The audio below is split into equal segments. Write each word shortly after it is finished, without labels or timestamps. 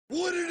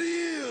What it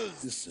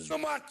is. This is the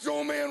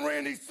Macho Man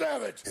Randy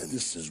Savage. And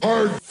this is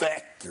Hard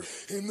Factor.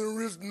 And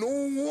there is no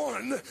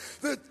one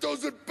that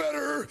does it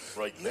better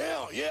right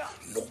now. Yeah,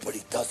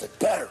 nobody does it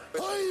better.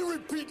 I ain't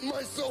repeating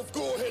myself.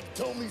 Go ahead,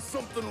 tell me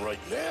something right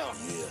now.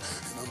 Yeah,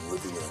 and I'm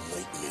living in a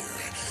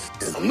nightmare.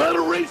 And I'm not a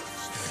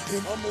racist.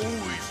 And I'm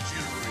always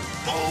cheering.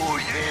 Oh,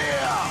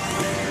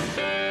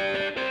 yeah.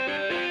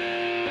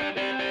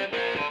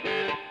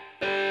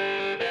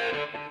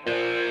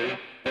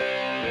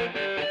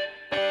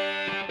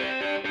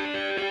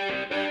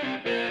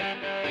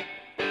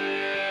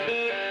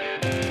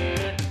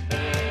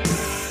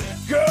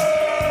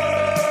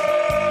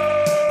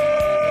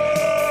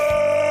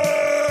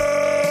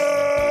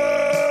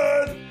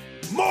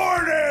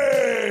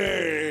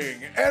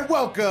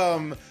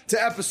 Welcome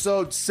to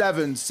episode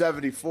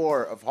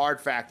 774 of Hard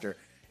Factor.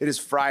 It is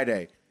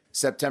Friday,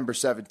 September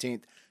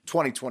 17th,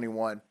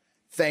 2021.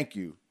 Thank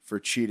you for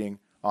cheating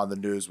on the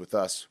news with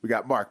us. We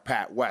got Mark,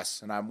 Pat,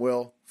 Wes, and I'm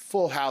Will.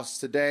 Full house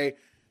today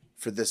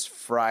for this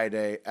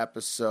Friday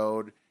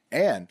episode.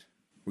 And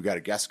we got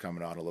a guest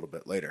coming on a little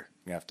bit later.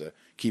 You have to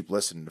keep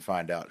listening to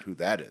find out who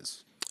that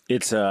is.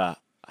 It's a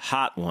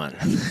hot one.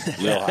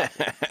 Real hot.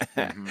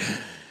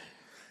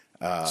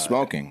 Mm-hmm.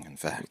 Smoking, in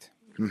fact.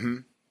 Mm-hmm.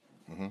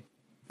 Mm-hmm.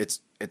 It's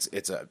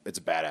a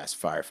badass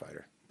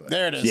firefighter. But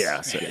there it is.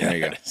 Yeah, so, there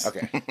you go.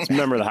 Okay, it's a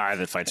member of the Hive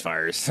that fights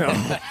fires. So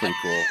pretty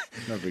cool.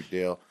 No big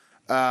deal.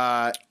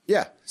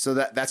 Yeah. So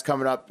that's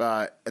coming up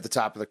at the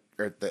top of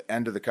at the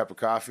end of the cup of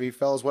coffee,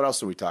 fellas. What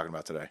else are we talking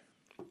about today?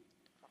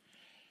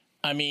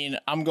 I mean,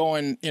 I'm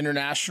going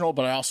international,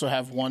 but I also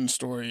have one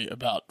story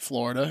about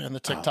Florida and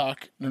the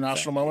TikTok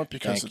international moment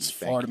because it's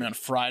Florida Man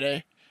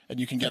Friday, and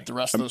you can get the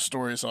rest of those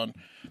stories on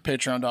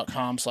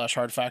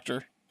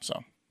patreon.com/hardfactor.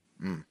 So.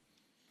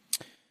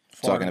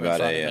 Talking about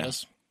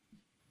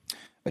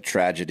a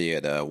tragedy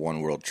at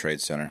One World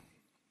Trade Center.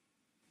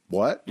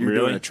 What? You're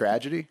doing a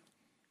tragedy?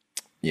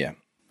 Yeah.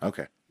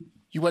 Okay.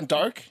 You went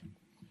dark?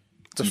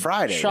 It's a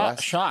Friday.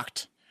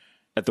 Shocked.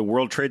 At the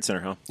World Trade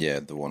Center, huh? Yeah,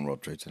 the One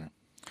World Trade Center.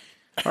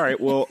 All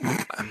right, well,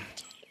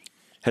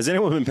 has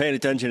anyone been paying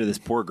attention to this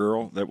poor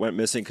girl that went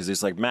missing? Because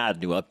there's like mad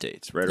new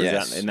updates, right? Or is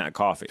that in that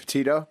coffee?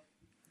 Petito?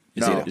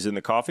 Is it in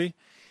the coffee?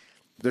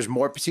 There's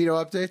more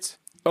Petito updates?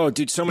 Oh,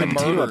 dude, so many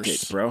Petito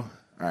updates, bro.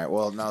 All right,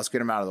 well, now let's get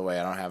them out of the way.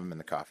 I don't have them in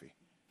the coffee.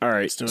 All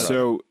right,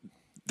 so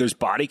there's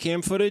body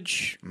cam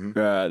footage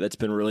that's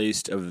been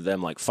released of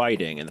them like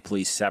fighting and the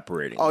police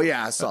separating. Oh,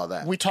 yeah, I saw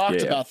that. We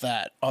talked about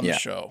that on the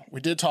show.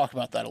 We did talk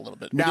about that a little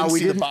bit. Now, we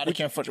didn't see the body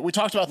cam footage. We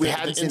talked about the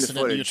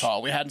incident in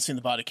Utah. We hadn't seen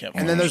the body cam footage.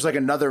 And then there's like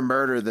another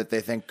murder that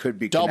they think could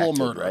be connected, double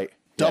murder, right?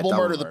 Double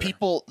murder. The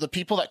people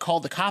that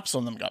called the cops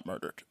on them got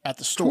murdered at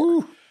the store.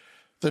 Ooh.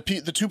 The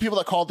two people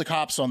that called the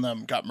cops on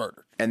them got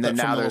murdered. And then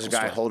now there's a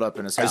guy holed up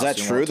in his house. Is that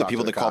true? The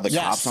people that called the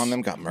cops on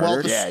them got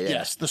murdered? Well,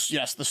 yes, the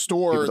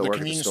store, the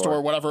convenience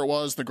store, whatever it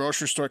was, the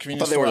grocery store,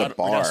 convenience store. I thought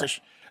they were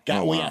the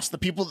bar. Yes, the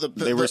people,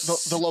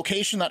 the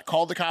location that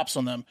called the cops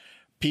on them,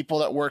 people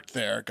that worked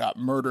there got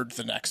murdered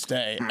the next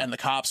day, and the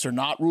cops are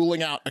not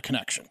ruling out a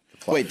connection.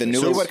 Wait, the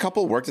newlywed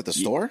couple worked at the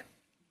store?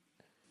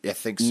 I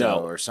think so,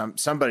 or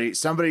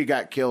somebody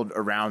got killed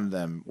around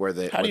them where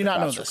they. How do you not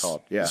know this?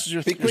 Called. Yeah,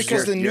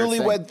 because the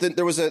newlywed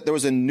there was a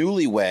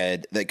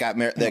newlywed that got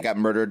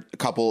murdered. A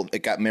couple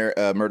that got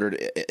murdered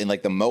in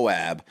like the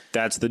Moab.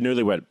 That's the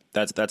newlywed.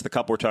 That's the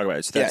couple we're talking about.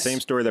 It's that same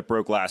story that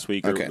broke last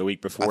week or the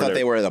week before. I thought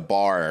they were at a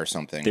bar or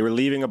something. They were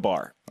leaving a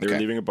bar. They were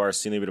leaving a bar.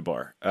 Seen leaving a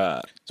bar.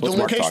 The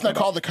location that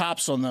called the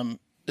cops on them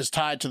is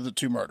tied to the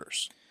two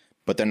murders.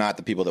 But they're not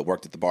the people that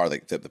worked at the bar, the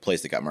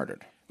place that got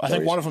murdered. I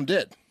think one of them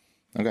did.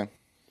 Okay.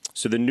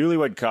 So the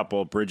newlywed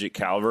couple, Bridget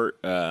Calvert,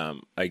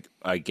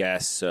 I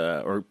guess,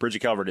 or Bridget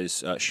Calvert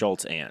is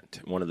Schultz's aunt,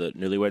 one of the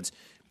newlyweds.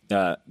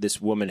 This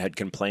woman had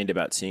complained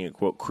about seeing a,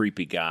 quote,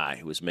 creepy guy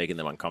who was making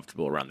them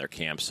uncomfortable around their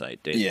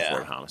campsite days before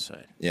the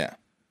homicide. Yeah.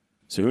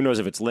 So who knows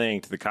if it's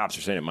linked? The cops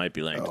are saying it might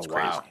be linked. It's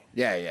crazy. Wow.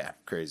 Yeah,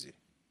 crazy.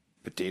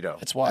 Petito.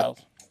 It's wild.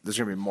 There's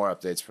going to be more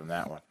updates from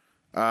that one.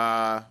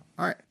 All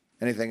right.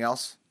 Anything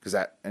else?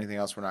 Anything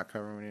else we're not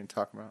covering we need to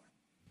talk about?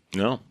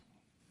 No.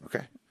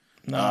 Okay.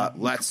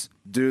 Let's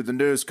do the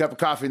news. Cup of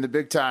coffee in the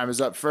big time is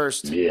up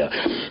first.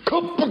 Yeah,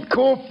 cup of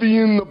coffee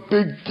in the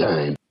big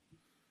time.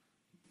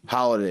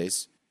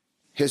 Holidays,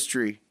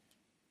 history,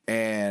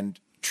 and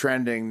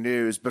trending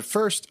news. But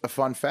first, a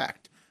fun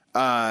fact.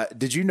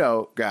 Did you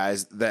know,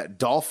 guys, that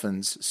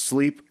dolphins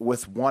sleep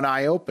with one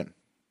eye open?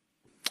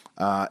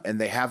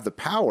 And they have the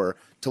power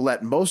to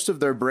let most of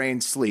their brain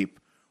sleep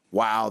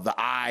while the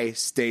eye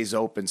stays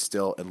open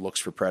still and looks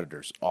for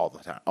predators all the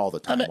time while they're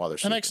sleeping.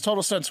 That makes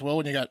total sense, Will.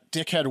 When you got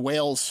dickhead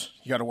whales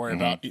you got to worry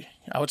about.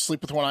 I would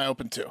sleep with one eye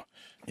open, too.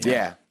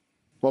 Yeah.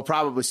 Well,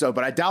 probably so.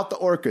 But I doubt the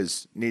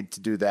orcas need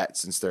to do that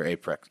since they're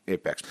apex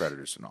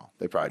predators and all.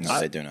 They probably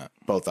they do not.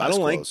 Both eyes I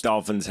don't closed. like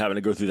dolphins having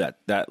to go through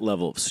that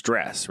level of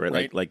stress,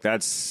 right? Like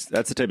that's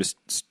the type of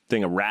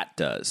thing a rat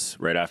does,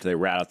 right? After they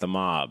rat out the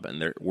mob and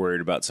they're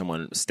worried about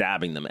someone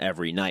stabbing them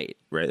every night,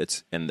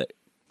 right?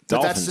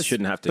 Dolphins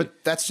shouldn't have to.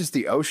 But that's just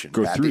the ocean.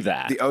 Go through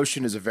that. The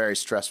ocean is a very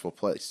stressful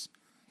place.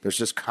 There's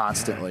just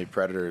constantly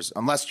predators.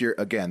 Unless you're,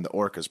 again, the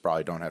orcas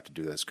probably don't have to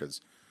do this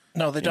because...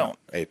 No, they don't.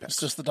 Apex.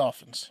 It's just the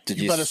dolphins.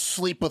 You better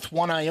sleep with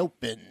one eye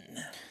open.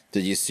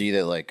 Did you see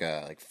that like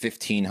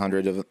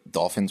 1,500 of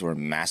dolphins were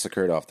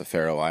massacred off the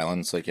Faroe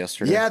Islands like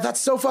yesterday? Yeah, that's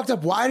so fucked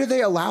up. Why do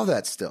they allow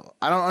that still?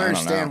 I don't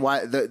understand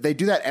why. They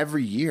do that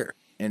every year.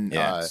 And,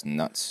 it's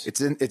nuts. It's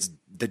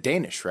the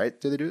Danish,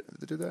 right? Do they do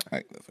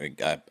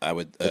that? I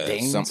would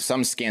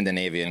some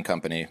Scandinavian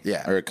company,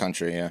 or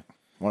country,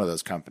 one of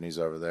those companies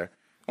over there.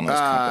 One of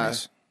those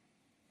companies.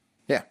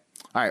 Yeah.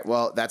 All right.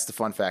 Well, that's the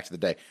fun fact of the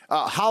day.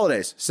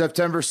 Holidays,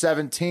 September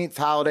 17th.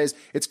 Holidays.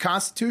 It's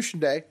Constitution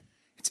Day.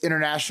 It's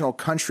International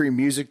Country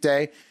Music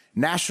Day,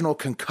 National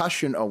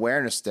Concussion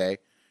Awareness Day,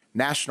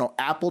 National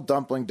Apple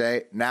Dumpling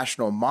Day,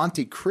 National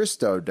Monte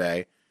Cristo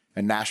Day,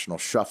 and National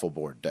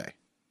Shuffleboard Day.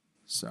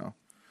 So.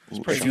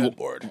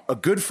 A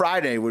Good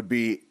Friday would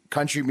be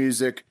country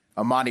music,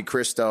 a Monte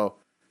Cristo,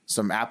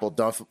 some apple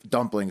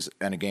dumplings,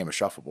 and a game of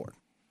shuffleboard.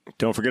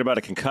 Don't forget about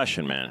a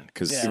concussion, man.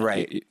 Because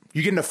right,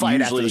 you get in a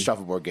fight after the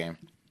shuffleboard game.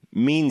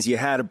 Means you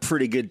had a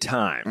pretty good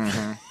time.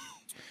 Mm-hmm.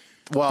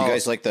 Well, you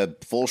guys like the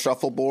full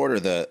shuffleboard or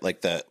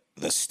the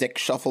stick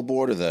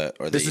shuffleboard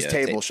or this is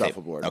table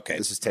shuffleboard. Okay,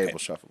 this is table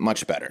shuffleboard.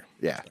 Much better.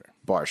 Yeah.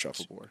 Bar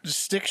shuffleboard.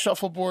 Stick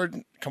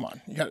shuffleboard. Come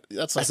on,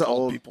 that's like the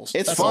old people's.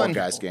 It's that's fun, old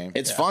guys. Game.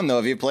 It's fun though.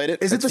 Have you played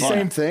it? Is it the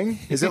same thing?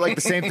 Is it like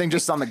the same thing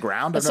just on the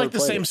ground? It's like the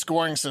same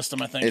scoring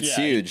system. I think it's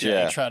huge.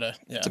 Yeah, try to.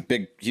 Yeah, it's a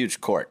big, huge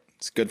court.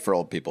 It's good for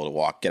old people to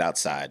walk, get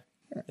outside.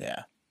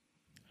 Yeah.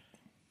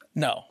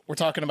 No, we're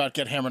talking about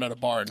get hammered at a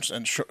bar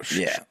and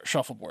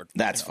shuffleboard.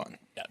 That's fun.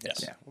 Yeah,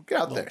 yes. Yeah, we'll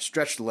get out there,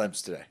 stretch the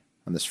limbs today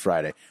on this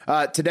Friday.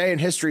 Today in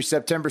history,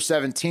 September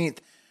 17th,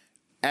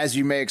 as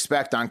you may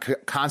expect on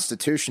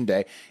Constitution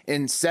Day.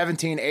 In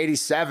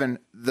 1787,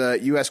 the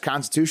U.S.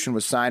 Constitution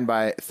was signed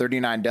by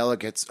 39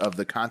 delegates of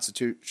the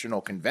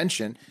Constitutional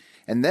Convention.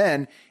 And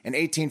then in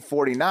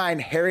 1849,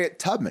 Harriet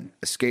Tubman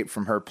escaped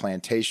from her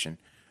plantation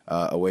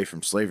away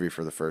from slavery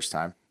for the first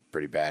time.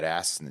 Pretty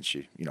badass. And then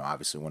she,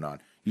 obviously went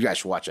on. You guys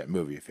should watch that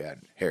movie if you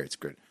hadn't. Harriet's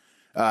good.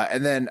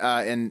 And then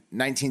in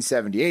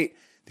 1978,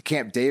 the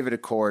Camp David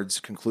Accords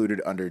concluded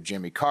under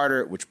Jimmy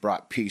Carter, which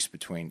brought peace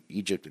between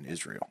Egypt and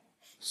Israel.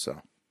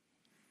 So,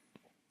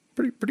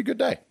 pretty good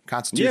day.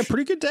 Constitution. Yeah,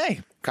 pretty good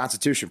day.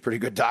 Constitution, pretty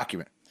good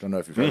document. Don't know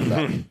if you've heard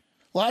about it.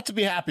 Well, I have to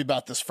be happy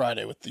about this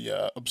Friday with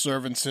the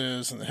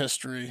observances and the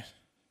history.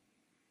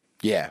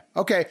 Yeah.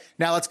 Okay.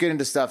 Now let's get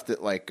into stuff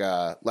that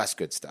less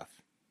good stuff.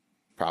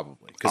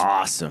 Probably.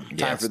 Awesome.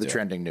 Time for the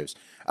trending news.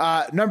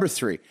 Number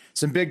 3,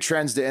 some big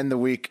trends to end the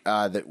week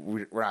that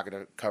we're not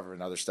going to cover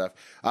in other stuff.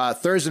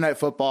 Thursday Night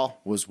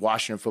Football was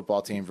Washington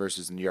football team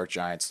versus the New York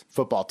Giants.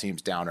 Football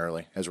team's down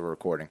early as we're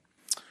recording.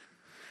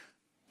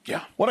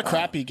 Yeah. What a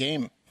crappy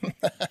game.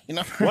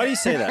 Why do you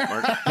say that,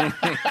 Mark?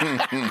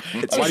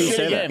 Why do you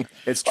say that?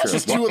 It's true. It's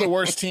just two of the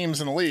worst teams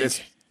in the league.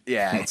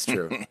 It's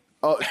true.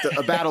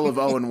 A battle of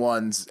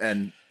 0-1s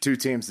and two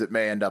teams that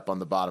may end up on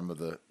the bottom of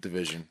the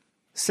division.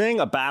 Saying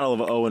a battle of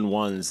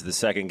 0-1s the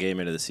second game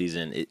into the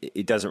season,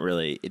 it doesn't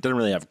really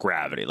have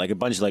gravity. Like a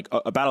bunch of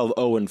a battle of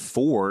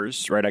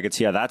 0-4s, right? I could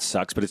see how that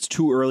sucks, but it's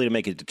too early to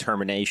make a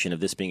determination of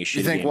this being a shitty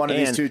game. You think one of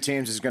these two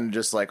teams is going to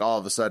just all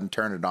of a sudden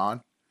turn it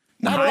on?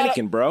 Not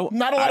Heineken, bro.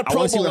 Not a lot of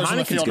Pro Bowlers in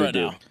the field right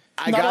now.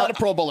 Not a lot of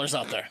Pro Bowlers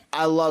out there.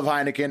 I love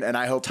Heineken, and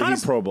I hope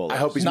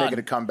he's making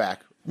a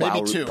comeback.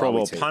 Maybe two. Pro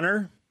Bowl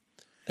punter.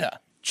 Yeah.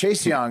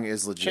 Chase Young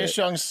is legit. Chase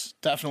Young's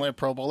definitely a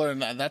Pro Bowler,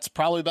 and that's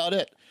probably about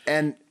it.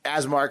 And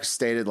as Mark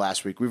stated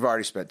last week, we've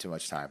already spent too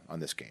much time on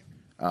this game.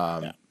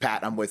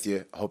 Pat, I'm with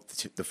you. I hope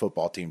the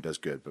football team does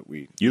good, but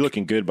you're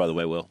looking good, by the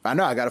way, Will. I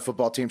know I got a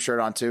football team shirt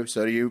on too.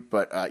 So do you.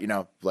 But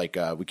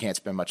we can't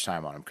spend much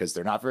time on them because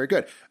they're not very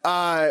good.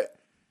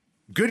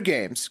 Good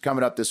games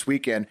coming up this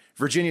weekend.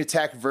 Virginia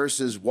Tech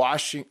versus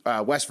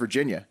West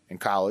Virginia in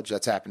college.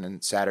 That's happening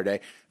Saturday.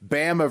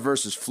 Bama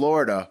versus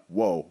Florida.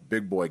 Whoa,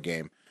 big boy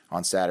game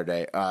on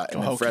Saturday.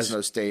 And then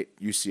Fresno State,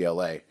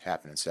 UCLA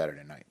happening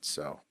Saturday night.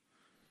 So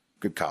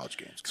good college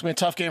games. It's going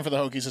to be a tough game for the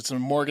Hokies. It's a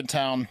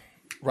Morgantown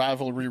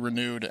rivalry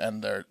renewed,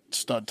 and their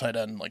stud tight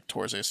end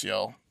tore his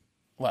ACL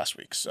last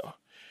week. So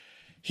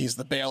he's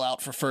the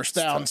bailout for first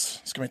downs.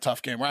 It's going to be a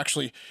tough game. We're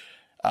actually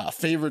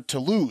favored to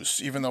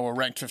lose, even though we're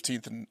ranked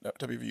 15th and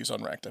WVU's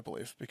unranked, I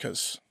believe,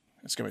 because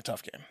it's going to be a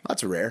tough game.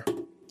 That's rare.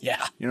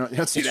 Yeah. You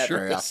don't see that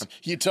very often.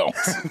 You don't.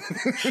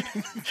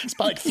 It's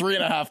about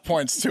 3.5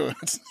 points to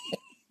it.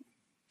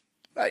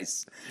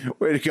 Nice.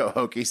 Way to go,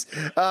 Hokies.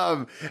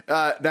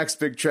 Next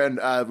big trend,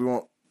 we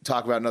won't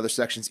talk about in other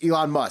sections.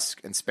 Elon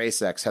Musk and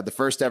SpaceX had the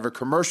first ever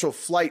commercial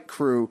flight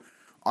crew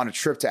on a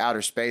trip to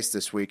outer space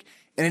this week.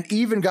 And it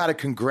even got a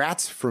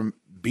congrats from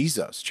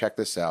Bezos. Check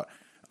this out.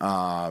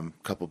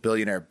 Couple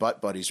billionaire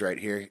butt buddies right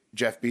here.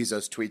 Jeff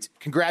Bezos tweets,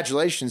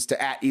 "Congratulations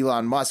to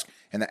 @Elon Musk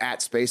and the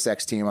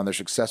 @SpaceX team on their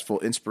successful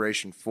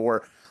Inspiration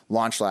 4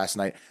 launch last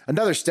night.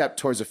 Another step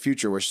towards a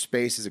future where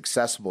space is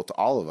accessible to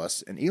all of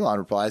us." And Elon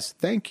replies,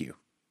 "Thank you."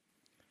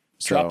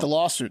 Drop the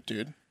lawsuit,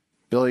 dude.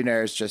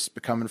 Billionaires just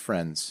becoming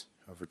friends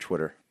over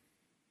Twitter.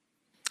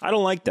 I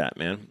don't like that,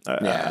 man.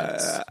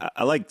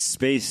 I like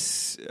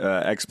space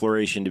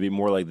exploration to be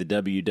more like the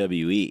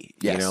WWE.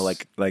 Yes. You know,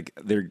 like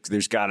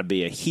there's got to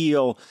be a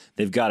heel.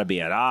 They've got to be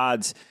at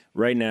odds.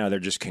 Right now, they're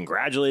just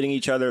congratulating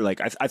each other. Like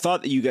I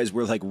thought that you guys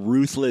were like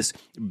ruthless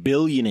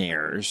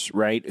billionaires,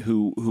 right?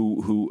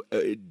 Who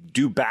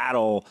do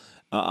battle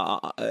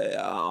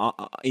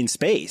in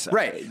space,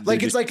 right?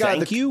 Like it's like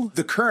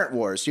the current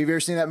wars. Have you ever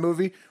seen that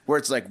movie where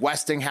it's like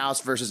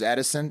Westinghouse versus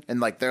Edison, and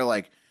like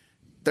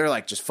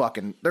they're just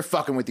fucking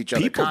with each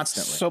other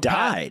constantly. So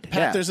died.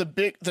 Pat,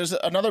 there's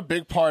another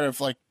big part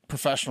of like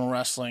professional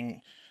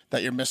wrestling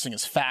that you're missing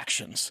is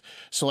factions.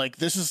 So like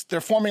they're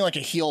forming like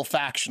a heel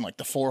faction, like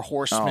the Four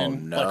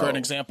Horsemen, like or an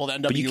example, the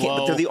NWO.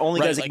 But they're the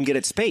only guys that can get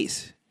at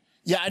space.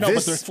 Yeah, I know,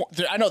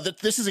 but I know that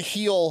this is a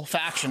heel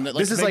faction. That,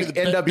 like, this is like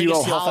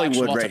NWO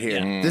Hollywood right here.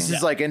 Yeah. This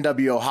is like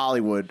NWO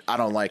Hollywood. I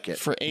don't like it.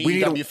 For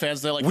AEW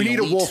fans, they're like we need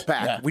elite. a wolf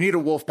pack. Yeah. We need a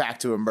wolf pack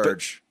to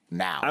emerge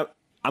now.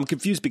 I'm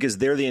confused because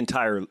they're the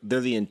entire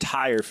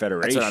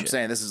federation. That's what I'm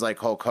saying. This is like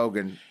Hulk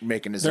Hogan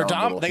making his own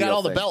little They got heel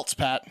all the thing. belts,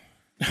 Pat.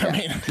 I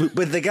mean,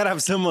 but they got to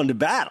have someone to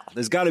battle.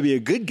 There's got to be a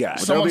good guy.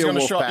 someone's going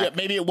to show up. Wolfpack. Yeah,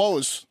 maybe it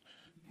Woz.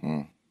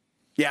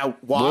 Yeah,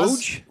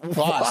 Woz? Steve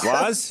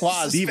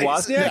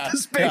Wozniak? Yeah, the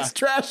space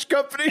trash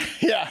company.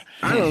 Yeah.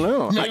 I don't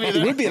know. Maybe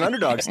it would be an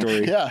underdog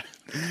story. Yeah.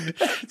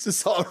 It's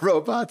just all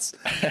robots.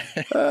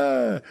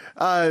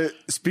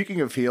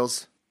 Speaking of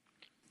heels,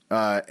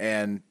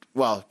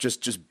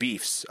 just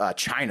beefs.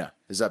 China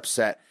is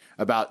upset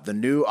about the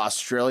new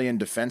Australian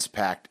Defence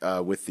Pact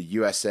with the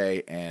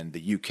USA and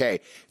the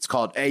UK. It's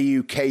called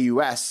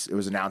AUKUS. It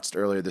was announced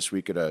earlier this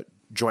week at a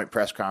joint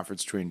press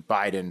conference between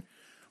Biden,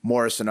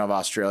 Morrison of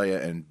Australia,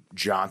 and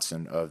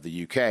Johnson of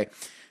the UK.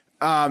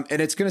 And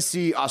it's going to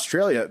see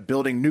Australia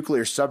building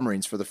nuclear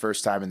submarines for the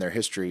first time in their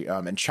history.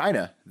 And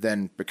China,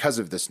 then, because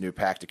of this new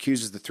pact,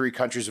 accuses the three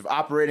countries of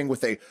operating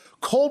with a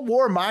Cold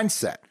War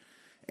mindset.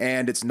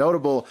 And it's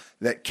notable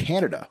that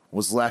Canada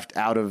was left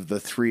out of the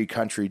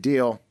three-country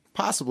deal,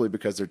 possibly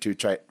because they're too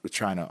tight with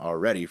China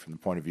already from the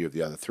point of view of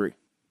the other three.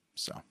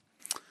 So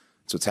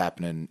that's what's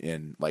happening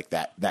in like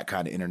that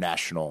kind of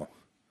international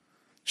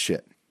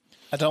shit.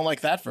 I don't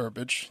like that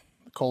verbiage.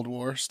 The Cold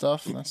War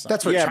stuff.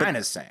 That's what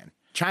China's saying.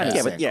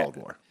 China's saying Cold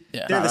War.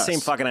 Yeah. They're the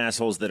same fucking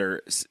assholes that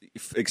are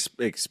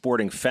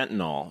exporting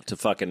fentanyl to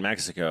fucking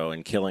Mexico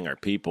and killing our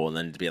people, and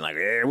then being like,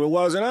 it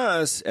wasn't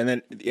us. And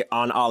then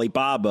on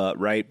Alibaba,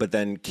 right? But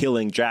then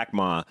killing Jack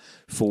Ma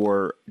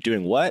for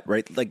doing what,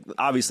 right? Like,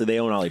 obviously they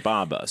own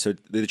Alibaba. So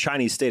the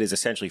Chinese state is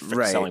essentially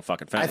selling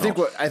fucking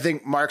fentanyl. I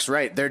think Mark's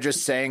right. They're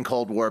just saying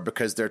Cold War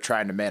because they're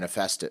trying to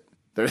manifest it.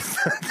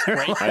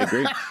 I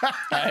agree.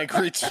 I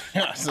agree.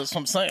 Yeah, that's what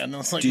I'm saying.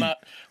 It's like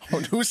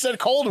who said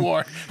Cold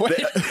War?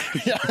 Wait,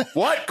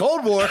 what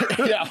Cold War?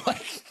 Yeah.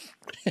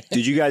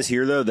 Did you guys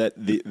hear though that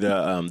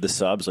the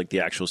subs, like the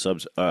actual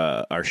subs,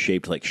 are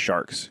shaped like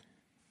sharks?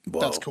 Whoa.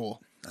 That's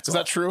cool. Is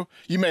that true?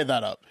 You made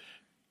that up.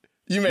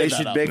 They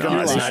should make them.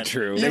 It's not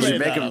true. They should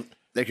make them.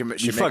 They can.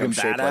 You're fucking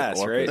badass,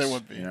 like right? They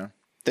would be. You know.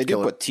 They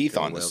do put teeth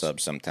on the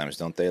subs sometimes,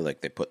 don't they?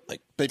 Like they put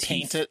like they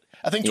teeth. paint it.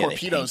 I think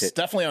torpedoes,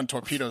 definitely on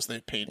torpedoes, they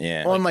paint.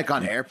 Yeah, well, and like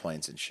on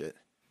airplanes and shit.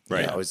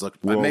 Right. Always look.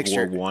 World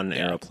War I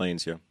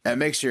airplanes. Yeah. It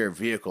makes your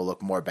vehicle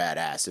look more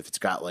badass if it's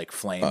got like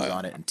flames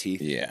on it and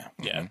teeth. Yeah.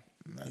 Yeah.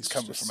 He's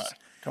coming from me.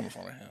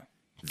 Yeah.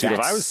 Dude, if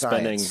I was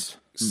spending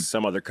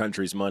some other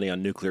country's money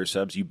on nuclear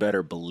subs, you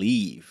better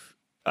believe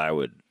I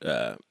would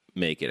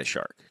make it a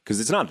shark because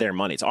it's not their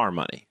money; it's our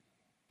money.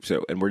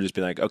 So, and we're just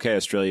being like, okay,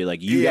 Australia,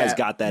 like you guys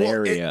got that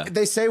area.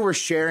 They say we're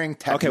sharing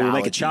technology. Okay, we'll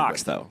make it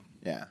sharks, though.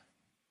 Yeah.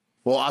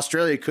 Well,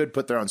 Australia could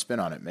put their own spin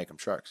on it and make them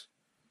sharks.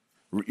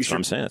 You should,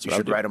 I'm saying. You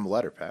should write them a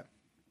letter, Pat.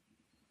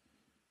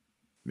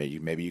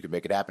 Maybe you could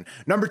make it happen.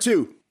 Number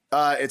 2,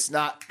 it's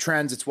not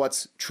trends, it's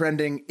what's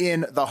trending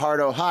in the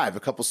Hardo Hive. A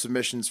couple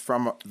submissions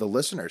from the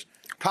listeners.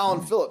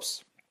 Colin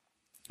Phillips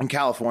in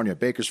California,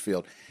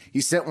 Bakersfield.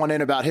 He sent one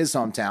in about his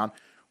hometown,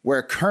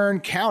 where Kern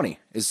County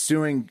is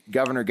suing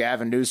Governor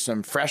Gavin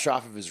Newsom, fresh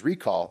off of his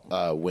recall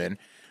win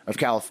of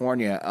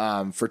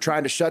California, for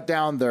trying to shut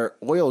down their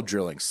oil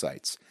drilling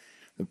sites.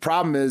 The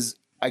problem is,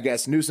 I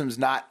guess, Newsom's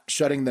not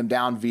shutting them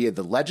down via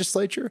the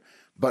legislature,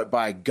 but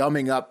by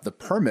gumming up the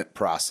permit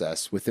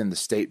process within the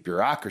state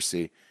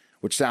bureaucracy,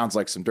 which sounds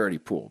like some dirty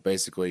pool.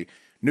 Basically,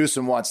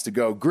 Newsom wants to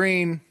go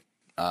green,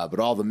 but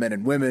all the men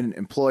and women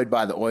employed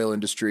by the oil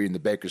industry in the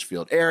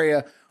Bakersfield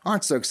area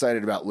aren't so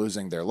excited about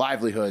losing their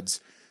livelihoods,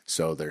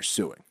 so they're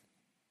suing.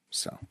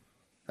 So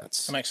that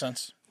makes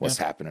sense. What's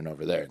happening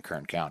over there in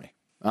Kern County.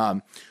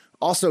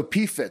 Also,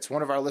 PFITS,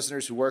 one of our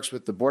listeners who works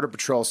with the Border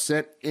Patrol,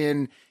 sent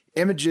in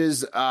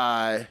images,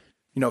 off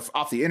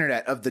the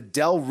internet of the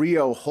Del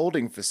Rio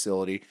holding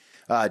facility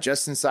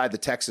just inside the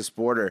Texas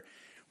border,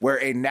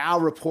 where a now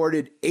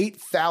reported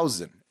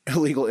 8,000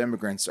 illegal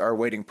immigrants are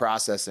awaiting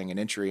processing and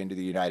entry into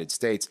the United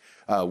States,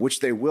 which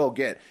they will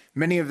get.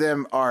 Many of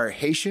them are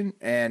Haitian,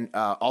 and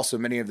also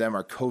many of them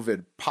are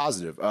COVID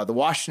positive. The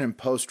Washington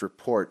Post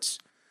reports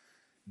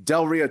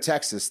Del Rio,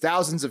 Texas.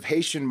 Thousands of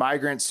Haitian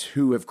migrants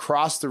who have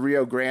crossed the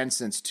Rio Grande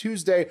since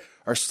Tuesday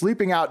are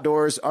sleeping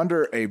outdoors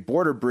under a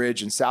border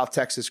bridge in South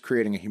Texas,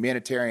 creating a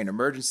humanitarian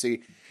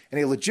emergency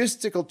and a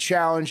logistical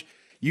challenge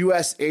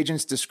U.S.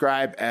 agents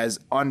describe as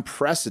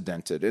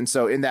unprecedented. And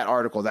so in that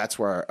article, that's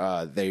where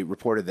they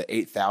reported the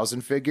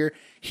 8,000 figure.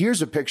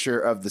 Here's a picture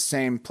of the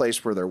same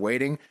place where they're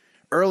waiting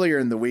earlier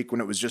in the week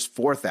when it was just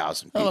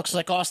 4,000 people. That looks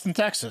like Austin,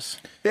 Texas.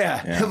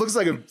 Yeah. It looks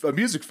like a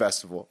music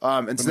festival.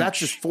 And so that's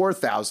just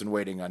 4,000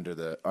 waiting under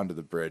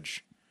the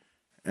bridge.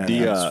 And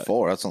that's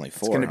 4. That's only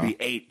 4. It's going to be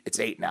 8. It's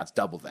 8 now. It's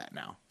double that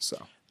now.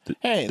 So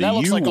hey, that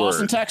looks like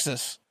Austin,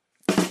 Texas.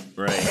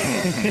 Right.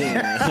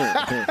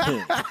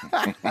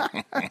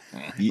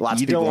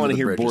 you don't want to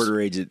hear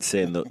border agents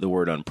saying the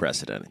word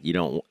unprecedented. You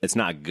don't. It's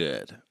not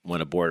good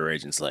when a border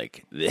agent's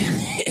like,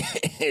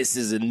 "This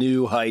is a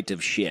new height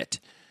of shit."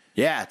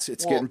 Yeah,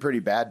 it's getting pretty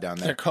bad down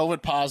there. They're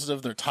COVID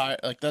positive. They're tired.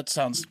 Like that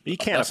sounds. You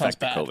can't affect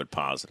the bad. COVID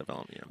positive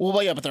element. You know?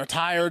 Well, yeah, but they're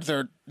tired.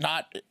 They're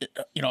not.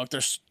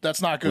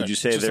 That's not good. Would you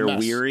say they're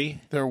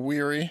weary? They're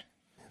weary.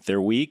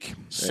 They're weak.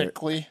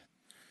 Sickly.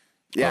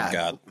 Yeah. Oh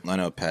God, I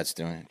know what Pat's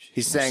doing.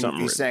 He's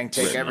saying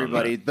take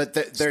everybody, but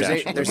there's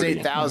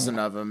 8,000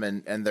 of them,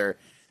 and they're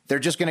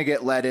just going to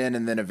get let in,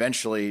 and then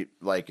eventually,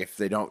 like if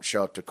they don't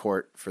show up to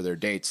court for their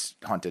dates,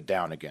 hunted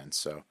down again.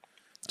 So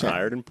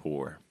tired and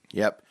poor.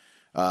 Yep.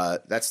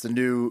 That's the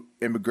new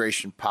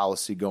immigration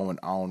policy going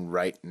on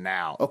right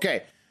now.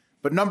 Okay,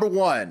 but number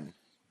one,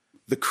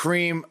 the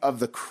cream of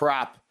the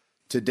crop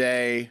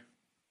today.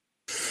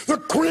 The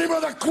cream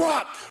of the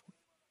crop.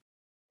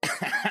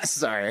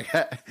 Sorry,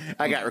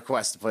 I got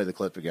requests to play the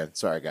clip again.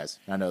 Sorry, guys.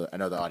 I know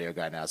the audio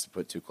guy now has to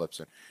put 2 clips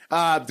in.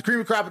 The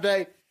cream of the crop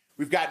today,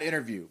 we've got an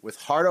interview with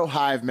Hardo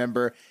Hive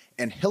member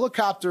and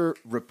helicopter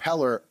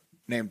repeller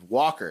named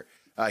Walker.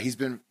 He's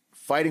been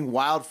fighting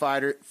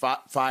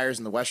fires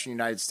in the western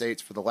United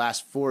States for the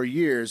last 4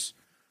 years.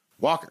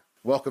 Walker,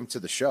 welcome to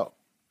the show.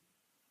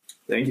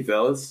 Thank you,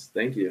 fellas.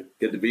 Thank you.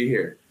 Good to be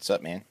here. What's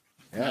up, man?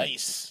 Yeah.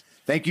 Nice.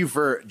 Thank you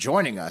for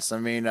joining us. I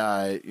mean,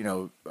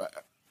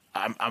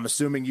 I'm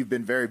assuming you've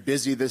been very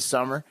busy this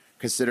summer,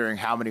 considering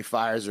how many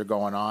fires are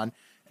going on.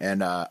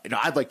 And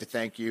I'd like to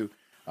thank you.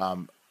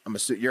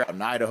 You're out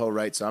in Idaho,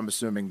 right? So I'm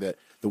assuming that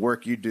the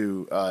work you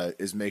do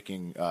is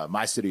making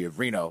my city of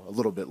Reno a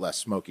little bit less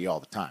smoky all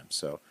the time.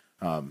 So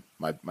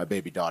my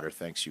baby daughter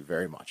thanks you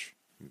very much.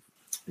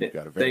 You've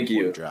got a very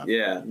important job.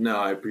 Yeah, no,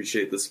 I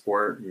appreciate the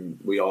support, and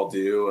we all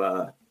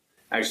do.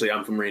 Actually,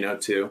 I'm from Reno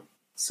too,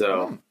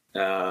 so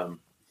I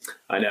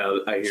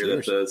hear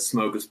that the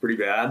smoke is pretty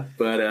bad,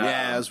 but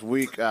yeah, it was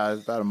weak.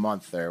 About a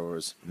month there where it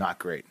was not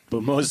great.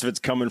 But most of it's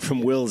coming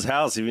from Will's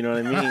house, if you know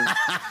what I mean.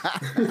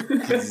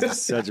 He's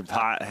such a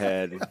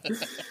pothead.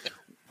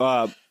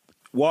 So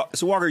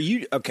Walker,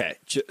 you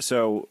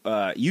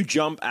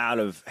jump out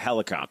of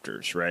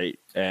helicopters, right?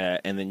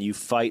 And then you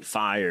fight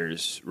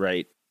fires,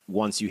 right?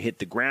 Once you hit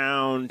the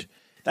ground.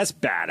 That's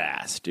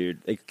badass,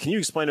 dude. Like, can you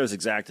explain to us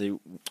exactly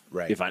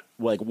what a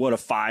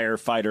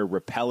firefighter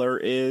repeller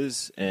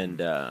is?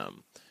 And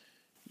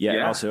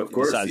also of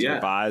course, the size of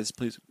your buys,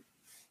 please.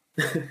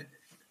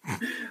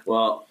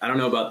 Well, I don't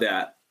know about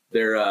that.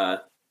 They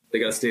got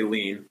to stay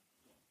lean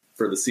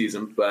for the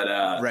season, but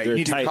right.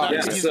 They're tight.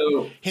 Yeah,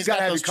 so he's got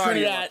those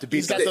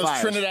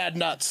Trinidad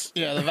nuts.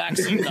 Yeah, the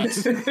vaccine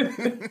nuts.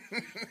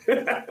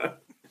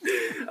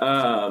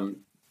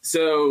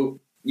 So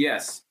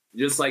yes.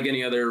 Just like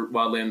any other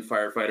wildland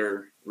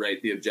firefighter, right?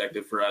 The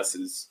objective for us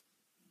is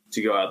to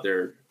go out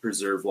there,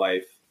 preserve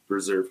life,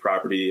 preserve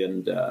property,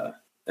 and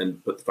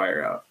put the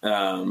fire out.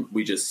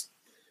 We just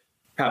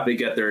have to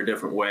get there a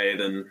different way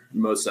than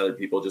most other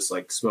people. Just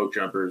like smoke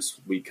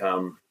jumpers, we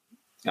come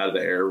out of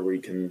the air where we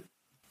can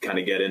kind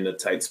of get into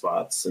tight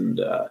spots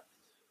and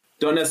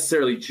don't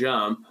necessarily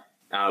jump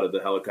out of the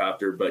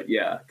helicopter, but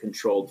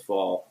controlled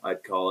fall,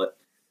 I'd call it.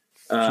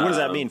 So what does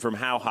that mean? From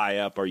how high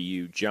up are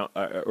you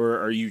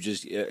or are you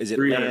just? Is it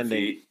 300 landing?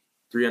 feet?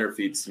 300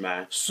 feet's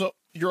max. So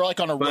you're like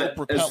on a rope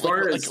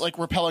like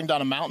rappelling down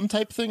a mountain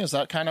type thing. Is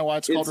that kind of why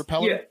it's called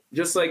rappelling? Yeah,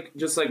 just like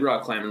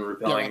rock climbing,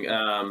 rappelling.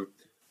 Yeah.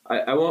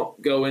 I won't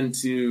go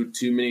into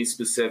too many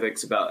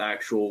specifics about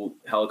actual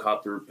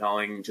helicopter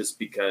rappelling, just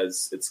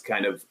because it's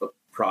kind of a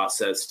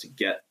process to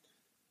get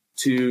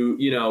to.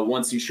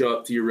 Once you show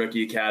up to your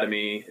rookie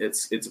academy,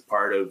 it's a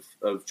part of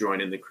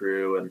joining the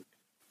crew, and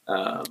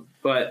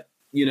but.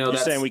 You're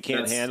saying we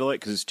can't handle it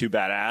because it's too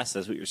badass.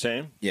 That's what you're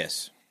saying.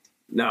 Yes.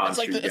 No, it's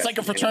like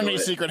a fraternity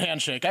secret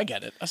handshake. I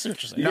get it. I see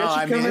what you're saying. No,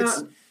 I mean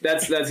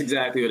that's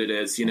exactly what it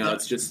is.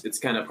 It's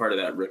kind of part of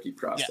that rookie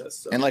process. Yeah.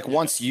 So. And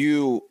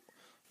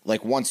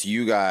once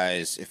you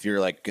guys, if you're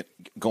like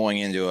going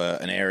into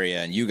an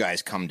area and you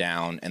guys come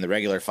down and the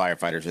regular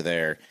firefighters are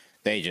there,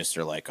 they just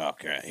are like,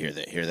 okay,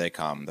 here they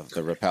come,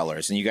 the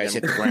repellers, and you guys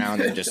hit the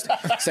ground and just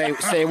say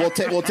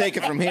we'll take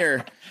it from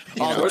here.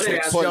 Or they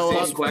ask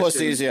the same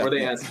question, or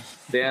they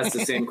ask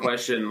the same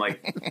question,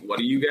 like, what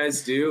do you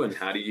guys do and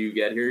how do you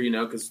get here?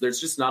 Because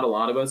there's just not a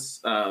lot of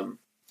us out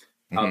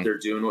there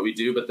doing what we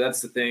do. But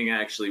that's the thing,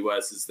 actually,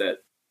 Wes, is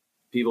that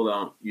people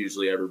don't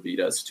usually ever beat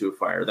us to a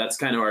fire. That's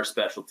kind of our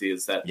specialty,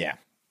 is that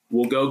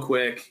we'll go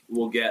quick,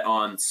 we'll get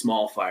on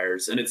small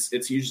fires, and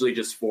it's usually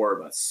just 4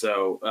 of us,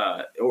 so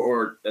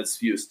or as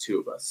few as 2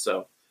 of us.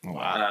 So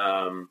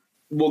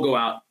we'll go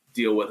out,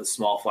 deal with a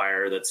small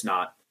fire that's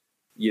not,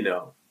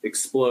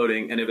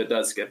 exploding, and if it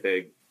does get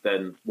big,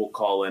 then we'll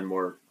call in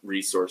more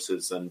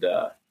resources and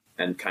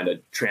kind of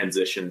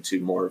transition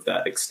to more of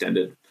that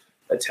extended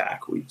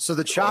attack. So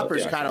the chopper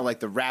is kind of like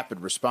the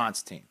rapid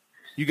response team.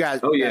 You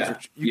guys,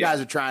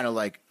 guys are trying to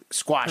like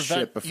squash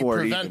shit before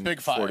it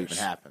even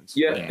happens.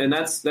 Yeah, and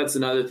that's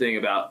another thing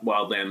about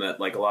wildland that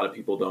like a lot of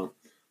people don't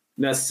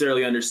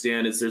necessarily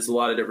understand is there's a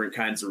lot of different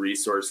kinds of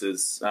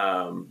resources.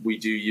 We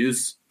do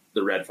use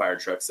the red fire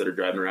trucks that are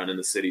driving around in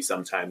the city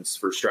sometimes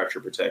for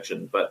structure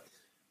protection, but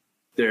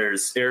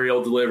there's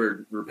aerial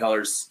delivered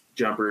repellers,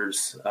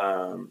 jumpers,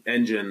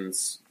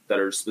 engines that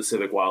are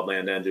specific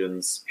wildland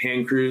engines.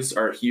 Hand crews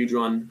are a huge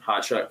one.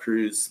 Hotshot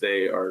crews,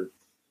 they are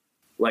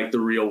like the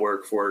real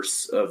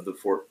workforce of the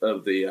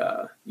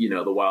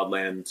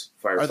wildland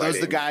firefighting. Are those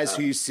the guys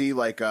who you see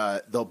like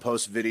they'll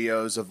post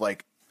videos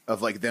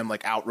of them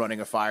like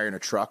outrunning a fire in a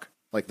truck?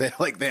 Like they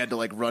had to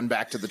like run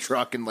back to the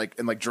truck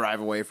and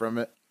drive away from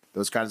it.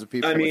 Those kinds of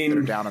people that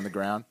are down on the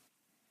ground.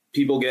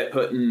 People get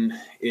put in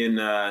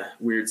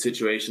weird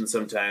situations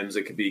sometimes.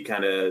 It could be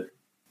kind of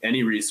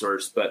any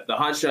resource, but the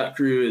hotshot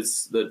crew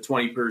is the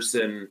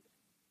 20-person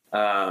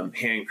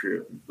hand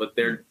crew. But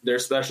their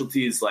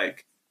specialty is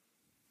like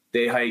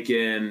they hike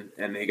in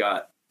and they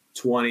got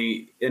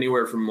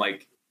anywhere from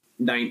like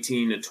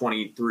 19 to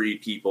 23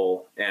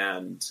 people,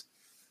 and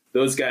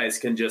those guys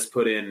can just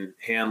put in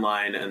hand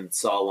line and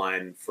saw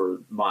line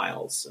for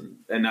miles,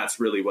 and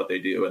that's really what they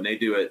do. And they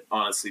do it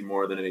honestly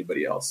more than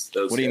anybody else.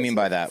 What do you mean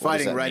by that?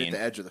 Fighting right at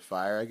the edge of the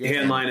fire, I guess.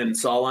 Hand line and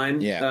saw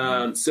line.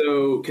 Yeah.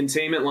 So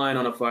containment line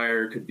on a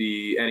fire could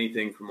be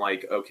anything from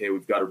like, okay,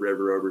 we've got a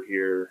river over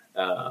here.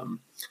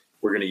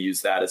 We're going to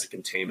use that as a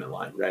containment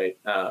line, right?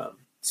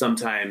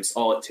 Sometimes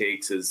all it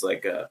takes is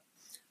like a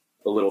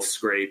little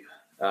scrape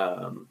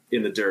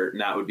in the dirt,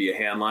 and that would be a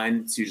hand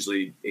line. It's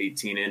usually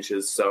 18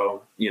 inches,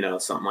 so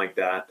something like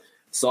that.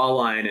 Saw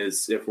line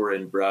is if we're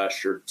in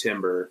brush or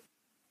timber,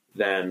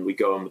 then we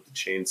go in with the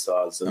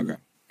chainsaws and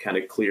kind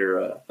of clear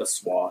a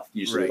swath,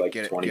 usually like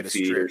 20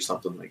 feet or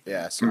something like that.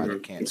 Yeah, so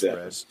it can't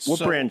spread. What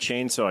brand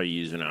chainsaw are you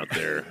using out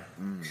there?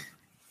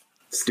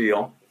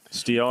 Steel.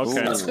 Steel,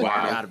 okay. That's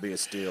gotta be a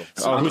steel.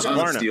 I'm a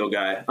steel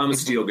guy.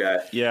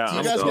 Yeah, do you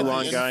I'm guys a get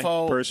long the guy,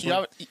 info?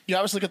 personally. You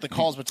obviously get the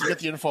calls, but do you get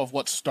the info of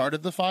what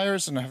started the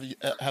fires, and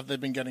have they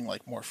been getting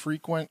like more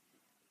frequent?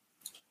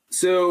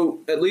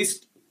 So at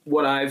least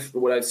what I've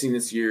seen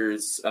this year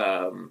is,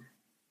 over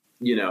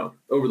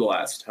the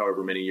last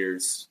however many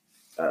years,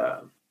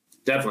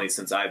 definitely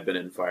since I've been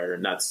in fire,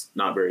 and that's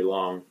not very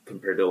long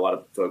compared to a lot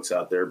of folks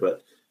out there,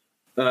 but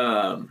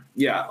a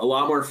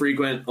lot more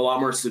frequent, a lot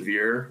more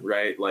severe,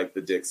 right? Like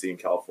the Dixie in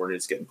California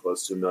is getting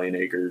close to 1 million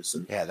acres.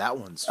 And, that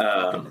one's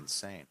fucking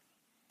insane.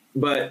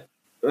 But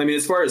I mean,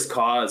 as far as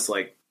cause,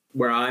 like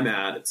where I'm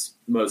at, it's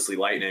mostly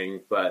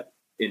lightning, but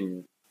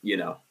in,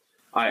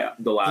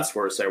 the last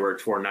forest I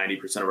worked for,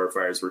 90% of our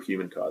fires were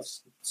human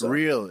caused. So.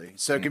 Really?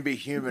 So it can be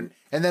human.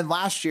 And then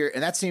last year,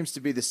 and that seems to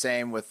be the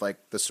same with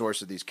like the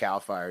source of these Cal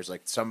fires.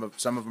 Like some of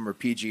them are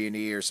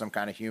PG&E or some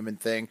kind of human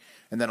thing,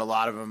 and then a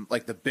lot of them,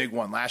 like the big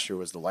one last year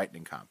was the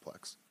lightning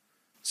complex.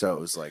 So it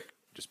was like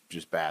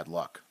just bad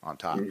luck on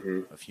top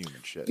of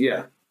human shit.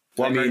 Yeah.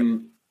 Well,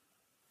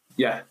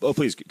 yeah. Oh,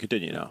 please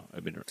continue now.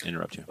 I've been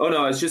interrupt you. Oh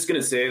no, I was just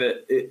gonna say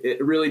that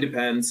it really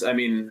depends. I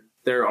mean,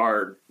 there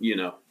are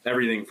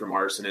everything from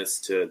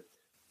arsonists to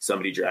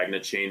somebody dragging a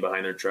chain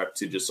behind their truck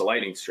to just a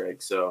lightning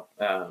strike. So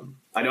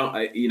I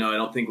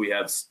don't think we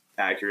have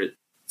accurate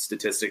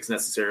statistics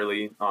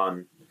necessarily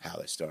on how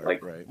they start.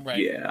 Like, right.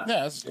 Yeah.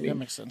 Yeah, that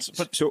makes sense.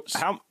 But so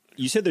how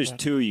you said there's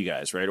 2 of you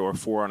guys, right? Or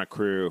 4 on a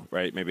crew,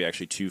 right? Maybe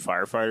actually 2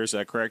 firefighters. Is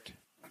that correct?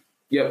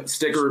 Yeah.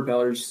 Sticker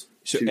repellers.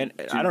 So, and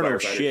I don't know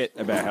shit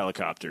about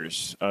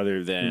helicopters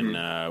other than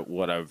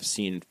what I've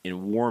seen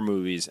in war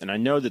movies. And I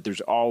know that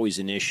there's always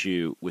an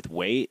issue with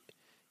weight.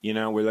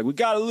 We're like, we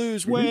got to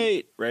lose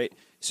weight, right?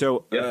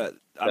 So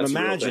I'm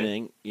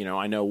imagining,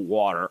 I know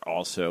water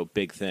also,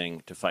 big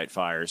thing to fight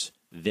fires,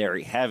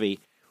 very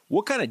heavy.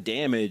 What kind of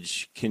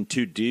damage can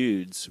 2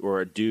 dudes or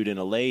a dude and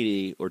a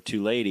lady or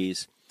 2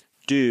 ladies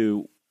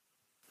do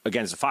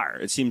against a fire?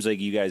 It seems like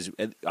you guys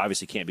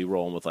obviously can't be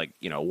rolling with like,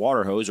 a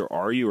water hose, or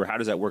are you? Or how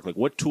does that work? Like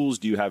what tools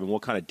do you have and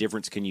what kind of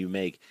difference can you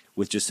make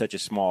with just such a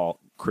small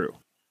crew?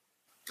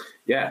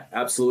 Yeah,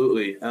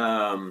 absolutely.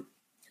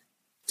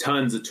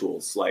 Tons of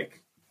tools, like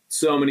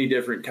so many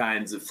different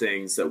kinds of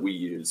things that we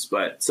use,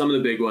 but some of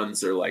the big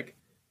ones are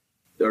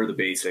the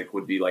basic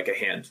would be like a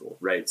hand tool,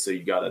 right? So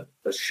you got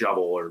a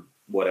shovel or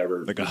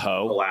whatever, like a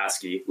hoe,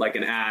 Pulaski, like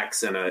an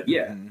axe and a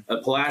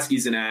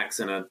Pulaski's an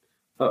axe and a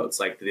hoe. It's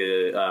like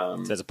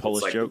that's a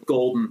Polish like joke.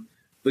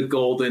 The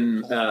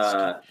golden,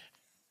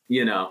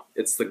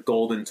 it's the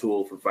golden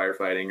tool for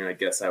firefighting, I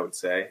guess I would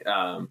say.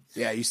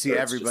 You see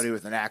everybody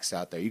with an axe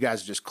out there. You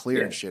guys are just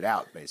clearing shit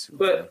out, basically.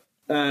 But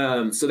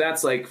So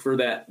that's like for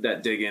that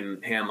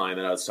dig-in hand line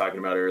that I was talking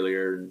about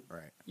earlier.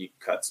 Right. You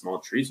cut small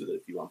trees with it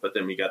if you want, but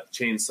then we got the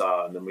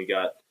chainsaw, and then we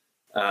got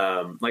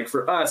like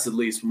for us at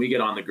least, when we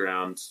get on the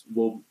ground,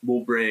 we'll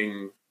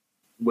bring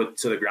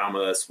to the ground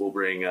with us. We'll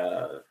bring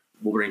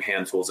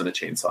hand tools and a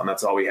chainsaw, and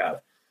that's all we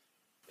have.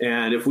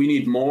 And if we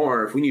need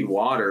water,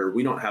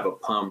 we don't have a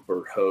pump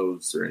or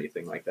hose or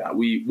anything like that.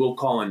 We'll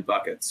call in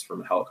buckets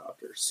from a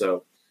helicopter.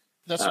 So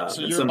that's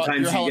so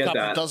sometimes you get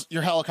that.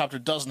 Your helicopter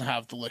doesn't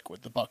have the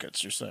liquid, the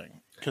buckets. You're saying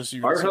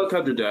our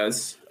helicopter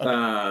does.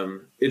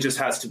 Okay. It just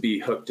has to be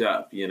hooked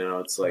up.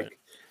 It's like right.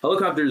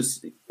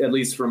 Helicopters, at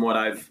least from what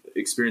I've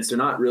experienced, they're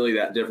not really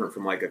that different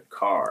from like a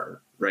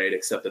car, right?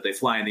 Except that they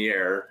fly in the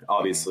air,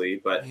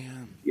 obviously. But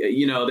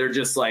they're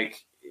just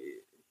like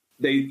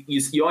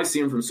you always see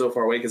them from so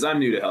far away. Because I'm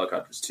new to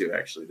helicopters too.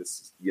 Actually,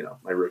 this is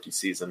my rookie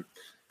season.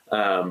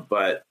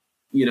 But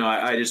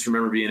I just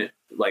remember being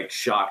like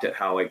shocked at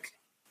how like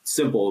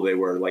simple they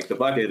were. Like the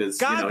bucket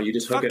is, you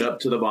just hook it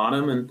up to the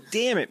bottom and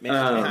damn it,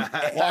 man.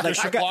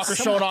 Walker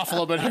showing off a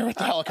little bit here with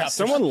the helicopter.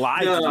 Someone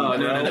lied to me.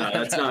 No,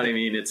 that's not what I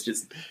mean. It's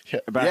just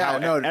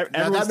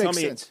everyone's telling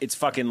me it's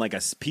fucking like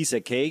a piece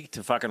of cake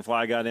to fucking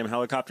fly a goddamn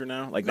helicopter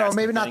now. Like no,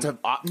 maybe not to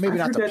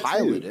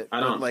pilot it. I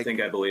don't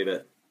think I believe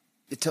it.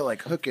 To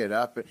like hook it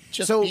up.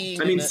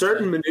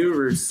 Certain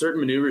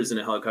maneuvers in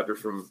a helicopter,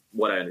 from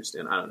what I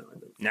understand, I don't know.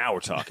 Now we're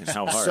talking.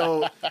 How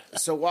hard?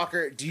 So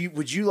Walker,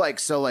 would you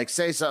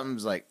say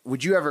something's like,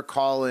 would you ever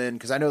call in?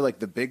 Because I know like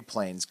the big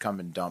planes come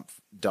and dump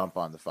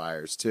on the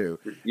fires too.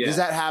 Yeah. Does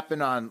that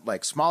happen on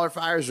like smaller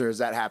fires, or is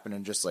that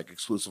happening just like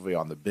exclusively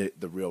on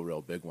the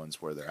real big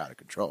ones where they're out of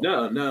control?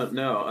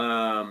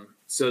 No.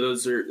 So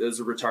those are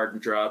retardant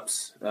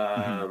drops.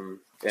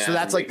 So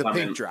that's like the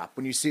pink drop.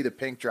 When you see the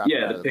pink drop,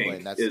 yeah, the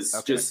pink is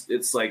okay.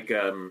 It's like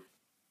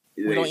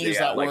we don't use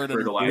that word.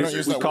 We don't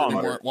use that word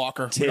anymore,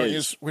 Walker.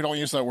 We don't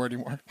use that word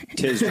anymore.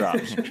 Tiz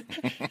drops.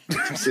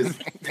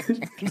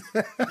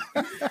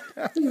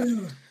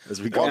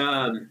 As we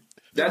go.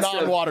 That's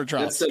non-water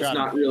drops. That's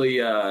not really.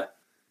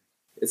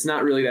 It's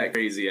not really that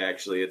crazy,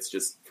 actually. It's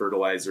just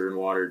fertilizer and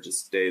water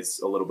just stays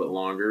a little bit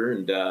longer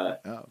and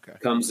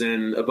comes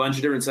in a bunch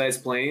of different size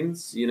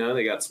planes.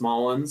 They got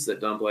small ones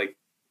that dump like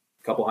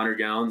a couple 100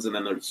 gallons, and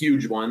then the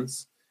huge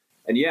ones.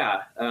 And we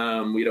had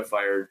a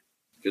fire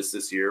just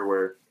this year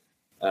where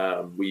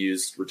we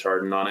used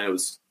retardant on it. It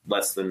was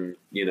less than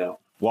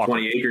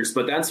 20 acres,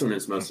 but that's when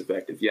it's most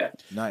effective. Yeah,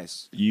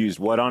 nice. You used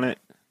what on it?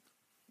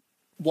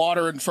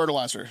 Water and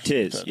fertilizer.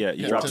 Tiz,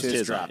 you dropped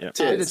Tiz on it.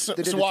 Yeah.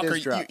 So Walker,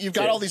 you've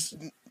got all these,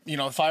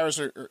 fires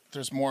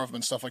there's more of them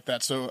and stuff like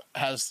that. So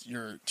has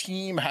your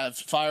team, have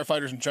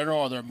firefighters in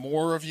general, are there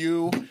more of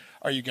you?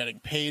 Are you getting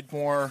paid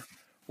more?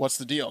 What's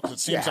the deal? Because it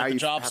seems like the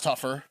job's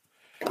tougher.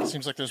 It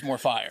seems like there's more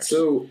fires.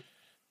 So,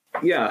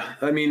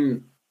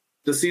 the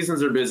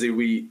seasons are busy.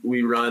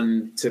 We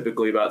run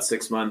typically about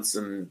 6 months,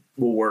 and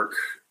we'll work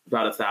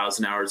about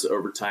 1,000 hours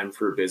overtime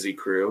for a busy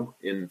crew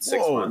in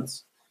 6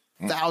 months.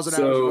 1,000 hours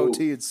of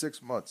OT in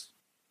 6 months.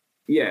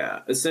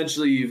 Yeah,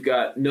 essentially, you've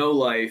got no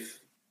life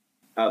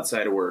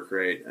outside of work,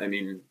 right?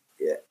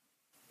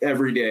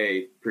 Every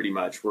day, pretty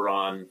much, we're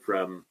on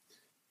from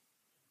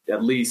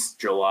at least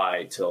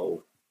July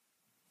till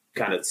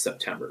kind of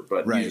September,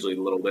 but usually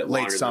a little bit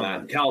late longer summer.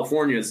 than that.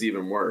 California is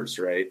even worse,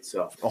 right?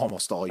 So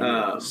almost all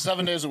year,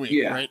 7 days a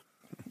week, right?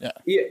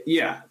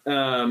 Yeah.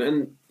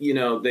 And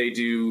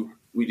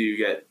we do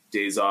get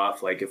days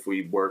off. Like if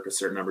we work a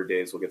certain number of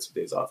days, we'll get some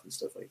days off and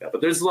stuff like that.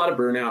 But there's a lot of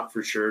burnout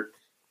for sure.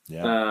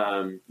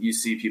 Yeah. You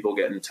see people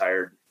getting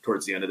tired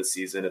towards the end of the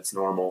season. It's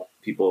normal.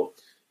 People,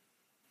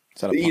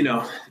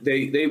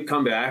 they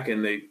come back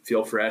and they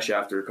feel fresh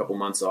after a couple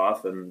months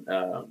off and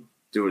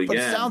do it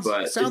again.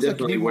 But it sounds like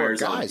you need more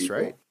guys,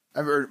 right?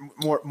 Or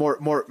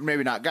more,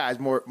 maybe not guys,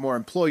 more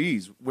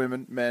employees,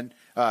 women, men,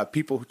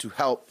 people to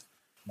help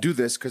do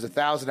this, because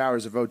 1,000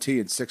 hours of OT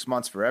in 6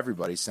 months for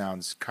everybody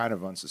sounds kind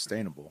of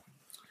unsustainable.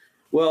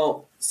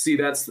 Well, see,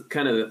 that's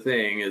kind of the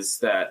thing, is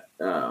that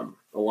a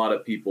lot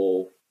of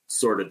people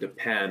sort of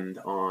depend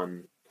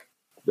on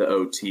the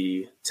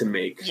OT to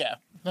make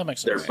that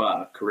makes their sense.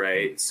 Buck,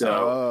 right?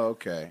 So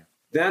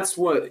that's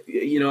what,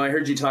 I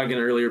heard you talking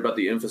earlier about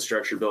the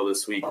infrastructure bill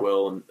this week,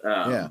 Will,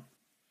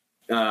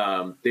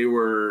 and they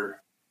were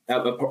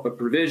a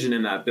provision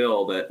in that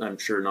bill that I'm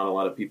sure not a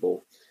lot of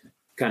people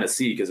kind of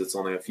see because it's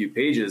only a few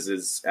pages,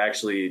 is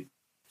actually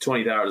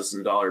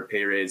 $20,000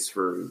 pay raise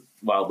for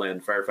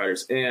wildland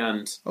firefighters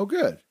and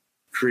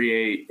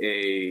create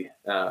a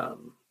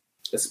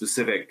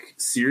specific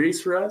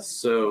series for us.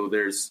 So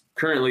there's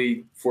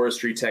currently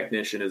forestry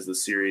technician is the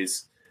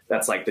series.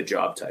 That's like the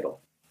job title,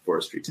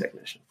 forestry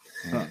technician.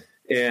 Huh.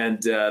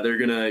 And they're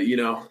going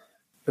to,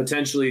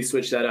 potentially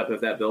switch that up if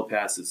that bill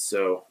passes.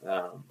 So,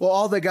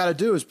 all they got to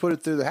do is put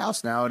it through the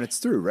House now and it's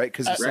through, right?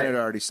 Because the Senate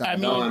already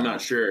signed it. I'm not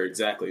sure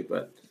exactly,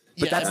 but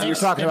But you're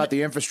talking about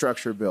the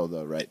infrastructure bill,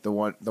 though, right? The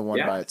one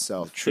by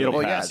itself.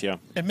 It'll pass, yeah.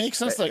 It makes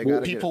sense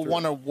that people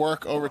want to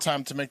work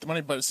overtime to make the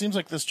money, but it seems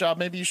like this job,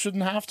 maybe you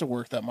shouldn't have to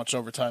work that much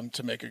overtime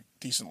to make a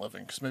decent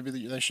living, because maybe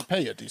they should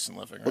pay you a decent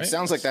living, right? Well, it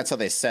sounds like that's how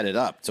they set it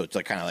up. So it's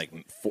like kind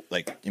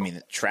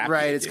of trap.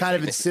 Right, it's kind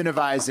of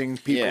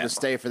incentivizing people to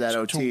stay for that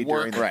OT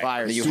during the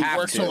fires. You have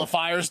work till the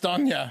fire's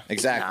done,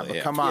 exactly.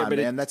 Come on,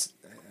 man, that's.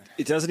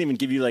 It doesn't even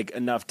give you like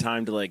enough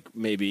time to like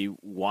maybe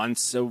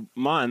once a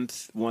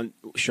month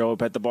show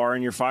up at the bar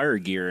in your fire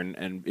gear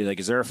and be like,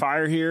 is there a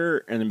fire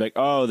here? And then be like,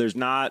 oh, there's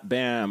not.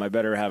 Bam, I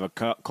better have a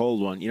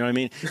cold one. You know what I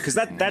mean? Because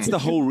that's the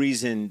whole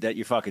reason that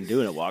you're fucking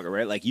doing it, Walker,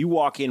 right? Like you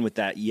walk in with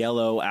that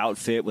yellow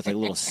outfit with a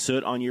little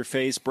soot on your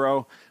face,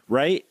 bro,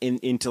 right?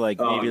 Into like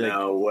maybe like,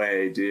 no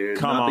way, dude.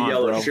 Come not on, the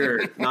yellow bro.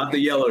 shirt. Not the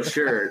yellow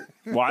shirt.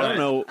 Well, I don't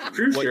know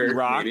True what shirt, you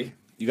rock. maybe.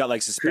 You got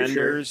like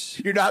suspenders.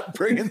 You're not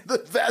bringing the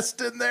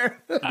vest in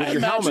there with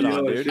your helmet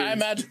on, dude. I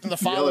imagine the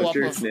follow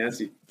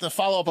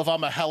up of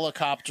I'm a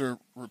helicopter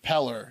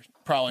repeller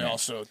probably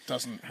also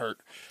doesn't hurt.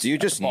 Do you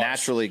just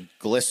naturally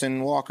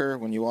glisten, Walker,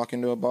 when you walk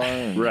into a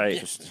bar?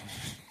 Right.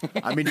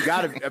 I mean,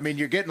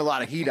 you're getting a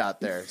lot of heat out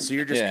there, so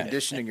you're just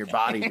conditioning your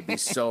body to be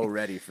so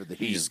ready for the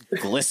heat. You're just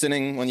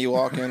glistening when you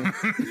walk in.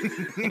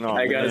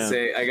 I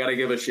gotta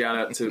give a shout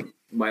out to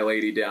my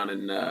lady down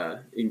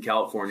in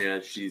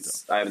California.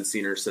 I haven't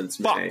seen her since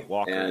May,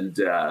 Walker. and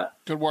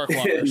good work,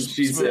 Walker.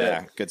 she's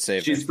good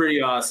save. She's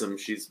pretty awesome.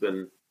 She's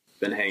been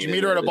hanging. Did you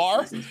meet her at a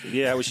bar?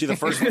 Yeah, was she the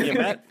first one you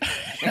met?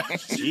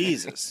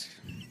 Jesus.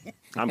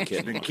 I'm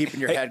kidding. Been keeping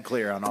your head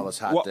clear on all those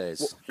hot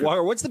days.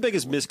 Walker, what's the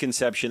biggest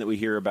misconception that we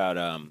hear about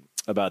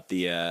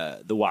the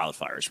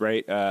wildfires?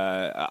 Right.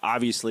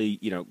 Obviously,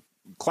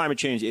 climate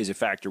change is a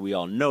factor. We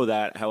all know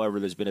that. However,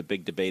 there's been a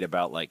big debate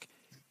about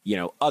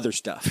other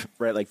stuff,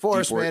 right? Like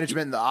forest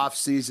management in the off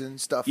season,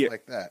 stuff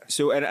like that.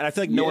 So, and I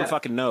feel like no one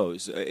fucking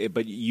knows,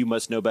 but you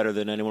must know better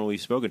than anyone we've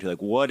spoken to.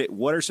 Like,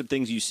 what are some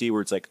things you see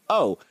where it's like,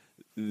 oh,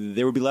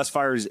 there would be less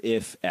fires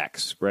if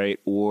X, right?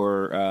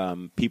 Or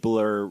people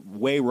are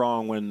way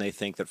wrong when they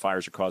think that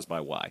fires are caused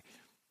by Y.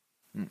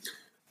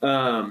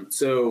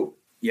 So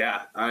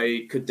yeah,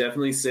 I could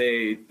definitely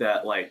say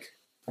that, like,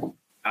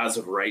 as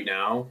of right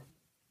now,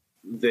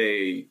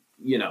 they,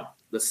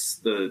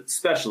 the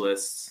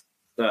specialists,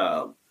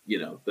 the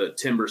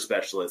timber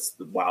specialists,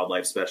 the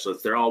wildlife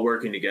specialists, they're all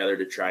working together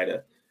to try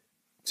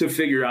to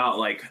figure out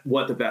like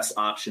what the best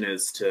option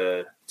is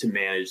to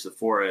manage the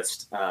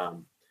forest.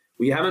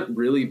 We haven't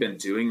really been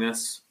doing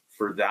this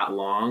for that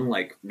long,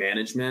 like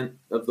management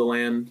of the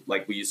land.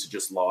 Like we used to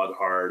just log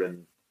hard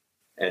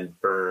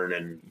and burn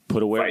and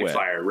put away fight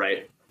fire,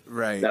 right?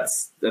 Right.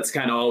 That's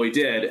kind of all we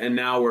did. And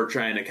now we're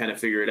trying to kind of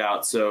figure it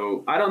out.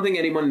 So I don't think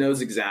anyone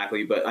knows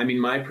exactly, but I mean,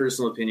 my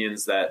personal opinion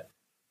is that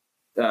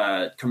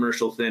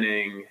commercial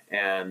thinning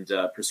and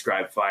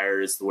prescribed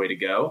fire is the way to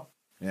go.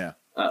 Yeah.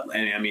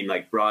 And I mean,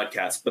 like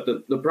broadcast, but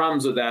the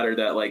problems with that are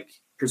that like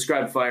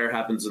prescribed fire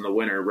happens in the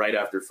winter, right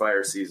after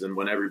fire season,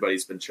 when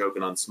everybody's been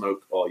choking on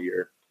smoke all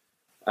year.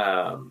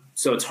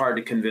 So it's hard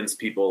to convince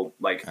people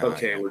like,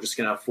 we're just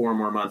going to have 4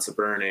 more months of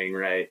burning.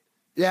 Right.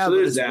 Yeah. So but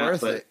it's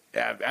worth it.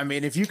 Yeah. I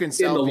mean, if you can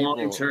sell in the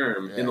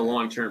people,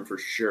 long term, for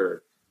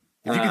sure.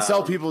 If you can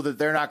sell people that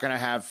they're not going to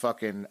have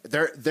fucking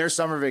their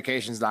summer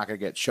vacation's not going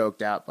to get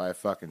choked out by a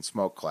fucking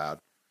smoke cloud.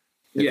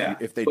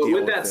 If they but deal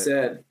with with that it,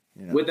 said,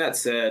 with that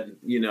said,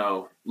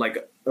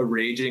 like a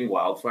raging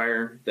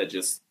wildfire that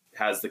just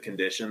has the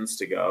conditions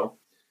to go,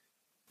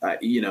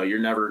 you're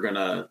never going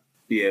to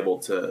be able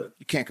to.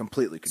 You can't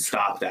completely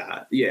control stop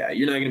that. Yeah,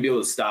 you're not going to be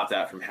able to stop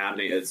that from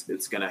happening.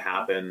 It's going to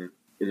happen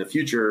in the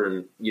future,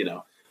 and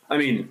I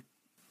mean.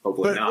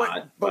 Hopefully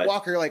not. But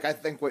Walker, like I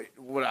think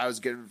what I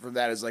was getting from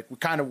that is like we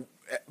kind of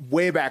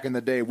way back in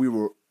the day we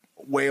were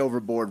way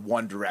overboard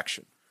one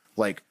direction,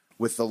 like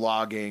with the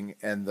logging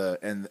and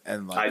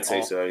like I'd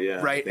say so, yeah.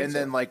 Right, and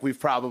then like we've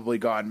probably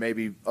gone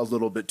maybe a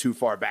little bit too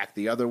far back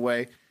the other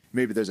way.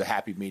 Maybe there's a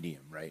happy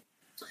medium, right?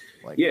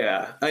 Like,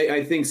 yeah,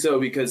 I think so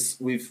because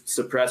we've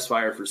suppressed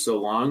fire for so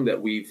long that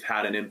we've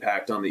had an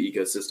impact on the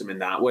ecosystem in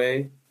that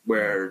way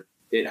where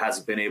it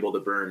hasn't been able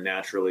to burn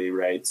naturally,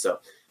 right? So.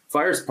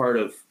 Fire is part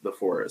of the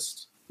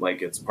forest,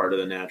 like it's part of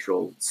the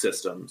natural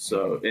system.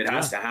 So it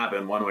has to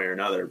happen one way or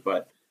another.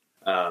 But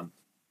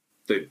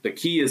the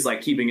key is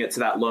like keeping it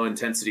to that low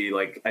intensity.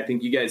 Like I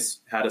think you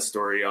guys had a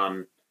story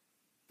on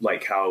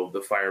like how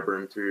the fire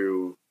burned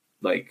through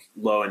like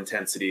low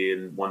intensity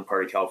in one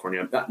part of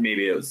California.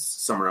 Maybe it was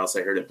somewhere else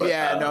I heard it.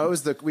 But no, it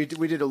was we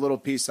did a little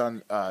piece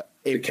on the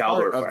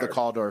part of the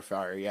Caldor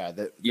fire. Yeah,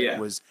 that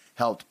was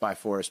helped by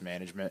forest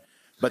management.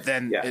 But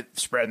then it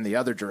spread in the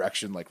other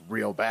direction, like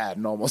real bad,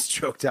 and almost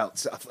choked out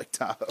South Lake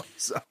Tahoe.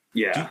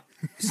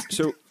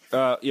 So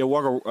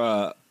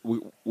Walker,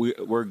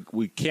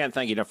 we can't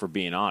thank you enough for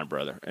being on,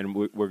 brother, and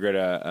we're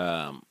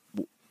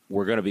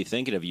gonna be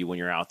thinking of you when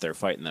you're out there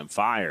fighting them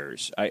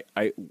fires.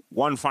 I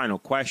one final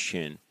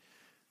question,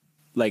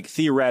 like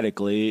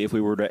theoretically, if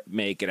we were to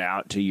make it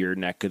out to your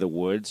neck of the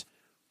woods,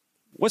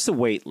 what's the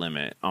weight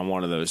limit on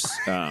one of those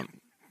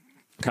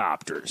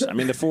copters. I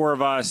mean, the four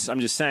of us, I'm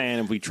just saying,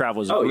 if we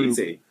travel as a group.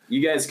 Easy.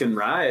 You guys can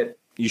ride.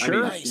 You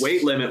sure? I mean,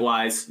 weight limit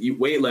wise, you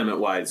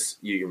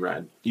can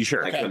ride. You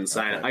sure? I couldn't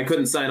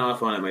sign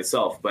off on it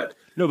myself, but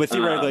no, but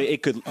theoretically,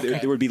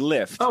 there would be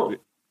lift. Oh,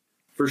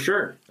 for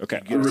sure. Okay.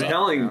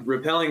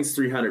 Rappelling's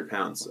 300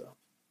 pounds, though.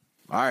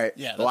 All right.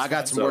 Yeah, well, I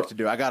got some work to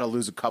do. I got to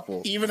lose a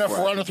couple. Even if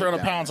we're under 300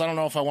 pounds, I don't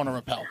know if I want to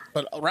rappel.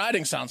 But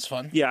riding sounds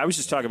fun. Yeah, I was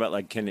just talking about,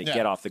 like, can it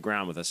get off the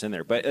ground with us in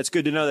there? But it's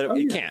good to know that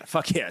it can't.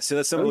 Fuck yeah. So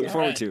that's something to look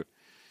forward to.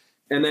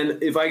 And then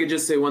if I could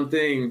just say one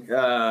thing,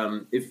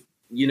 if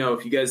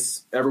you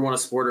guys ever want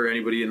to support, or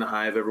anybody in the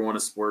Hive ever want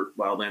to support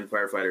wildland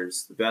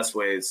firefighters, the best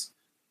ways,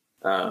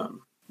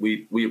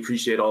 we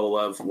appreciate all the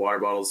love, water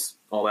bottles,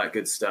 all that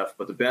good stuff.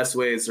 But the best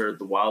ways are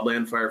the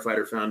Wildland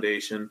Firefighter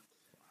Foundation.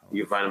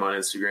 You can find them on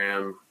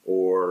Instagram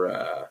or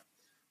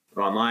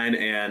online,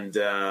 and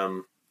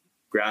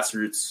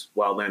Grassroots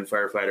Wildland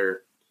Firefighter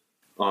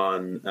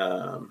on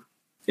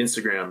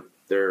Instagram.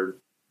 They're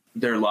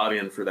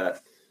lobbying for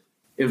that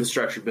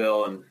infrastructure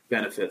bill and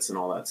benefits and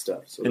all that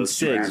stuff. So and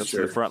SIGs, that's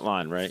the front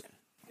line, right?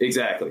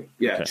 Exactly.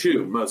 Yeah, okay.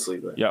 Chew mostly.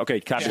 But yeah, okay,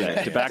 copy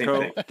that.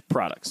 Tobacco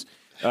products.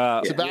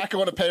 Tobacco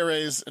and a pay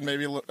raise, and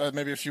maybe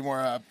a few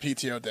more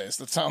PTO days.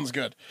 That sounds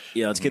good.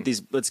 Yeah, let's get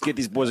these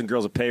boys and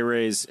girls a pay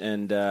raise,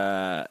 and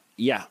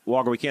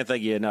Walker, we can't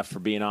thank you enough for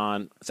being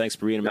on. Thanks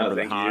for being a member of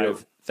the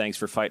Hive. Thanks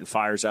for fighting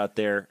fires out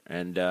there,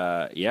 and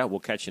we'll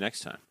catch you next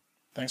time.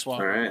 Thanks,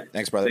 Walker. All right,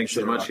 thanks, brother. Thanks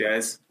so much,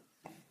 guys.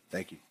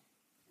 Thank you.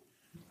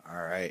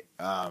 All right,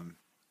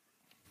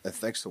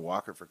 thanks to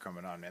Walker for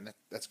coming on, man.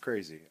 That's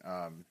crazy.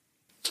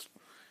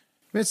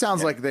 It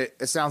sounds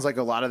like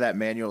a lot of that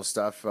manual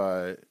stuff.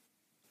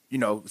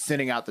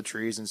 Thinning out the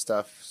trees and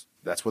stuff.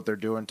 That's what they're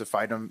doing to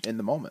fight them in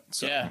the moment.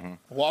 So. Yeah,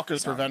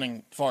 Walker's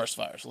preventing forest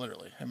fires,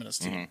 literally. Him and his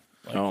team.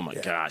 Like, oh my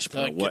gosh!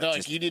 They're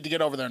like, you need to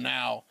get over there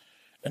now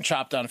and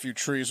chop down a few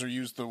trees, or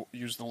use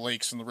the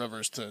lakes and the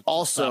rivers to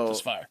stop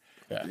this fire.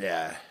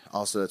 Yeah.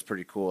 Also, that's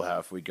pretty cool. How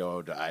if we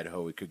go to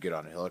Idaho, we could get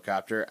on a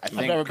helicopter. I've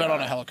never been on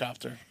a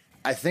helicopter.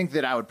 I think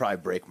that I would probably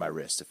break my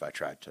wrist if I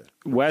tried to.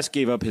 Wes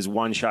gave up his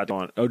one shot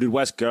on. Oh, did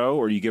Wes go,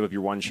 or you give up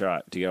your one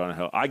shot to get on a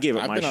hell? I gave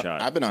up my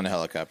shot. I've been on a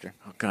helicopter.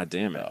 Oh, God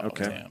damn it.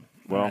 Okay. Damn.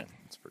 Well,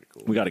 that's pretty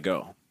cool. We got to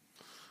go.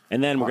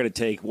 And then we're going to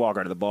take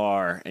Walker to the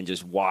bar and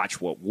just watch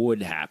what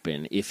would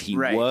happen if he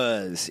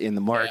was in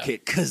the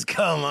market. Because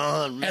come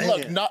on, man.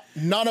 And look,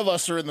 none of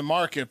us are in the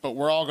market, but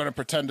we're all going to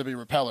pretend to be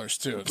repellers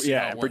too.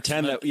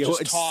 Pretend that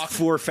just talk.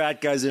 Four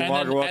fat guys in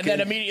Walker walking. And then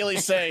immediately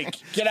say,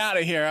 "Get out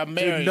of here! I'm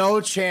married." Dude,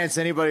 no chance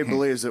anybody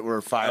believes that we're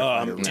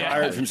firefighters. I'm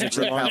tired from such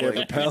a long day of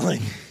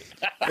rappelling.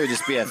 It would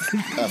just be a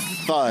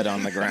thud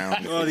on the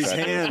ground. Oh, these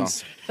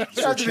hands. You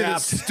have to be the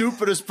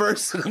stupidest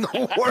person in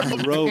the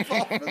world. Rope.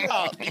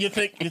 Oh, you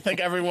think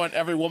every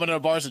woman in a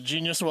bar is a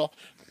genius? Well,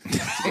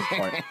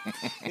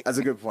 that's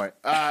a good point.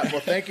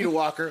 Well, thank you to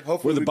Walker.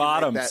 Hopefully, we're the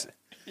bottoms.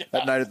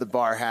 That night at the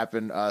bar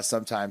happen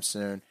sometime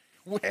soon.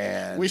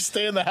 And we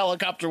stay in the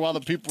helicopter while the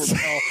people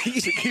repel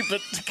to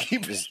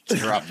keep it.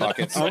 Drop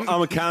buckets.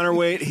 I'm a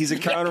counterweight. He's a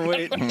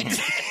counterweight.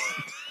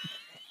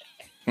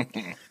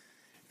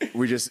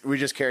 We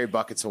just carry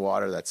buckets of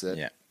water. That's it.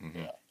 Yeah.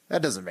 Mm-hmm.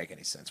 That doesn't make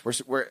any sense.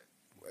 The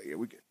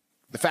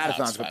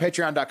Fatathons, but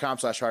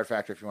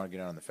patreon.com/hardfactor if you want to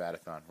get on the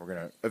Fatathon. We're going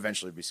to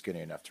eventually be skinny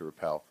enough to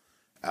rappel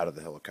out of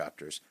the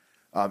helicopters.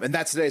 And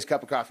that's today's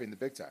cup of coffee in the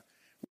big time,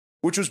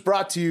 which was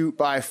brought to you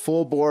by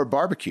Full Bore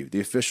Barbecue, the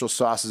official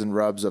sauces and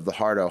rubs of the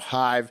Hardo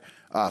Hive.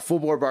 Full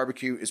Bore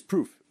Barbecue is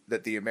proof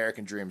that the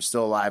American dream is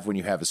still alive when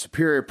you have a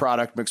superior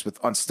product mixed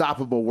with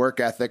unstoppable work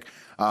ethic.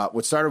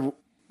 What started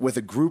with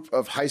a group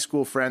of high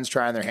school friends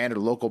trying their hand at a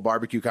local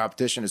barbecue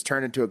competition has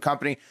turned into a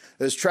company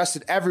that is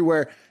trusted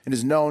everywhere and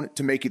is known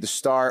to make you the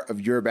star of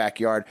your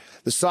backyard.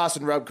 The sauce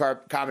and rub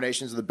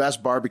combinations are the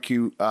best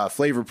barbecue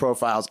flavor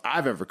profiles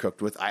I've ever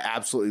cooked with. I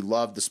absolutely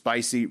love the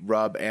spicy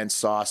rub and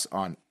sauce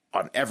on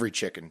every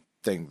chicken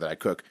thing that I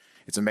cook.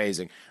 It's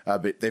amazing.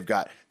 But they've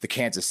got the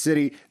Kansas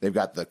City. They've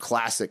got the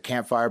classic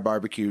campfire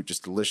barbecue,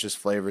 just delicious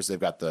flavors. They've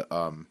got the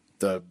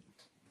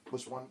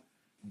what's one?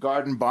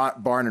 Garden,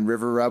 Barn, and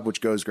River Rub, which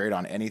goes great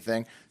on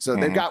anything. So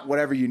they've got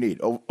whatever you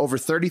need. Over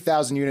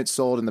 30,000 units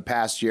sold in the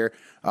past year.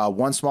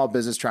 One small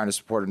business trying to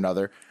support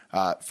another.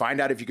 Find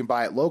out if you can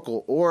buy it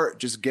local or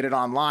just get it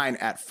online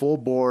at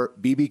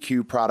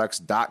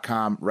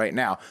fullborebbqproducts.com right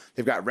now.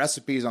 They've got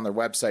recipes on their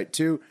website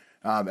too.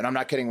 And I'm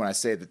not kidding when I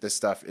say that this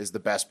stuff is the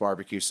best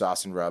barbecue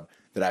sauce and rub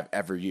that I've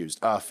ever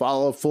used.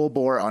 Follow Full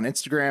Bore on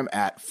Instagram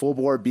at Full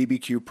Bore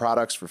BBQ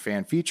Products for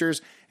fan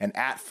features and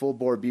at Full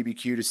Bore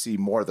BBQ to see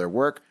more of their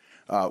work.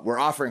 We're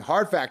offering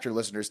Hard Factor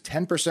listeners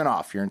 10%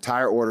 off your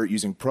entire order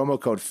using promo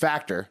code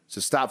FACTOR. So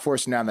stop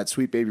forcing down that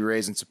sweet baby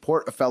raise and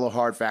support a fellow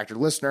Hard Factor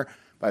listener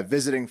by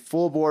visiting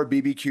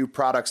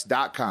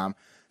fullborebbqproducts.com.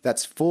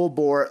 That's full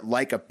bore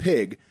like a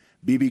pig,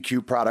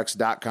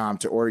 bbqproducts.com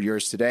to order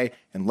yours today.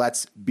 And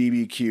let's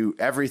BBQ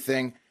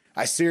everything.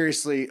 I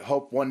seriously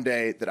hope one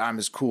day that I'm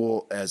as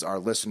cool as our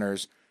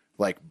listeners,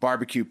 like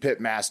barbecue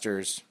pit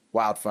masters,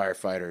 wildfire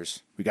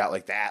fighters. We got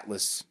like the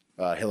Atlas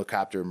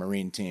helicopter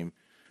marine team.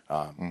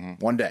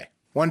 One day,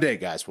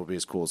 guys, we'll be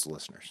as cool as the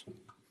listeners.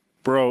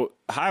 Bro,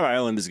 Hive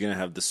Island is going to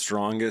have the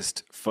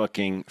strongest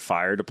fucking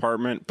fire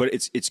department, but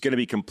it's going to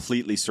be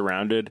completely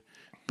surrounded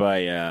by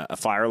a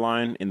fire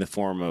line in the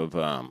form of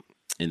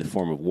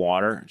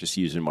water. Just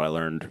using what I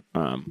learned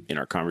in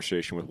our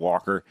conversation with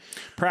Walker,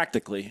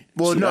 practically.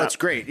 Well, no, it's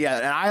great. Yeah,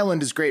 an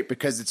island is great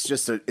because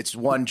it's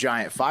one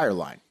giant fire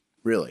line.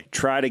 Really,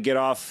 try to get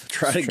off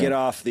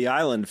the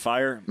island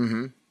fire.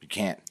 Mm-hmm. You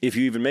can't if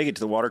you even make it to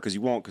the water, because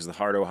you won't, because the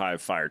Hardo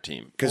Hive fire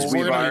team. Because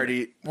we're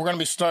going to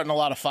be starting a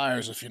lot of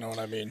fires, if you know what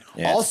I mean.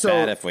 Yeah, also, it's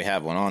bad if we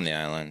have one on the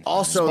island.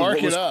 Also,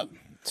 spark it up.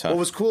 What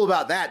was cool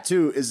about that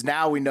too is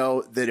now we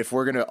know that if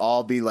we're going to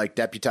all be like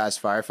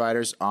deputized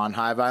firefighters on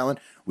Hive Island,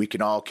 we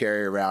can all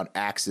carry around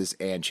axes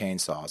and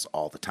chainsaws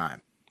all the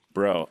time.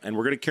 Bro, and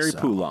we're going to carry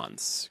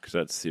poulons because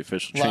that's the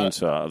official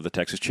chainsaw of the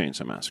Texas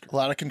Chainsaw Massacre. A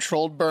lot of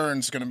controlled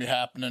burns going to be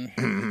happening.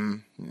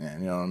 Yeah,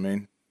 you know what I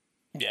mean?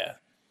 Yeah.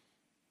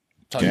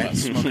 Talking about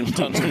smoking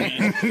tons of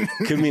weed.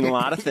 Could mean a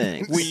lot of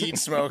things. Weed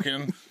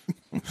smoking.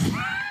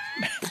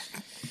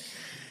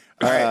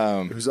 All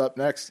right, who's up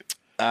next?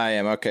 I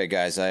am. Okay,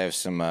 guys, I have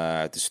some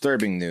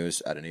disturbing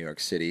news out of New York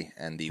City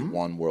and the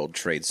One World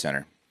Trade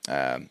Center.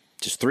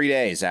 Just 3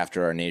 days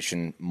after our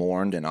nation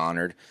mourned and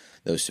honored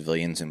those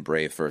civilians and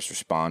brave first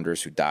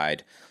responders who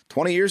died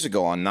 20 years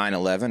ago on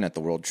 9/11 at the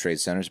World Trade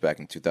Centers back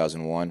in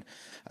 2001.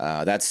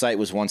 That site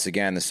was once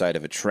again the site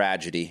of a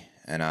tragedy,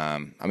 and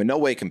I'm in no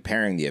way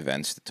comparing the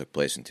events that took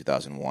place in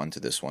 2001 to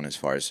this one as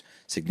far as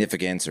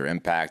significance or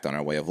impact on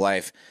our way of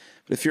life.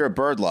 But if you're a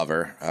bird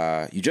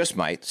lover, you just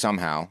might,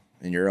 somehow,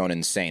 in your own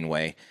insane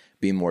way,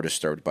 be more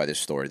disturbed by this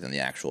story than the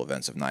actual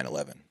events of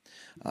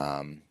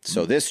 9/11.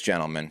 So this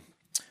gentleman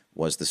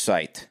was the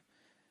site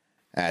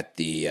at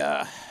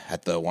the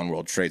One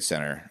World Trade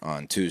Center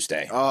on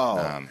Tuesday.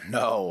 Oh,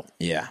 no.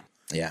 Yeah.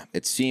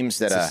 It seems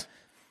that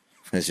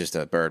it's just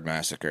a bird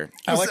massacre.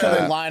 I like how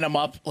they line them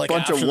up like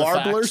bunch after of the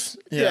warblers.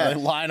 fact. Yeah, they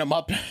line them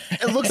up.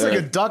 It looks like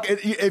a duck.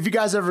 Have you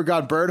guys ever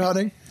gone bird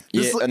hunting?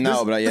 I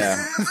know what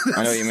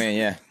you mean.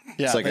 Yeah.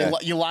 Yeah,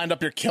 It's you lined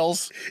up your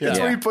kills. It's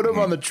when you put them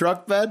on the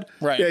truck bed.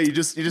 Right. Yeah, you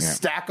just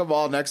stack them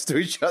all next to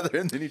each other,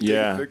 and then you take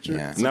a picture.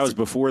 Yeah. And that was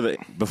before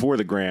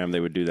the gram.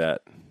 They would do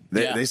that.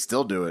 They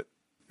still do it.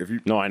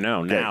 No, I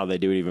know. Now they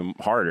do it even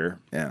harder.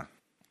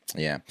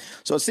 Yeah.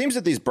 So it seems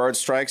that these bird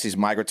strikes, these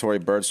migratory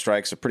bird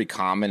strikes, are pretty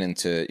common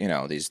into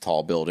these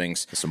tall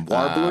buildings. Some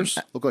warblers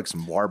look like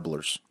some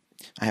warblers.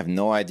 I have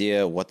no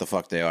idea what the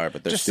fuck they are,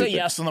 but they're just stupid. say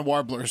yes on the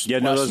warblers. Yeah,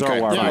 no, those are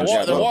warblers.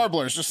 Yeah, the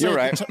warblers. Just say You're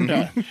right.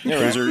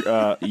 Those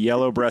are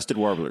yellow-breasted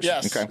warblers.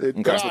 Yes. Okay.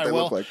 That's what they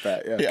look like.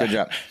 That. Yeah. Good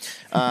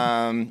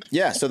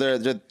job. So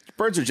the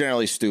birds are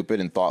generally stupid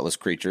and thoughtless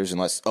creatures.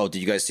 Unless, did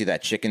you guys see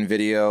that chicken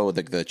video?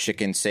 The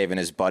chicken saving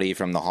his buddy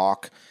from the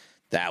hawk.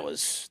 That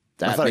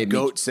I thought a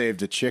goat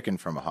saved a chicken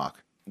from a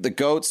hawk. The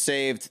goat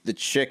saved the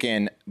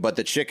chicken, but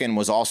the chicken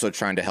was also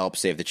trying to help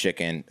save the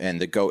chicken,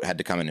 and the goat had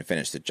to come in and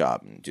finish the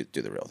job and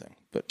do the real thing.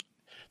 But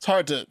it's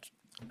hard to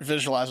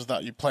visualize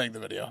without you playing the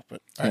video.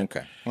 But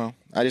okay, well,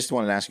 I just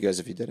wanted to ask you guys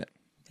if you did it.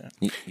 Yeah.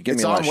 You give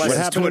me It's on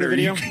Wes's Twitter.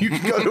 Video? You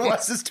can go to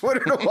Wes's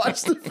Twitter to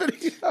watch the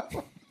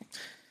video.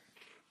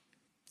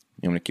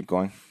 You want to keep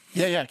going?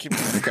 Yeah, keep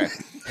going. Okay.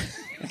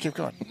 Keep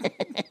going.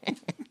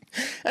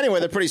 Anyway,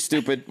 they're pretty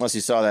stupid, unless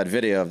you saw that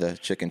video of the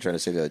chicken trying to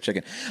save the other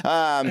chicken.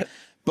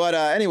 But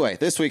anyway,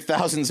 this week,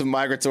 thousands of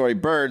migratory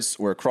birds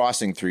were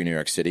crossing through New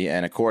York City.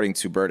 And according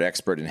to bird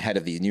expert and head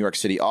of the New York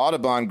City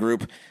Audubon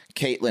Group,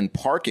 Caitlin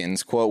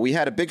Parkins, quote, "We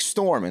had a big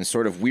storm and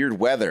sort of weird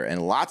weather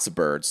and lots of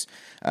birds.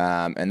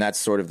 And that's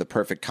sort of the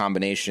perfect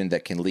combination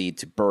that can lead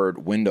to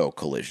bird window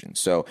collisions.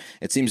 So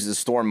it seems the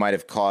storm might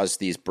have caused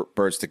these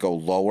birds to go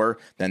lower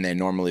than they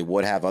normally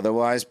would have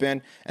otherwise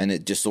been. And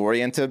it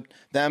disoriented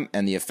them.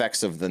 And the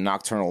effects of the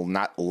nocturnal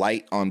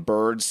light on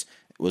birds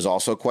was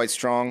also quite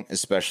strong,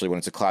 especially when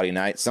it's a cloudy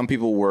night. Some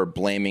people were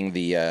blaming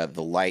the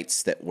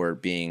lights that were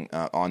being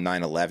on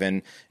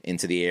 9/11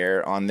 into the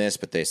air on this,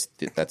 but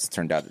that's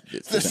turned out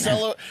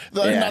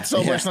not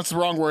celebration. That's the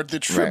wrong word. The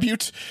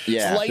tribute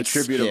lights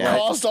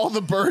caused all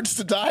the birds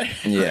to die.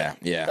 Yeah.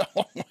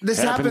 This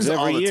happens every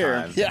all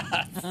year. the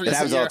time. Yeah, It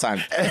happens all the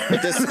time.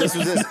 But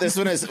this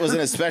one was an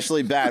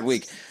especially bad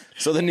week.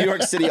 So the New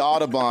York City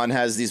Audubon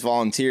has these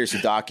volunteers who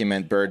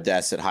document bird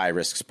deaths at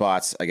high-risk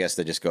spots. I guess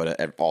they just go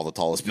to all the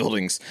tallest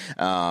buildings.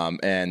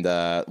 And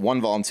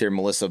one volunteer,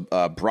 Melissa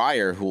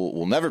Breyer, who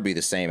will never be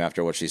the same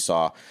after what she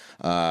saw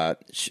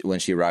when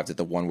she arrived at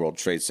the One World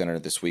Trade Center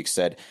this week,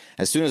 said,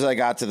 "As soon as I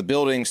got to the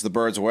buildings, the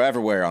birds were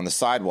everywhere on the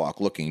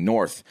sidewalk, looking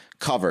north,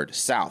 covered,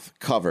 south,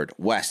 covered,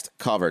 west,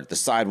 covered. The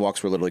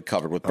sidewalks were literally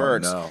covered with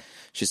birds." Oh, no.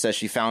 She says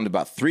she found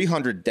about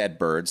 300 dead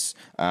birds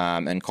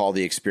and called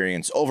the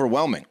experience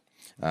overwhelming.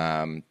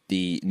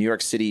 The New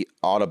York City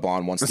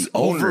Audubon wants the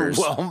owners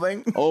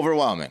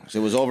overwhelming. So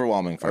it was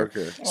overwhelming for her.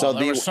 Okay. So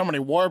there were so many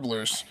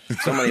warblers,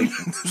 so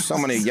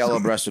many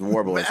yellow-breasted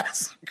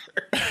warblers.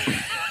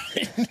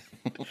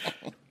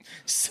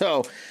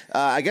 So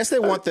I guess they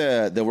want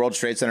the World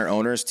Trade Center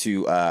owners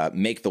to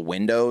make the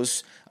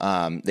windows.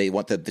 They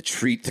want to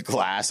treat the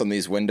glass on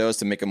these windows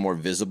to make them more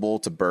visible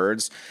to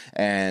birds.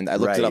 And I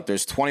looked it up.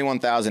 There's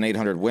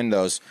 21,800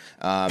 windows.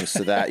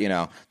 So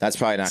that, that's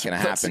probably not going to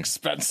happen. That's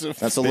expensive.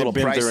 That's a little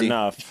pricey.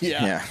 Enough.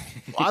 Yeah.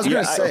 I was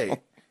going to say,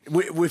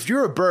 if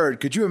you're a bird,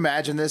 could you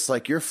imagine this?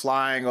 Like you're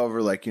flying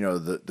over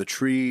the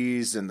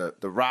trees and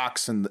the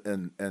rocks and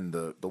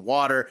the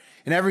water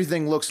and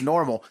everything looks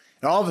normal.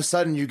 And all of a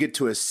sudden you get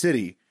to a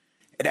city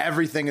and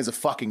everything is a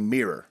fucking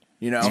mirror.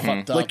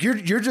 Like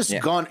you're just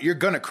you're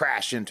gonna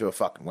crash into a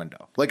fucking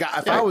window. Like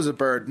if I was a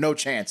bird, no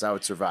chance I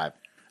would survive.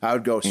 I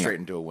would go straight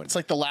into a window. It's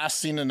like the last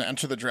scene in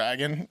Enter the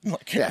Dragon, the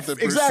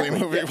Bruce exactly. Lee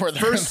movie. Where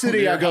first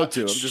city I go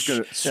to, I'm just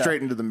gonna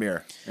straight into the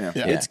mirror. Yeah.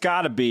 It's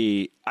got to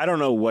be. I don't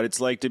know what it's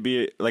like to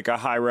be like a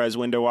high res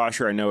window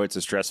washer. I know it's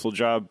a stressful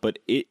job, but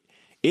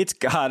it's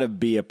got to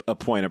be a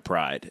point of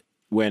pride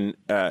when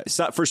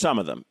for some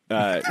of them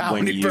How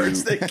when many you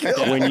birds they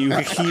kill. when you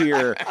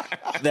hear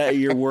that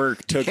your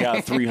work took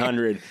out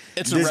 300.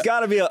 There's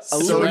got to be a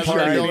little resume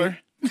part of builder. you.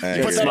 You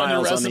put that on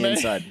your Smiles on the resume.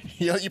 inside.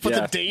 You put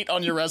the date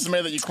on your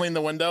resume that you cleaned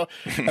the window,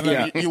 and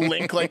then you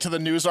link like to the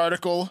news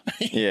article.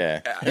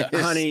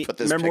 Honey,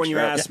 remember when you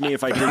asked me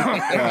if I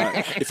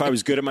didn't, if I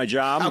was good at my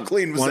job? How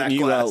clean was Why that don't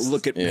you glass?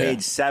 look at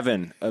page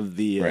 7 of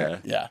the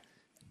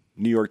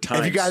New York Times?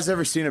 Have you guys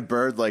ever seen a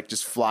bird like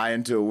just fly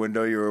into a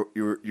window you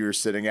were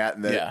sitting at,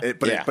 and then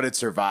but it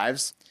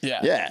survives?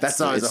 Yeah.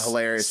 That's always a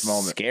hilarious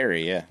moment.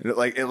 Scary, yeah.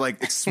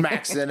 It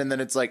smacks in, and then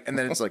it's like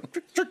it's like a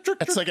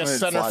and it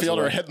center flies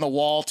fielder away. hitting the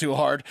wall too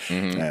hard.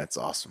 Yeah, it's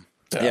awesome.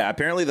 Yeah,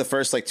 apparently the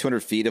first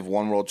 200 feet of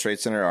One World Trade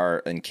Center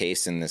are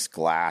encased in this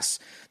glass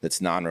that's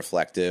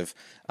non-reflective,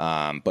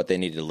 but they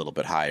need it a little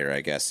bit higher,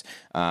 I guess.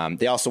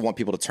 They also want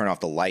people to turn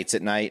off the lights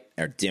at night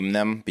or dim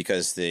them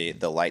because the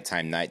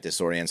lighttime night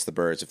disorients the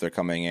birds if they're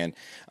coming in.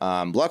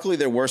 Luckily,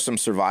 there were some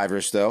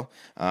survivors, though.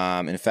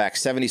 In fact,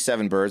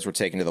 77 birds were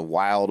taken to the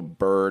Wild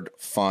Bird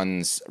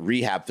Funds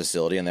rehab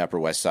facility on the Upper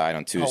West Side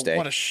on Tuesday. Oh,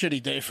 what a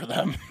shitty day for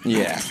them.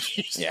 Yeah,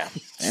 yeah.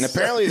 And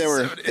apparently they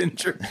were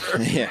injured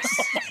birds. Yeah.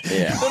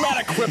 They're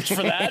not equipped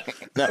for that.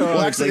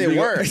 Well, actually, they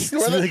were. It's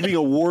like being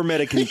a war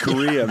medic in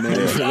Korea,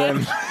 man, for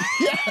them.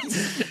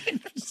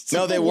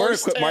 No, they were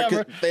worst equipped. day Mark,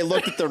 ever. they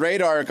looked at the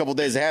radar a couple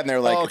days ahead, and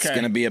they're like, "It's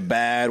going to be a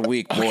bad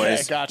week,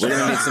 boys. gotcha. We're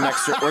going to need some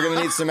extra. We're going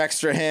to need some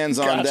extra hands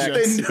on Gotcha. deck."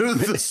 They knew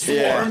the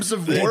swarms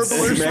of warblers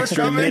Some were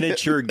extra coming.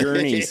 miniature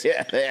gurneys.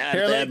 Yeah,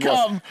 Here they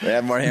come. They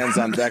have more hands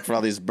on deck for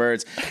all these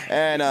birds.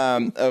 And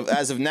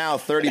as of now,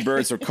 30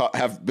 birds are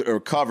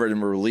recovered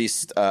and were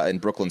released in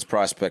Brooklyn's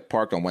Prospect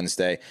Park on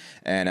Wednesday.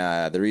 And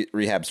the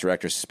rehab's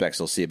director suspects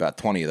they'll see about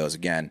 20 of those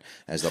again,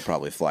 as they'll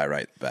probably fly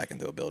right back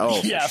into a building.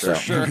 Oh, For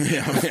sure.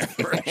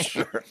 for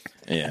sure.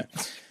 Yeah.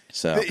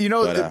 So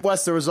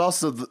Wes, there was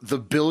also the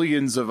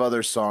billions of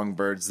other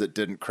songbirds that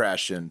didn't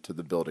crash into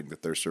the building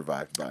that they're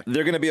survived by.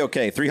 they're going to be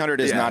okay.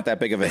 300 is not that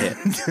big of a hit.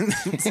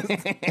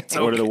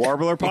 What are the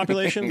warbler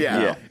population?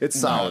 Yeah, it's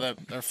solid. No,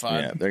 they're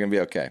fine. Yeah, they're going to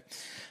be okay.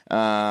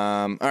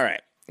 All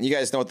right. You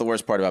guys know what the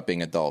worst part about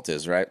being an adult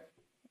is, right?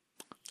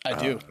 I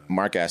do.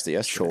 Mark asked it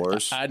yesterday.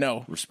 Chores, I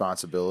know.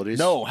 responsibilities.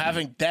 No,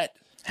 having debt.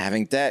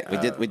 Having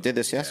debt. We did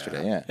this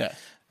yesterday. Yeah.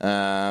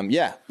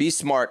 Yeah. Be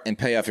smart and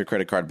pay off your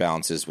credit card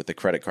balances with the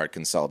credit card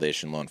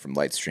consolidation loan from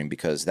Lightstream,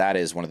 because that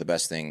is one of the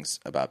best things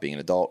about being an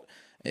adult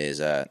is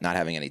not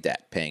having any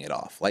debt, paying it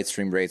off.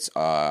 Lightstream rates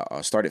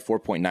start at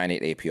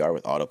 4.98 APR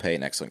with autopay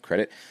and excellent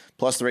credit.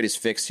 Plus, the rate is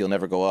fixed. You'll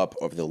never go up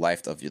over the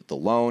life of the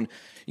loan.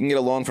 You can get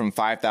a loan from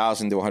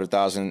 $5,000 to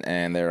 $100,000,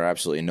 and there are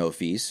absolutely no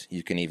fees.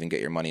 You can even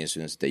get your money as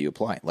soon as the day you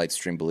apply.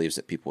 Lightstream believes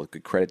that people with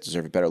good credit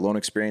deserve a better loan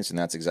experience, and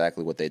that's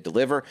exactly what they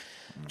deliver.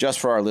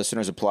 Just for our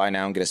listeners, apply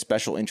now and get a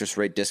special interest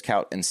rate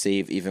discount and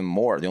save even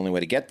more. The only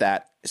way to get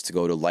that is to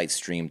go to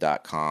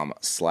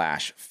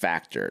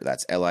lightstream.com/factor.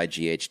 That's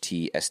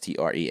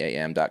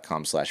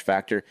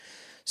lightstream.com/factor.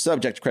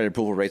 Subject to credit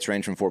approval, rates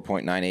range from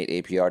 4.98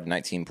 APR to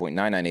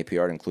 19.99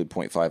 APR to include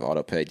 0.5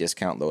 auto pay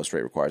discount. Lowest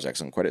rate requires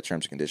excellent credit.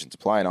 Terms and conditions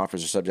apply, and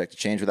offers are subject to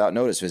change without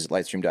notice. Visit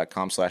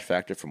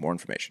lightstream.com/factor for more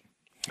information.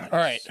 All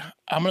right.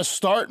 I'm going to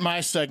start my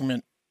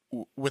segment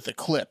with a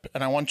clip,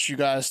 and I want you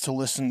guys to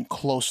listen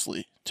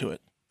closely to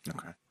it.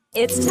 Okay.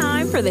 It's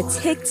time for the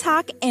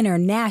TikTok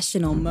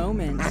International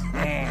Moment.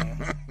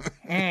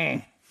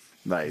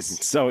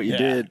 Nice. So you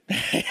did.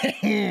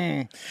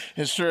 It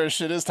sure as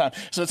shit is time.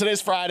 So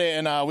today's Friday,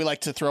 and we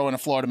like to throw in a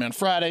Florida Man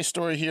Friday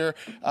story here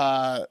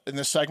in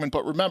this segment.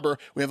 But remember,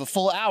 we have a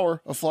full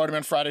hour of Florida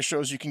Man Friday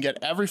shows you can get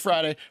every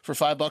Friday for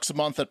 $5 a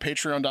month at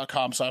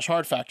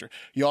patreon.com/hardfactor.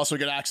 You also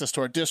get access to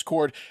our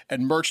Discord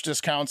and merch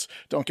discounts.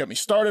 Don't get me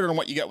started on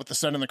what you get with the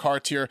Send in the Car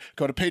tier.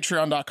 Go to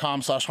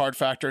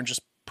patreon.com/hardfactor and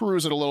just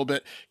peruse it a little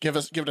bit. Give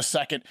it a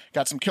second.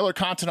 Got some killer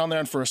content on there,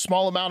 and for a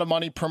small amount of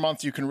money per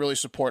month, you can really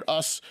support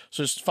us.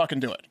 So just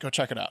fucking do it. Go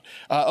check it out.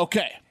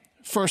 Okay,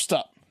 first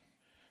up,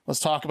 let's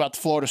talk about the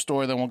Florida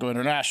story, then we'll go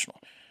international.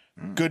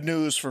 Good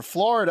news for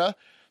Florida.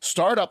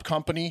 Startup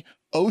company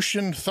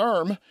Ocean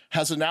Therm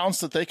has announced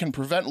that they can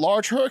prevent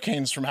large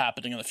hurricanes from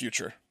happening in the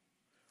future.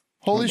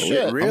 Holy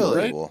shit. Really?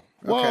 Unbelievable.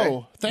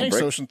 Whoa. Thanks,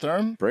 Ocean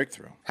Therm.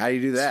 Breakthrough. How do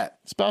you do that?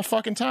 It's about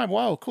fucking time.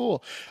 Wow,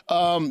 cool.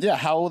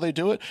 How will they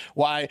do it?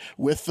 Why?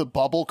 With the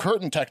bubble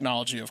curtain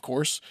technology, of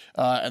course.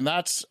 And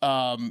that's,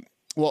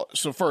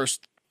 so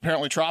first,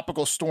 apparently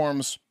tropical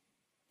storms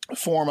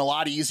form a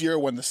lot easier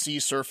when the sea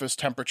surface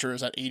temperature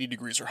is at 80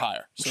 degrees or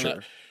higher. So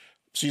that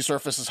sea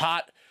surface is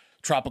hot,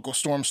 tropical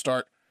storms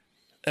start,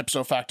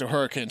 ipso facto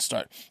hurricanes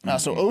start.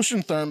 So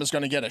Ocean Therm is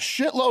going to get a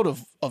shitload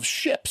of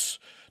ships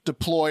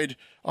deployed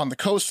on the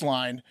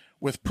coastline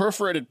with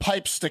perforated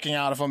pipes sticking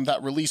out of them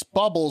that release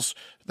bubbles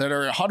that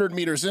are 100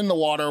 meters in the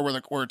water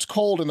where it's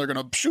cold, and they're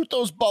going to shoot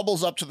those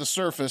bubbles up to the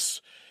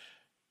surface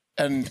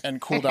and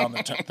cool down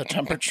the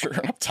temperature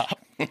up top.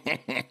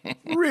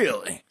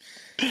 Really?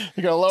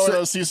 You're going to lower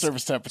those sea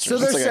surface temperatures. So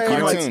they're saying,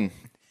 cartoon.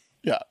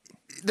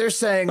 they're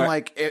saying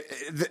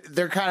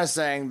they're kind of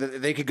saying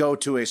that they could go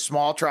to a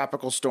small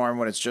tropical storm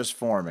when it's just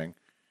forming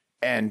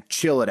and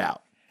chill it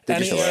out.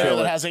 Any area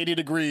that has 80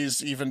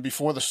 degrees even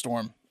before the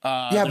storm.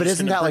 But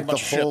isn't that like the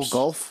whole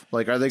Gulf?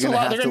 Like, are they going to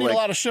have to? They're going to need a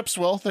lot of ships.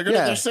 Will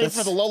they're saying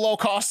for the low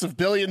cost of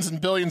billions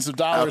and billions of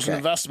dollars in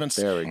investments,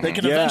 they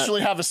can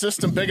eventually have a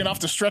system big enough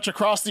to stretch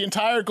across the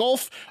entire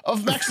Gulf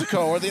of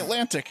Mexico or the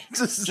Atlantic.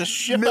 Just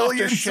ship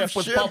after ship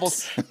with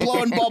bubbles,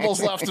 blowing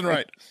bubbles left and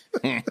right.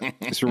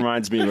 This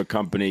reminds me of a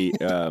company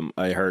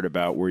I heard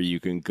about where you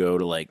can go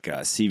to like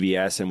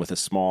CVS, and with a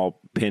small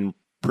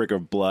prick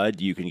of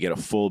blood, you can get a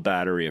full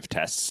battery of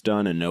tests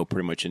done and know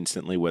pretty much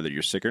instantly whether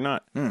you're sick or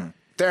not.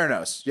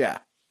 Theranos, yeah.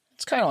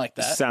 It's kind of like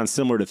that. Sounds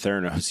similar to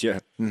Theranos, yeah.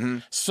 Mm-hmm.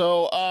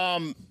 So,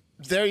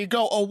 there you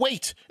go. Oh,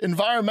 wait.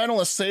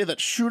 Environmentalists say that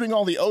shooting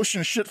all the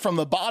ocean shit from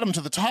the bottom to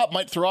the top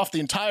might throw off the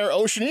entire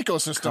ocean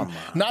ecosystem.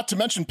 Not to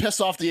mention piss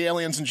off the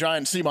aliens and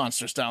giant sea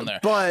monsters down there.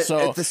 But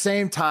at the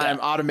same time,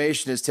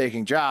 automation is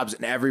taking jobs,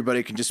 and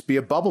everybody can just be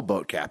a bubble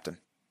boat captain.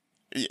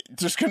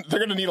 They're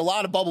going to need a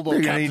lot of bubble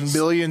boat captains. You're going to need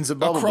millions of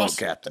bubble boat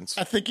captains.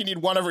 I think you need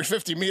one every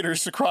 50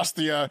 meters across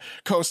the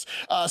coast.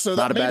 So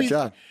not a bad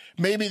job.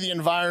 Maybe the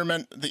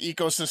environment, the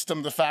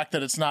ecosystem, the fact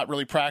that it's not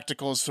really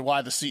practical is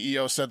why the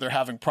CEO said they're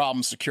having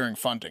problems securing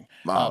funding.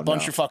 A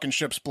bunch of fucking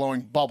ships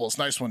blowing bubbles.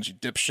 Nice ones, you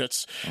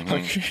dipshits.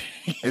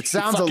 It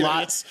sounds a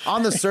lot.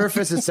 On the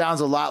surface, it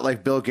sounds a lot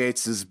like Bill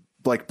Gates is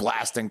like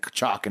blasting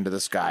chalk into the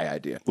sky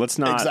idea. Let's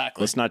not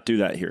do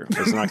that here.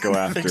 Let's not go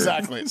after.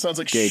 Exactly. It sounds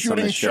like Gates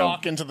shooting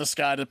chalk into the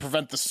sky to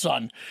prevent the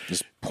sun.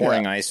 Just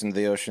pouring ice into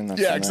the ocean.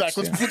 That's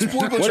exactly. Let's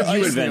pour a bunch of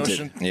ice in the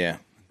ocean. Yeah.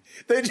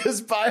 They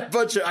just buy a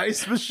bunch of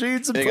ice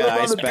machines and they put them got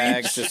on the ice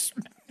bags, beach. Just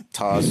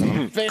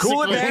tossing them.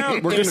 Cool it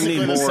down. We're going to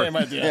need more. Same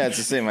idea. Yeah, it's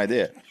the same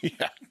idea.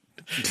 Yeah.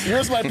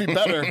 Yours might be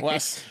better,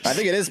 Wes. I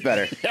think it is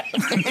better.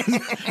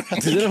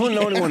 Does anyone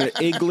know anyone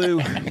at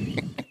Igloo?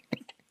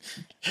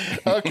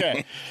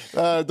 Okay,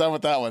 done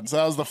with that one. So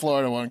that was the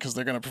Florida one because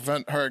they're going to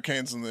prevent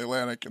hurricanes in the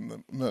Atlantic and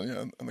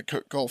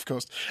the Gulf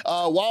Coast.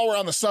 While we're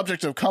on the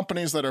subject of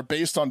companies that are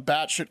based on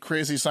batshit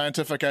crazy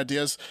scientific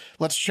ideas,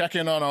 let's check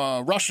in on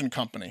a Russian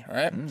company. All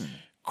right,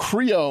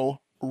 Cryo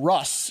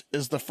Rus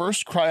is the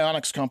first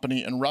cryonics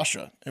company in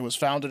Russia. It was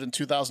founded in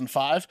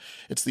 2005.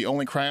 It's the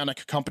only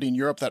cryonic company in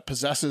Europe that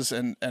possesses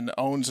and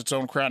owns its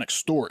own cryonic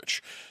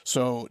storage.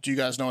 So, do you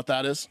guys know what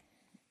that is?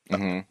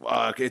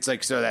 Mm-hmm. It's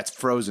like, so that's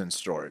frozen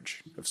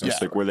storage.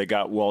 It's like where they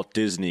got Walt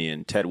Disney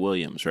and Ted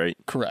Williams, right?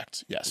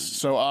 Correct. Yes.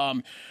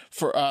 So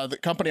the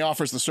company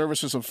offers the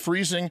services of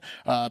freezing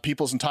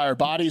people's entire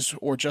bodies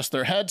or just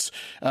their heads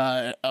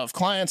of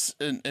clients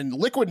in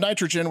liquid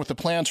nitrogen with the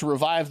plan to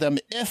revive them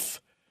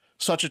if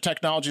such a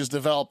technology is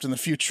developed in the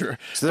future.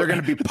 So they're going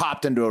to be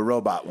popped into a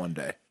robot one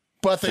day.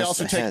 But they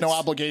also take no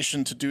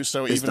obligation to do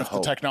so, even if the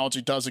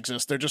technology does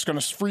exist. They're just going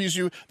to freeze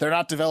you. They're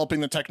not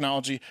developing the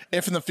technology.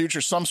 If in the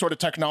future some sort of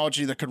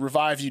technology that could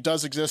revive you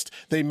does exist,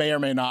 they may or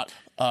may not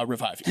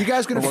revive you. You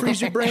guys going to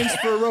freeze your brains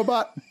for a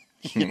robot?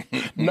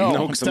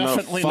 No, because I'm not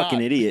a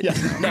fucking idiot.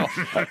 Yeah, no.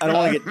 I don't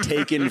want to get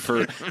taken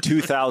for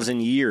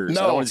 2,000 years.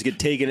 No. I don't want to get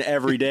taken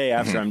every day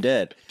after I'm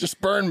dead. Just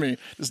burn me.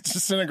 Just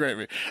disintegrate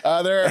me.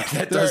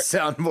 That does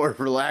sound more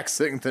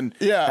relaxing than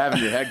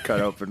having your head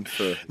cut open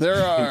for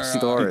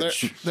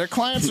storage. Their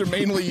clients are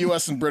mainly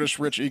U.S. and British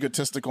rich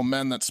egotistical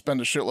men that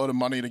spend a shitload of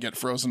money to get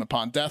frozen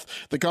upon death.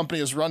 The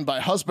company is run by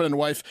husband and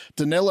wife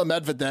Danila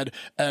Medvedev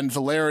and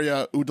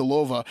Valeria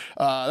Udalova.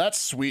 That's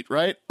sweet,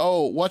 right?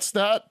 Oh, what's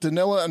that?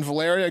 Danila and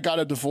Valeria got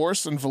a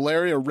divorce and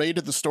Valeria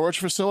raided the storage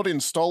facility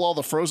and stole all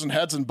the frozen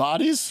heads and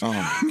bodies? Oh,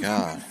 my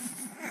God.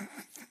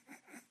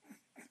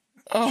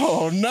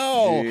 Oh,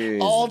 no.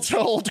 Jesus. All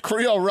told,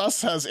 Cryo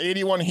Rus has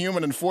 81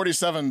 human and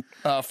 47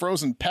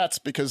 frozen pets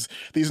because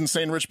these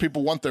insane rich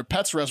people want their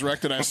pets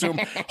resurrected, I assume,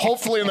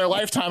 hopefully in their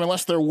lifetime,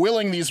 unless they're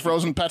willing these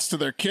frozen pets to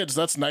their kids.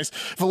 That's nice.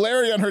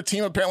 Valeria and her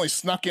team apparently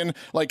snuck in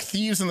like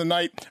thieves in the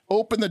night,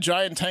 opened the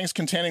giant tanks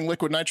containing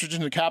liquid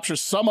nitrogen to capture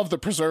some of the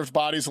preserved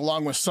bodies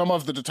along with some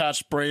of the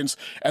detached brains,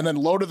 and then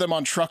loaded them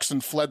on trucks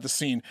and fled the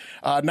scene.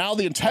 Now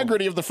the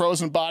integrity of the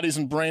frozen bodies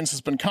and brains has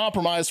been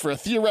compromised for a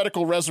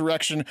theoretical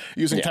resurrection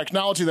using technology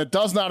technology that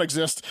does not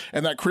exist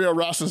and that Creo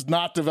Rust is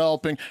not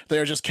developing. They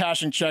are just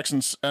cashing checks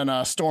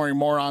and storing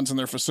morons in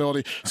their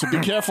facility. So be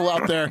careful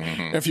out there.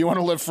 If you want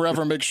to live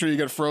forever, make sure you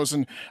get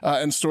frozen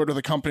and stored with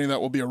a company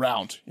that will be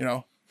around, you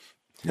know?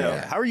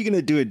 Yeah. How are you going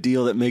to do a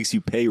deal that makes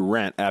you pay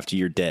rent after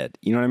you're dead?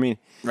 You know what I mean?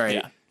 Right.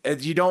 Yeah.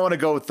 And you don't want to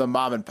go with the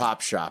mom and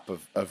pop shop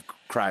of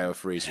cryo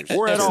freezers.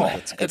 Or at all.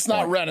 It's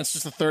not rent. It's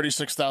just a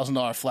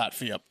 $36,000 flat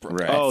fee up.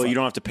 Right. Oh, you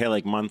don't have to pay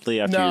like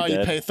monthly after you're dead? No,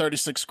 you pay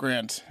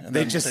 $36,000. And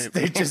They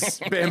just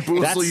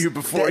bamboozle you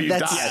before you die.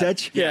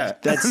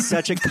 That's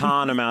such a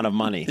con amount of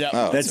money. Yep.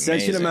 Oh, That's it's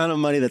such an amazing. amount of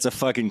money. That's a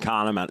fucking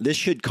con amount. This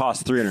should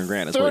cost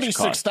 $300,000. Is what it should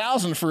cost.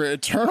 $36,000 for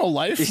eternal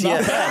life?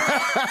 Not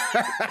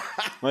bad.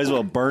 Might as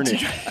well burn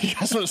it. You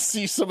guys want to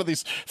see some of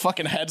these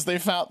fucking heads they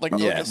found? Like,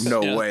 Yes.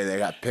 look at- No way. They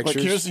got pictures.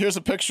 Like here's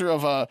a picture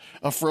of a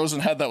frozen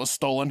head that was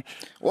stolen.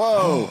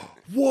 Whoa.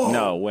 Whoa.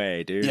 No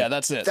way, dude. Yeah,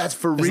 that's it. That's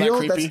for Isn't real?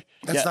 That creepy?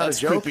 That's not a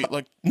joke? Creepy.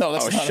 Like, no,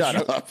 that's not shut a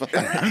joke. up.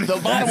 The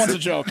bottom one's a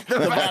joke. The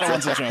bottom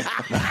one's a joke.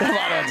 The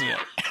bottom one's a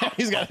joke.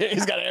 He's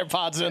got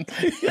AirPods in.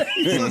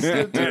 He's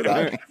listening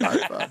to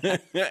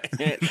it.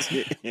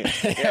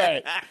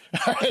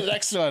 All right,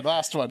 next one,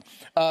 last one.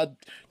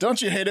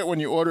 Don't you hate it when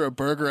you order a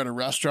burger at a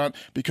restaurant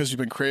because you've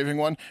been craving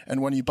one,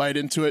 and when you bite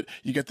into it,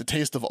 you get the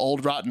taste of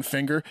old rotten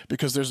finger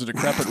because there's a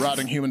decrepit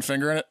rotting human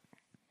finger in it?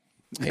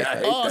 Yeah, I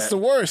hate Oh, it's that.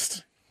 the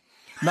worst.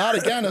 Not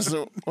again is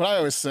what I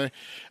always say.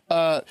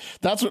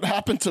 That's what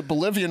happened to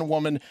Bolivian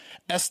woman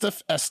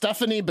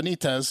Estefany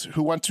Benitez,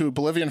 who went to a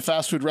Bolivian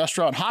fast food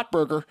restaurant, Hot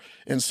Burger,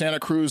 in Santa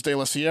Cruz de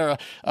la Sierra.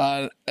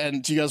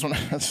 And do you guys want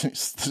to...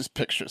 These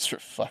pictures are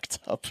fucked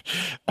up.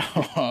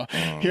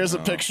 Here's a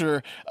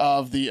picture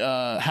of the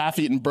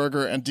half-eaten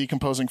burger and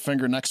decomposing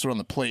finger next to it on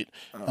the plate.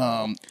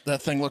 That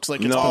thing looks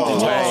like it's... No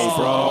way,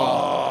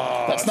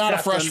 bro. That's not a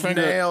fresh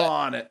finger. Nail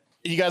on it.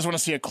 You guys want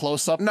to see a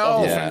close-up No.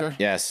 of the Yeah. finger?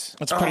 Yes.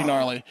 It's pretty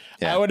gnarly.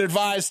 Yeah. I would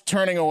advise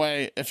turning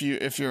away if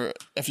you've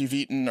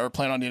eaten or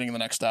plan on eating in the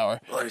next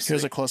hour.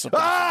 Here's a close up.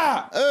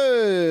 Ah!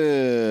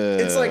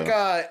 It's like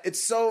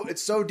it's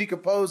so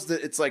decomposed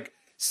that it's like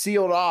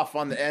sealed off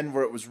on the end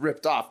where it was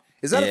ripped off.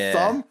 Is that a Yeah.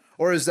 thumb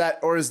or is that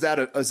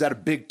a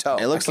big toe?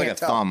 It looks I like a can't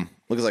tell. thumb.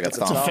 Looks like a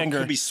thumb. It's a finger.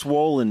 Could be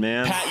swollen,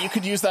 man. Pat, you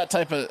could use that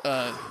type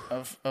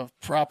of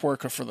prop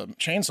work for the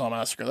Chainsaw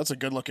Massacre. That's a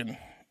good looking.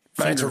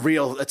 But it's a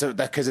real.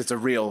 Because it's a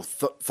real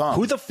thumb.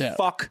 Who the Yeah.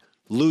 fuck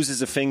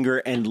loses a finger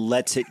and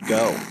lets it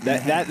go?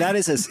 That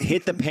is a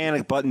hit the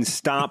panic button,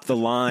 stop the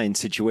line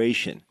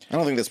situation. I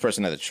don't think this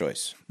person had a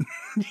choice.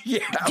 Yeah,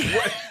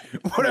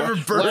 whatever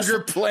burger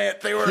plant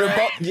they were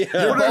at.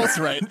 You're both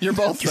right. You're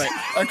both right.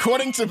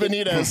 According to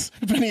Benitez,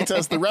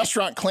 the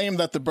restaurant claimed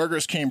that the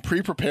burgers came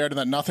pre-prepared and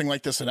that nothing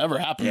like this had ever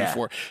happened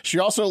before. She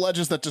also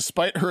alleges that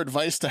despite her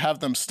advice to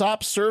have them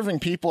stop serving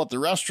people at the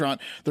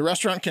restaurant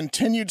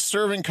continued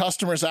serving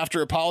customers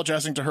after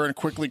apologizing to her and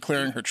quickly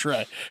clearing her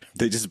tray.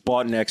 They just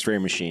bought an X-ray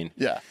machine.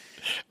 Yeah.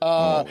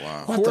 What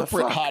the Corporate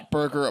fuck? Hot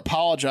Burger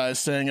apologized,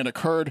 saying it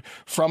occurred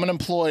from an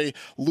employee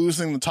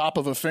losing the top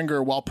of a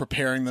finger while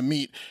preparing the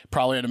meat,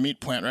 probably at a meat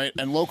plant, right?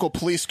 And local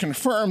police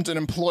confirmed an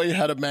employee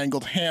had a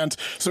mangled hand.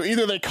 So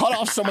either they cut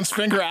off someone's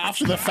finger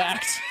after the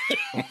fact.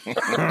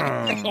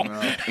 I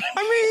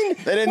mean,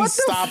 They didn't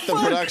stop the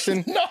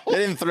production. No. They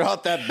didn't throw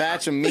out that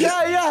batch of meat.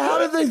 Yeah. How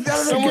did they?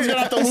 Someone's going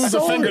to have to lose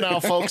a finger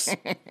now, folks.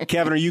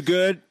 Kevin, are you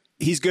good?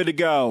 He's good to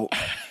go.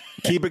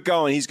 Keep it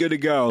going. He's good to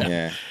go.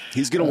 Yeah.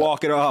 He's going to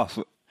walk it off.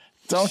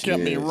 Don't get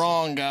me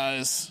wrong,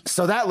 guys.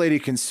 So that lady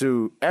can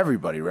sue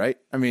everybody, right?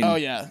 I mean, Oh,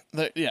 yeah.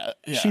 Yeah.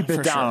 she bit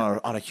for down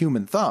sure. on a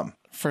human thumb.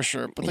 For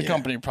sure. But the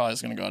company probably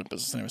is going to go out of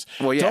business anyways.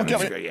 Well, yeah, Don't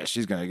get me-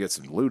 she's gonna get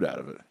some loot out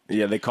of it.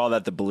 Yeah, they call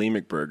that the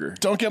bulimic burger.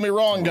 Don't get me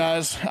wrong,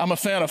 guys. I'm a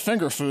fan of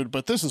finger food,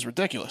 but this is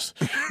ridiculous.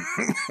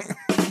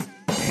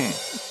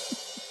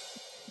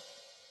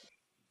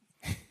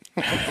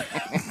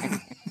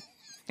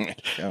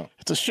 Go.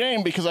 It's a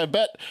shame because I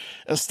bet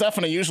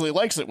Stephanie usually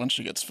likes it when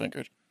she gets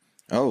fingered.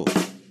 Oh.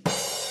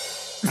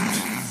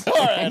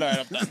 All right, I'm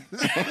done.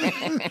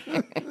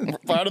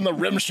 Out in the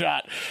rim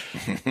shot.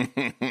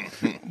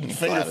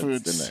 Finger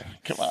foods.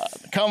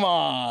 Come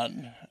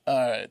on.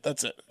 All right,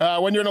 that's it.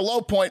 When you're in a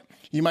low point,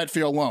 you might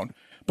feel alone.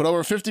 But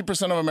over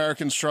 50% of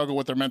Americans struggle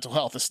with their mental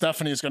health.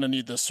 Stephanie is going to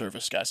need this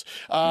service, guys.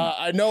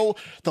 I know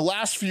the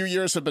last few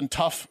years have been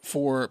tough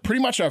for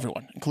pretty much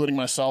everyone, including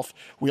myself.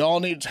 We all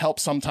need help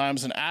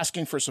sometimes, and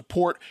asking for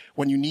support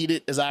when you need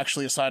it is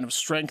actually a sign of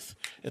strength.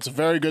 It's a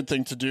very good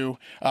thing to do.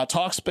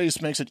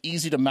 Talkspace makes it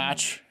easy to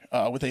match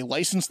with a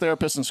licensed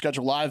therapist and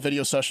schedule live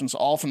video sessions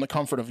all from the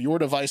comfort of your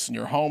device in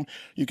your home.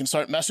 You can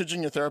start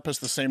messaging your therapist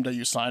the same day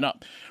you sign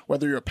up.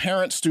 Whether you're a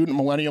parent, student,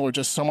 millennial, or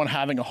just someone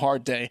having a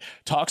hard day,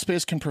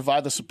 Talkspace can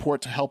provide the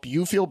support to help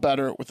you feel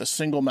better with a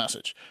single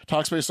message.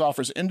 Talkspace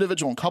offers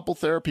individual and couple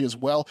therapy as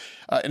well,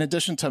 in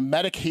addition to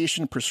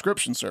medication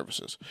prescription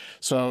services.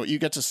 So you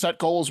get to set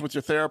goals with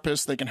your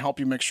therapist. They can help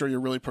you make sure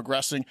you're really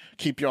progressing,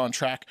 keep you on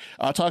track.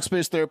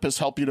 Talkspace therapists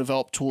help you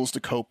develop tools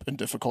to cope in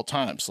difficult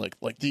times like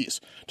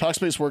these.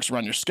 Talkspace works works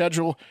around your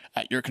schedule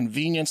at your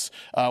convenience.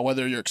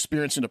 Whether you're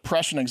experiencing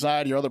depression,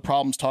 anxiety, or other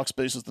problems,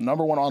 Talkspace is the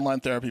 #1 online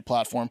therapy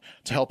platform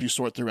to help you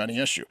sort through any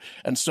issue.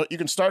 And so you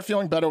can start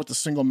feeling better with a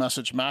single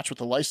message match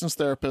with a licensed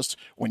therapist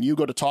when you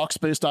go to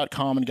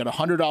Talkspace.com and get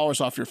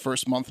 $100 off your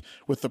first month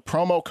with the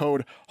promo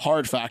code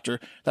HARDFACTOR.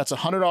 That's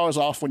 $100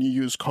 off when you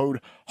use code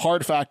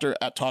HARDFACTOR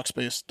at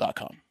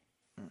Talkspace.com.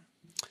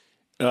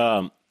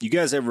 You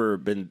guys ever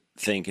been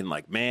thinking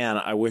like, man,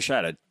 I wish I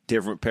had a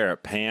different pair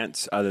of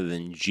pants other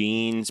than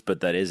jeans, but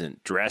that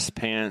isn't dress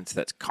pants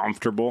that's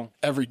comfortable?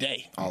 Every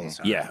day. All the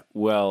time. Yeah.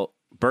 Well,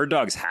 Bird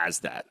Dogs has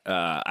that.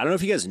 I don't know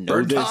if you guys know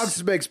Bird this.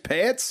 Dogs makes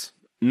pants?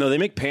 No, they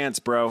make pants,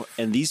 bro.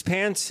 And these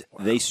pants,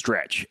 they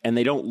stretch. And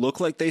they don't look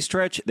like they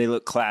stretch. They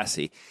look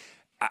classy.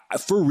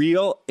 For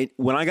real,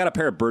 when I got a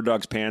pair of Bird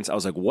Dogs pants, I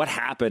was like, what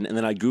happened? And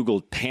then I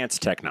Googled pants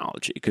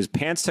technology, because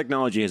pants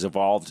technology has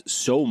evolved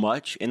so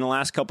much in the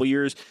last couple of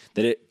years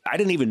that I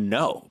didn't even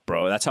know,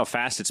 bro. That's how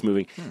fast it's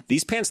moving.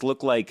 These pants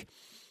look like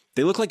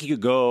you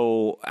could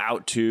go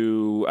out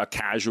to a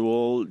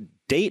casual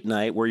date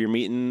night where you're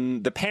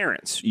meeting the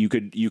parents. You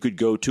could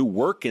go to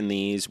work in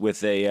these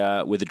with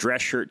a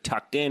dress shirt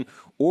tucked in,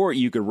 or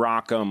you could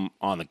rock them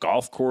on the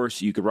golf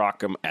course. You could rock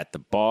them at the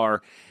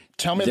bar.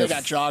 Tell me they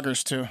got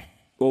joggers too.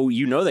 Oh,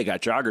 you know they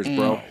got joggers,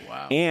 bro.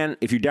 Wow. And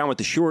if you're down with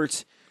the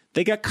shorts,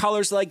 they got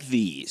colors like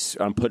these.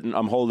 I'm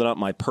holding up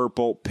my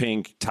purple,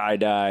 pink,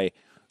 tie-dye.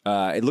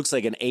 It looks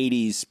like an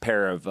 80s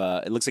pair of,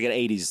 it looks like an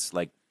 80s,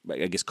 like,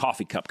 I guess,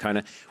 coffee cup kind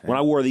of. When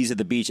I wore these at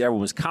the beach,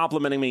 everyone was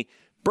complimenting me.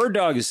 Bird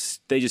Dogs,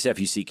 they just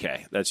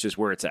F-U-C-K. That's just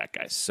where it's at,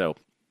 guys. So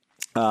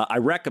I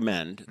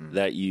recommend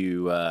that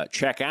you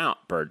check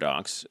out Bird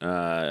Dogs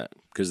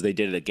because they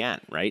did it again,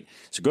 right?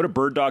 So go to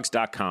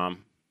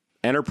birddogs.com,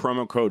 enter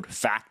promo code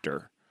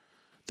FACTOR.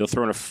 They'll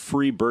throw in a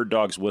free Bird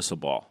Dogs whistle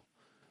ball.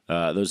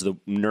 Those are the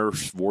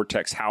Nerf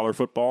Vortex Howler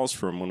footballs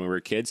from when we were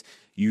kids.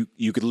 You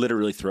could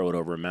literally throw it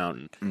over a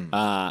mountain.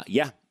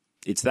 Yeah,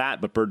 it's that,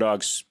 but Bird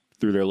Dogs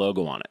threw their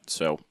logo on it.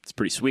 So it's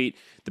pretty sweet.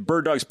 The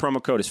Bird Dogs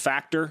promo code is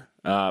FACTOR.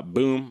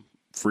 Boom,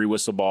 free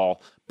whistle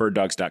ball,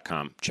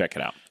 birddogs.com. Check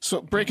it out.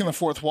 So breaking the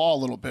fourth wall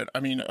a little bit.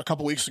 I mean, a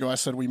couple weeks ago I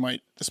said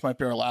this might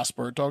be our last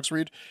Bird Dogs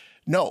read.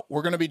 No,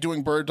 we're going to be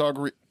doing Bird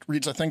Dog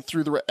reads, I think,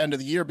 through the end of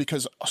the year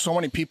because so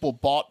many people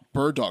bought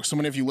Bird Dogs. So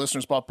many of you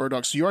listeners bought Bird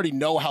Dogs. So you already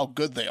know how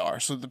good they are.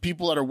 So the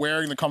people that are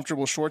wearing the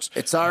comfortable shorts.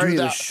 It's already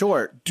the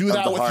short. Do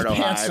that with the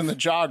pants and the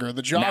jogger.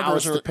 The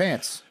joggers are the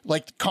pants.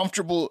 Like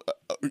comfortable,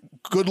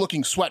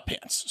 good-looking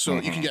sweatpants. So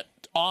you can get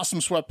awesome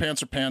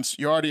sweatpants or pants.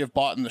 You already have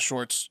bought in the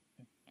shorts.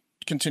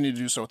 Continue to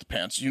do so with the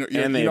pants.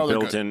 And they have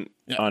built-in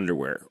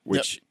underwear,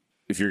 which,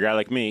 if you're a guy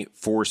like me,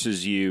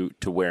 forces you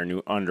to wear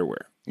new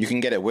underwear. You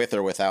can get it with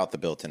or without the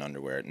built-in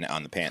underwear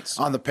on the pants.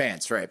 On the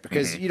pants, right?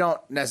 Because you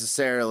don't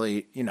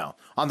necessarily,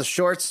 on the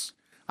shorts.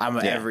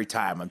 Every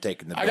time I'm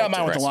taking the. I got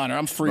mine with the liner.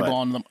 I'm free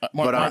balling them.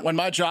 When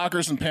my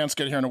joggers and pants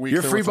get here in a week,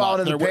 you're free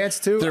balling in the pants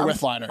too. They're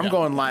with liner. I'm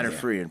going liner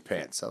free in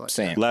pants. I like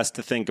Same. Less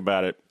to think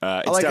about it.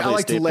 I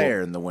like to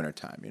layer in the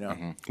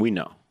wintertime. We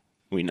know,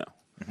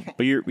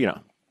 but you're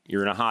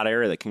in a hot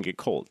area that can get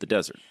cold. The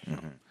desert.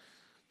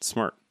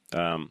 Smart.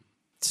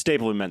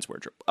 Staple in men's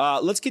wardrobe.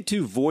 Let's get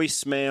to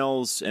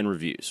voicemails and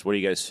reviews. What do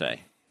you guys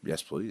say?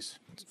 Yes, please.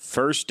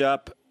 First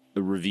up,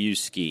 the review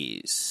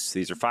skis.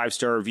 These are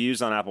 5-star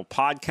reviews on Apple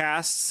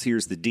Podcasts.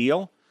 Here's the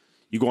deal.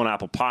 You go on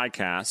Apple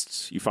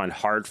Podcasts, you find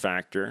Hard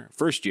Factor.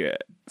 First, you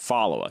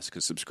follow us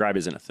because subscribe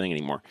isn't a thing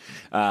anymore.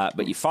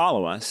 But you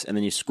follow us, and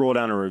then you scroll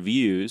down to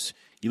reviews.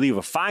 You leave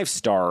a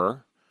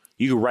 5-star.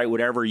 You can write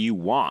whatever you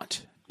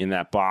want in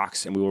that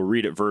box, and we will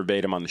read it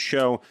verbatim on the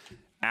show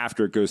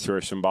after it goes through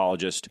our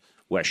symbologist,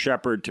 Wes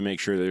Shepard, to make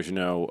sure there's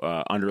no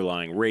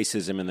underlying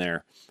racism in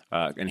there,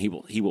 and he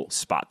will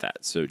spot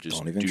that. So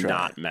just do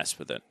not mess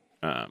with it,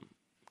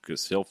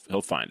 because he'll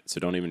find it. So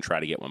don't even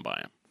try to get one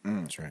by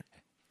him. That's right.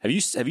 Have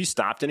you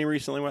stopped any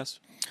recently, Wes?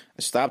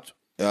 I stopped.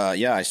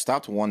 I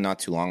stopped one not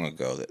too long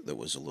ago that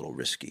was a little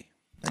risky.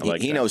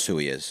 And he knows who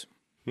he is.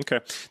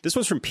 Okay, this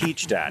one's from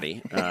Peach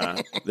Daddy.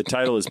 The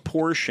title is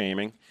Poor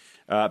Shaming.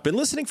 Been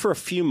listening for a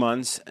few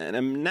months, and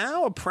I'm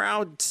now a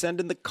proud Send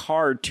in the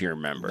Card tier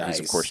member. Nice.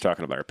 He's, of course,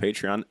 talking about our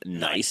Patreon.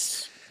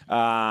 Nice.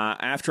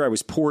 After I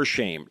was poor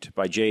shamed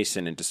by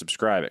Jason into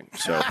subscribing.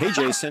 So, hey,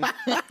 Jason.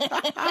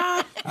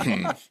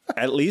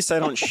 At least I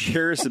don't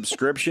share a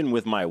subscription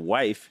with my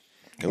wife.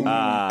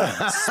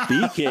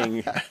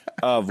 Speaking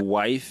of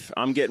wife,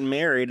 I'm getting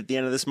married at the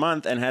end of this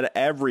month and had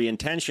every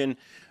intention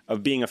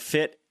of being a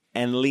fit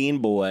and lean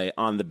boy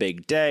on the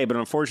big day. But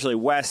unfortunately,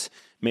 Wes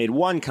made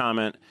one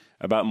comment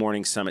about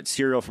Morning Summit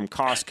cereal from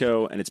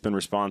Costco, and it's been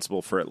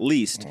responsible for at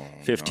least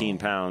 15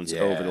 pounds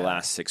over the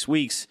last 6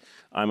 weeks.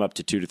 I'm up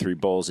to 2 to 3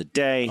 bowls a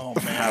day.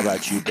 How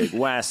about you, Big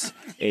Wes?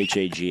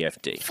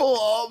 HAGFD. Full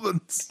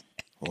almonds.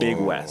 Big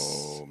Wes.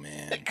 Oh,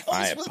 man.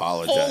 I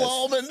apologize. Full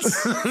almonds.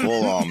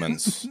 Full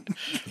almonds.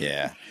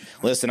 Yeah.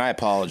 Listen, I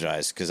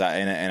apologize because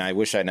I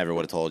wish I never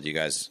would have told you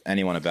guys,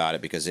 anyone about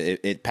it, because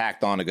it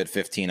packed on a good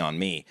 15 on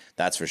me.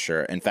 That's for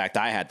sure. In fact,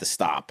 I had to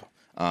stop.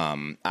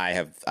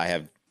 I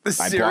have The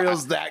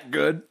cereal's that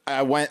good.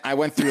 I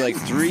went through like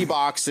 3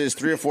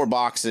 or 4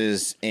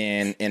 boxes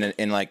in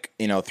like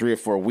 3 or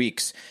 4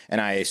 weeks, and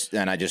I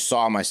just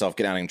saw myself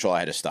get out of control. I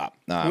had to stop.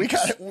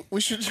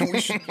 We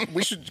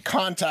should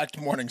contact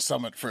Morning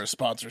Summit for a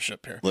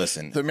sponsorship here.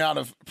 Listen, the amount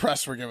of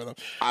press we're giving them.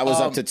 I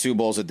was up to 2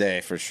 bowls a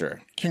day for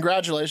sure.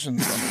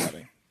 Congratulations on the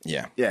wedding.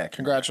 Yeah.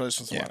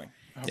 Congratulations on the wedding.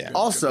 Yeah.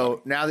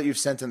 Also, now that you've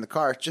sent in the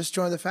car, just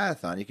join the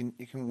Fatathon.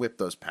 You can whip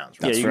those pounds.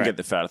 Yeah, you can get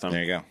the Fatathon.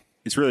 There you go.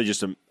 It's really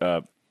just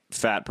a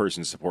fat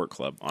person support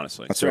club,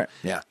 honestly. That's right.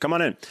 Yeah. Come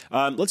on in.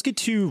 Let's get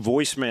to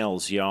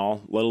voicemails,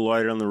 y'all. A little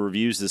lighter on the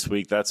reviews this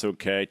week. That's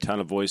okay. Ton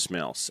of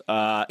voicemails.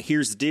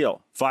 Here's the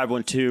deal.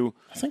 512.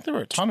 I think there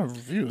were a ton of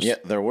reviews. Yeah,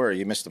 there were.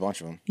 You missed a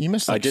bunch of them. You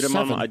missed like I did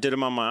 7. I did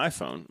them on my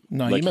iPhone.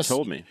 No, like you missed. You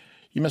told me.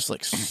 You missed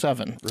like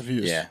 7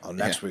 reviews. Yeah. Oh,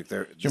 next week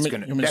You want me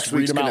to next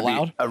read week's them out gonna be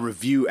loud? a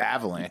review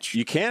avalanche.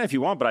 You can if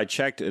you want, but I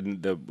checked,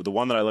 and the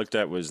one that I looked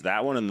at was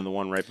that one, and then the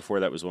one right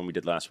before that was the one we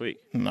did last week.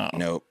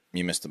 Nope,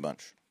 you missed a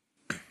bunch.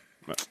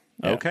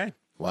 Okay.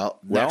 Well,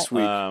 next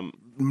week. Note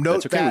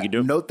Note okay. We can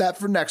do. Note that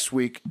for next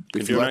week.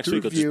 If you do next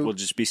week, we'll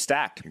just be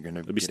stacked.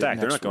 gonna It'll be get it stacked.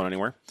 They're next not going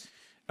anywhere.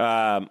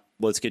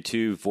 Let's get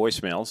to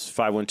voicemails.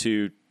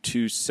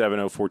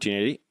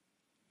 512-270-1480.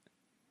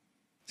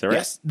 Is that right?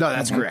 Yes. No,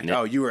 that's correct.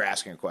 Oh, you were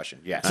asking a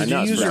question. Yes. I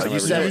know, you it's said right.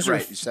 it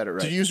right. You said it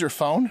right. Did you use your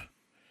phone?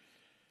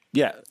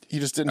 Yeah.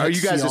 You just didn't. Are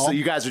hit you guys see all?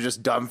 you guys are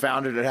just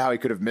dumbfounded at how he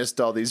could have missed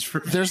all these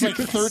reviews? There's like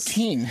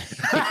 13.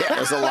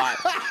 There's a lot.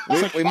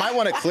 We might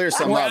want to clear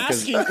some up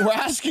because We're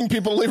asking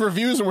people to leave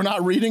reviews and we're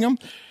not reading them.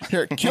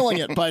 Here, Killing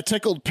It by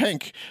Tickled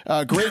Pink.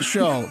 Great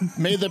show.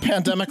 Made the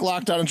pandemic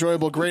lockdown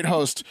enjoyable. Great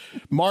host.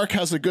 Mark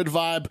has a good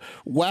vibe.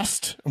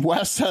 Wes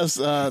has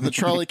the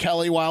Charlie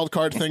Kelly wild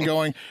card thing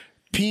going.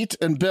 Pete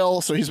and Bill,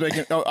 so he's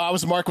making. Oh, I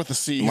was Mark with the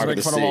C. He's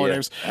making fun of all our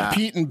names.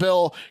 Pete and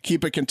Bill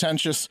keep it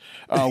contentious.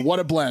 What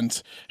a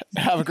blend.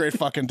 Have a great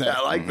fucking day.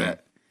 I like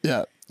that.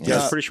 Yeah.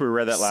 Yeah, I'm pretty sure we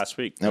read that last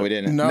week. no, we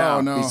didn't.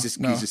 No. He's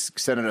just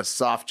sending us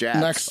soft jabs.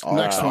 Next all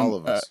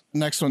one. of us.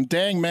 Next one.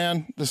 Dang,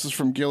 man. This is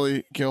from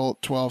Gill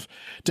 12.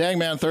 Dang,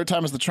 man. Third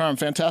time is the charm.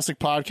 Fantastic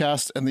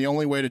podcast and the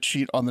only way to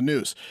cheat on the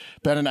news.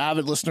 Been an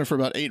avid listener for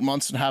about 8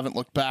 months and haven't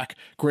looked back.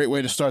 Great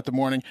way to start the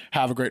morning.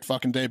 Have a great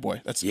fucking day,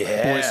 boy. That's boys.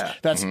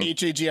 That's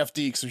HAGFD.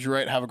 Because if you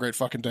write have a great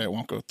fucking day, it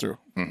won't go through.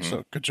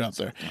 So good job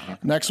there.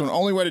 Next one.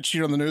 Only way to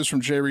cheat on the news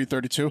from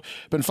JReed32.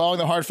 Been following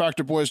the Hard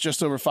Factor boys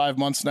just over 5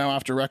 months now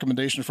after a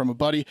recommendation from a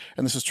buddy,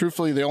 and this is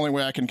truthfully the only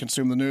way I can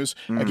consume the news.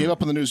 I gave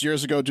up on the news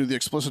years ago due to the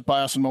explicit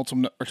bias and multiple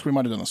networks. We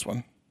might have done this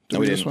one. No,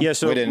 we didn't. Yeah,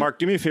 so We didn't. Mark,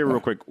 do me a favor real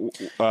quick.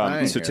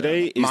 So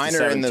today is Mine the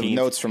are 17th. in the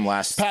notes from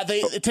last. Pat,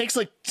 it takes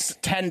like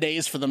 10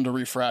 days for them to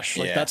refresh.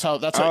 Like Yeah. that's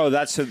Oh,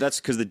 that's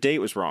because the date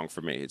was wrong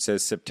for me. It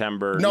says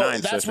September 9th. no, so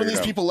that's when these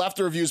people left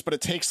the reviews, but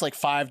it takes like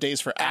 5 days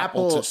for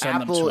Apple to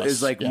send them to us. Apple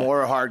is like Yeah.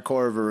 more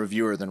hardcore of a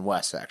reviewer than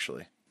Wes,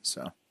 actually.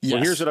 So Yes.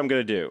 Well, here's what I'm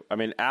going to do. I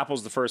mean,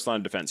 Apple's the first line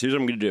of defense. Here's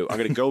what I'm going to do. I'm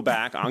going to go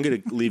back. I'm going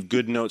to leave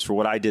good notes for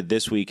what I did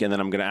this week, and then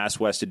I'm going to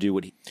ask Wes to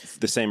do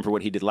the same for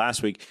what he did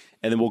last week,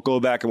 and then we'll go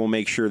back and we'll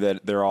make sure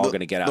that they're all going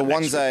to get out. The next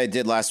ones week. I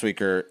did last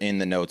week are in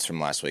the notes from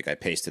last week. I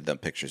pasted the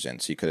pictures in,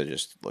 so you could have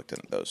just looked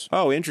at those.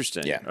 Oh,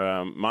 interesting.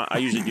 Yeah. I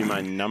usually do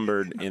mine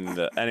numbered in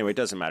the. Anyway, it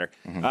doesn't matter.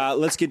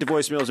 Let's get to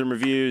voicemails and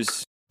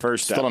reviews.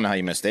 First Still up. don't know how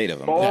you missed 8 of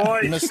them.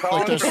 Boys, missed,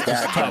 calling like,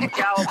 there's from 10.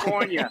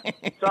 California.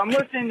 So I'm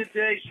listening to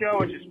today's show,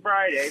 which is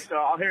Friday, so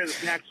I'll hear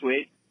this next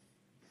week.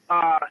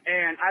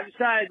 And I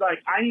decided, like,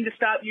 I need to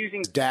stop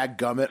using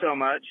dadgummit. so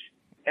much.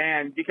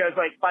 And because,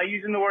 like, by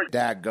using the word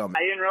Dadgummit. I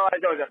didn't realize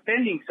I was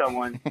offending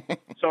someone.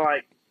 So,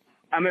 like,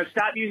 I'm going to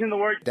stop using the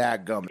word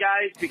Dadgummit.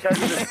 guys because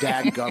of the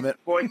Dadgummit.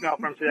 voicemail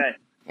from today.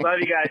 Love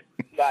you guys.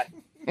 Bye.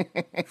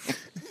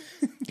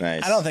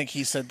 Nice. I don't think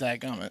he said that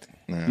gummit.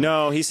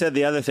 No, he said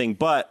the other thing,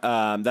 but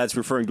that's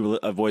referring to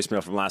a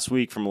voicemail from last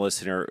week from a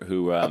listener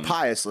who A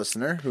pious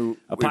listener who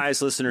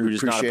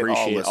does not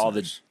appreciate all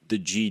the listeners.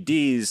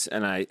 GDs,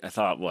 and I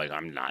thought, well,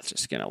 I'm not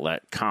just going to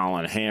let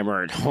Colin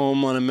hammer it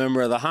home on a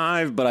member of the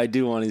Hive, but I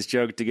do want his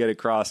joke to get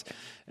across,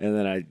 and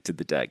then I did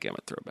the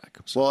dadgummit throwback.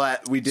 So Well,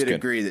 we did good.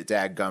 agree that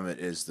dadgummit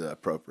is the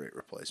appropriate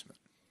replacement.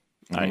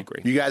 I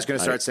agree. You guys going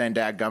to start saying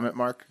dadgummit,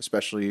 Mark?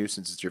 Especially you,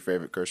 since it's your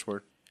favorite curse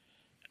word?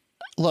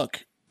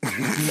 Look,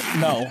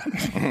 no.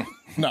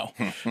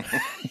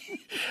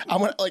 I'm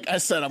gonna, like I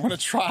said, I'm gonna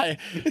try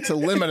to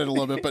limit it a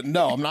little bit, but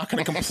no, I'm not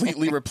gonna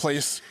completely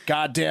replace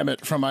 "God damn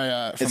it" from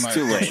my. It's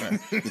too late.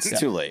 It's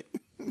too late.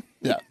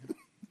 Yeah,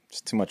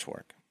 It's too much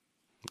work.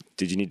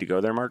 Did you need to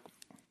go there, Mark?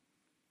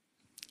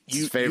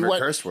 His favorite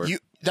curse word.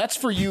 That's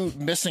for you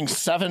missing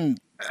 7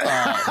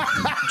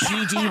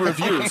 GD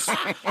reviews.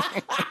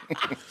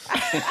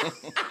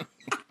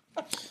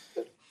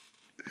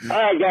 All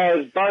right,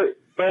 guys. Bart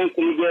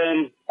Branson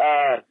again.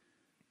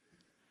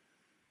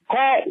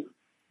 Pat,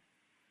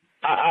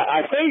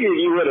 I figured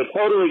you would have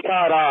totally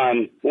caught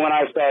on when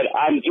I said,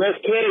 I'm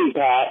just kidding,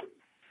 Pat.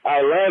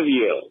 I love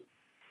you.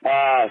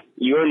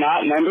 You're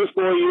not number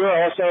 4.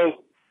 You're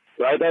also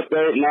right up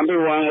there at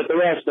number 1 with the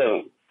rest of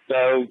them.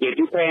 So get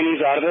your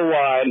panties out of the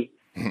wad.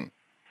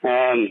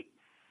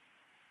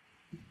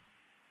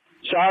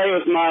 Sorry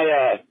if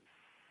my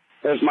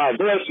If my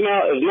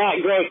voicemail is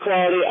not great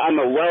quality, I'm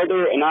a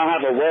welder and I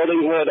have a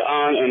welding hood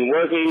on and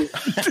working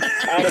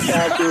at a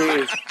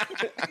factory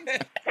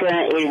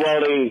currently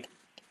welding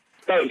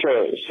boat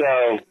trailers.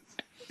 So,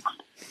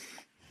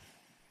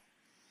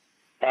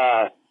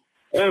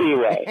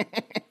 anyway,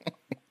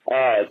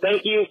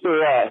 thank you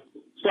for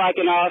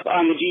slacking off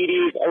on the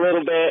GDs a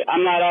little bit.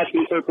 I'm not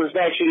asking for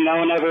perfection. No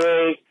one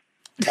ever is.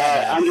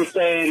 I'm just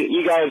saying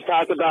you guys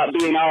talk about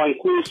being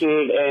all-inclusive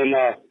and,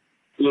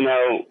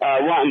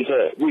 wanting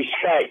to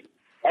respect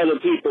other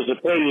people's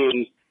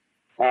opinions.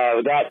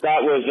 That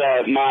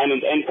was mine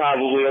and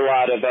probably a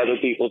lot of other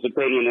people's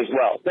opinion as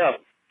well. So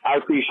I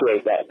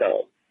appreciate that,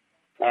 though.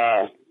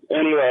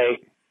 Anyway,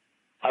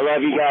 I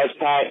love you guys,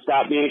 Pat.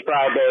 Stop being a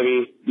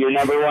crybaby. You're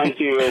number one,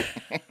 too.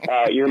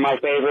 You're my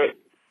favorite,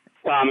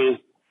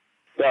 Tommy.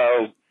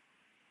 So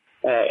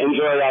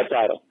enjoy that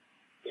title.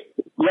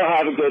 Y'all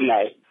have a good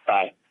night.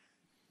 Bye.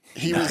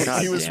 He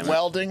was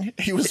welding.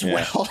 He was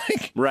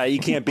welding. Right, you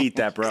can't beat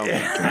that, bro.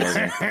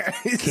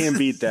 Can't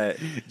beat that.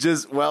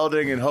 Just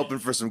welding and hoping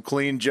for some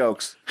clean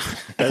jokes.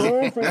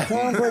 It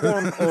sounds like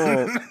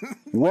I'm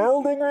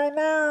welding right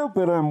now,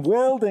 but I'm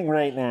welding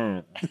right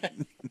now.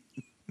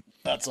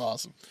 That's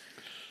awesome.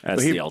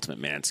 That's the ultimate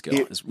man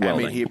skill. Is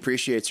welding. He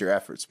appreciates your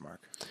efforts,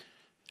 Mark.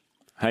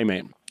 Hey,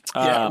 mate.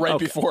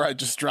 Before I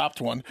just dropped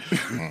one.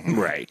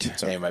 Right.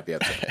 So he might be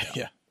upset.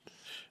 Yeah.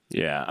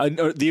 Yeah,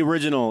 the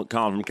original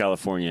Colin from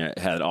California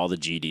had all the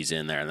GDs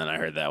in there, and then I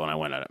heard that when I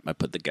went on it. I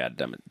put the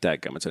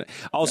dadgummits in it.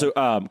 Also,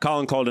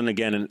 Colin called in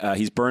again, and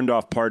he's burned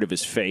off part of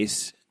his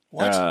face.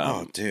 What?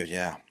 Oh, dude,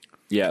 yeah.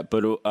 Yeah,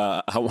 but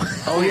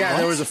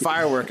there was a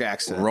firework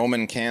accident.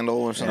 Roman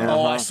candle or something.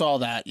 Oh, I saw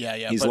that.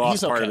 Yeah. He's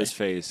lost part of his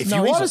face. If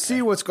you want to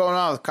see what's going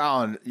on with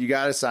Colin, you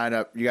got to sign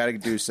up. You got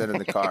to sit in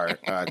the car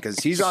because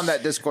he's on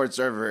that Discord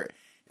server.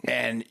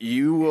 And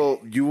you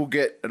will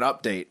get an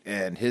update,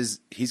 and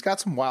he's got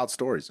some wild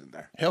stories in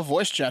there. He'll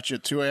voice chat you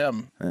at 2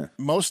 a.m.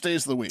 Most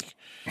days of the week.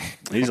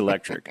 He's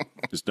electric.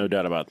 There's no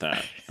doubt about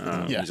that.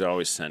 He's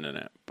always sending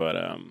it. But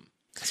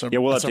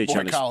we'll update you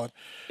on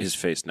his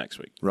face next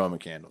week. Roman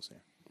candles. Yeah.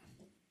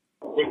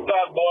 What's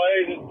up,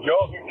 boys? It's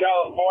Joe from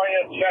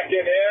California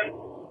checking in.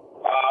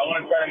 I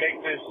want to try to make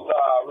this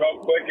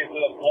real quick and to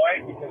the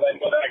point because I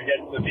know that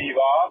gets the beef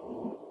off.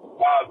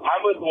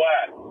 I'm with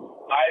Wes.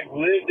 I've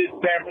lived in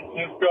San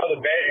Francisco,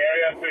 the Bay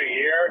Area, for a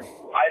year.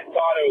 I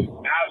thought it was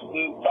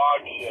absolute dog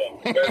shit.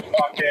 There's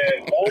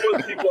fucking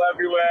homeless people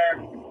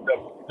everywhere.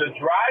 The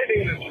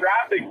driving and the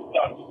traffic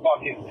stuff's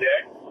fucking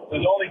sick.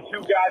 There's only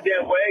 2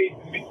 goddamn ways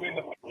in between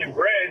the fucking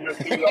bridge or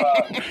through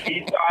the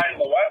east side and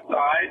the west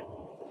side.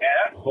 And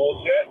that's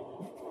bullshit.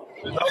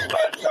 There's no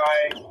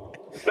sunshine.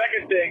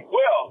 Second thing,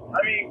 Will, I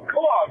mean,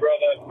 come on,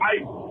 brother. I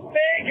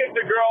think if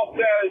the girl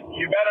says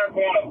you better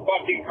put on a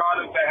fucking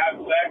condom to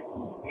have sex,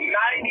 95%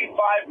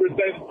 of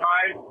the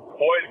time,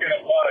 boys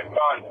gonna put a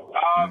condom.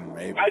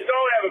 I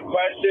don't have a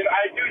question.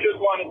 I do just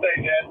want to say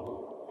this.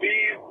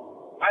 Steve,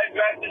 I've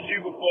messaged you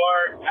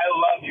before. I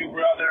love you,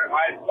 brother.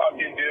 I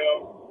fucking do.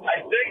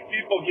 I think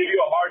people give you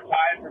a hard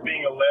time for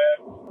being a lib,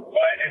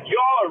 but if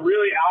y'all are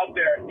really out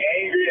there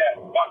angry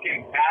at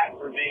fucking Pat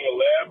for being a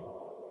lib,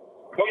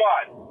 come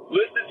on,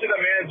 listen to the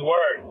man's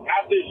words.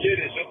 Half this shit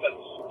is just a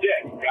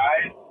stick,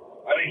 guys.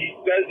 I mean, he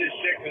says this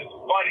shit because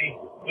it's funny.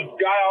 This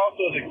guy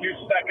also is a huge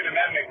Second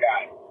Amendment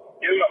guy.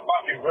 Give him a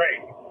fucking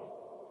break.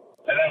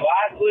 And then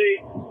lastly,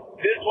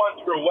 this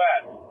one's for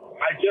Wes.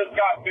 I just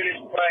got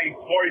finished playing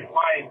Torrey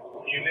Pines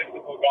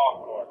Municipal Golf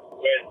Course,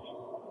 which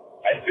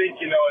I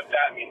think you know what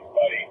that means,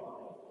 buddy.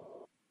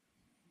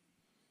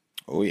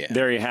 Oh, yeah.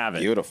 There you have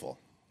it. Beautiful.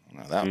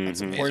 No,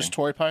 that's amazing. Where's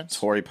Torrey Pines?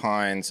 Torrey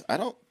Pines. I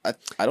don't know. I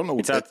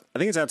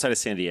think it's outside of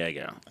San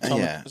Diego.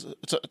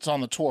 It's on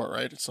the tour,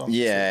 right?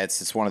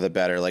 It's one of the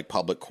better like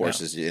public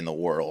courses in the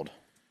world.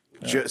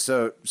 Yeah.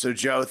 So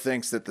Joe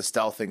thinks that the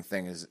stealthing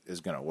thing is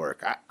going to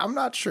work. I'm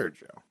not sure,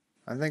 Joe.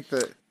 I think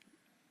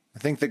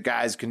that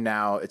guys can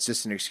now. It's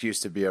just an excuse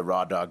to be a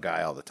raw dog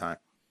guy all the time.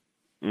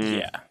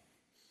 Yeah.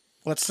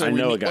 Let's say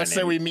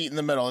we meet in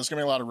the middle. There's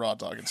gonna be a lot of raw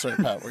dogging. Sorry,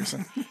 Pat, what were you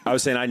saying? I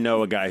was saying I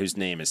know a guy whose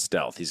name is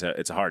Stealth.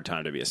 It's a hard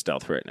time to be a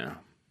stealth right now.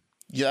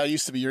 Yeah, that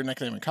used to be your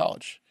nickname in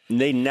college.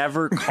 They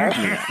never called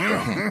me that,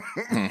 bro.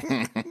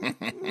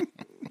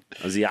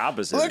 It was the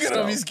opposite. Look at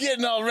him. He's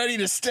getting all ready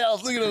to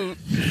stealth. Look at him.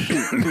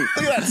 Look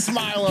at that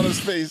smile on his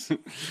face.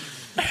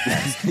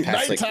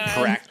 Like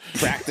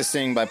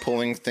practicing by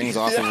pulling things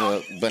off of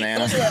a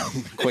banana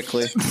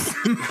quickly.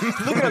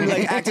 Look at him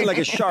like acting like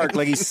a shark,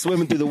 like he's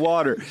swimming through the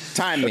water.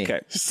 Time me.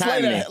 Okay.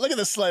 Look at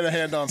the sleight of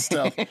hand on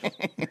stealth.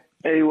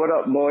 Hey, what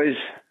up, boys?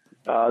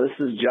 This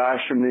is Josh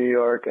from New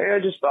York. Hey, I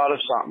just thought of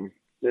something.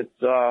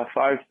 It's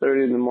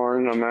 5:30 in the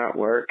morning. I'm at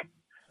work.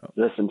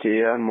 Listen to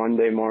you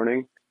Monday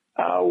morning.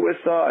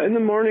 In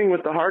the morning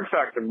with the Hard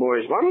Factor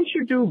boys, why don't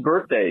you do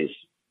birthdays?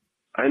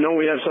 I know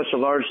we have such a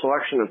large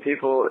selection of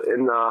people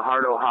in the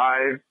Hardo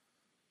Hive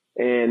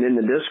and in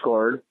the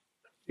Discord.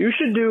 You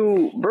should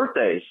do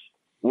birthdays,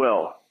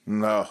 Will.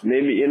 No.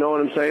 Maybe, you know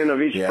what I'm saying,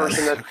 of each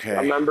person that's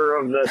a member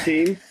of the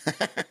team.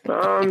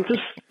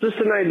 Just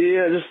an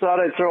idea. Just thought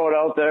I'd throw it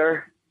out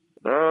there.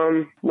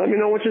 Let me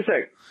know what you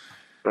think.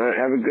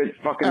 Have a good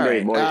fucking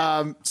day,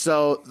 boys.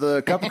 So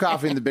the cup of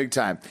coffee in the big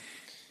time,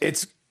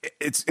 it's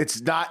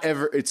not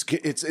ever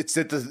it's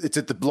at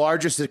the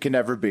largest it can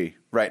ever be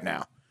right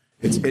now.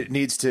 It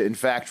needs to in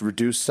fact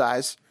reduce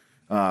size.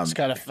 It's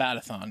got a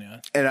fatathon, yeah.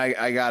 And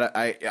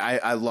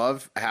I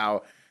love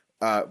how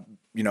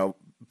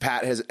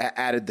Pat has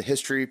added the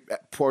history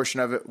portion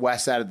of it.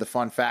 Wes added the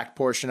fun fact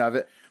portion of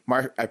it.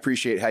 Mark, I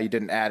appreciate how you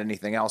didn't add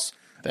anything else.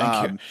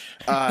 Thank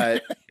you.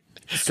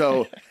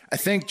 So I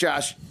think,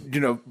 Josh,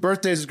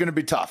 birthdays is going to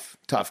be tough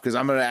because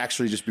I'm going to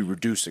actually just be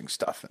reducing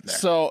stuff in there.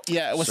 So,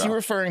 yeah, was he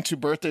referring to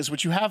birthdays,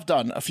 which you have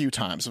done a few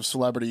times of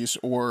celebrities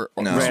or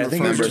no, I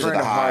think he was referring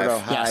to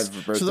Hive. Yes.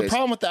 So the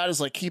problem with that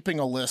is like keeping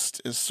a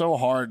list is so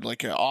hard,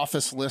 like an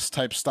office list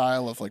type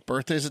style of like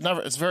birthdays.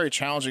 It's very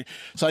challenging.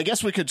 So I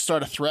guess we could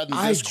start a thread in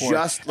the Discord.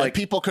 And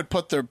people could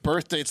put their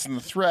birth dates in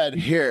the thread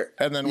here,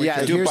 and then we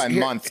could do it by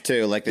month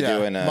too, like they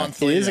do in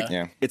monthly.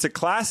 It's a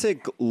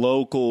classic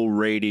local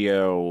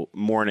radio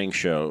morning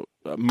show.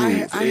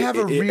 I have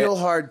a real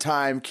hard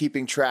time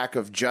keeping track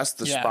of just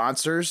the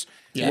sponsors,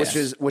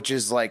 which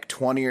is like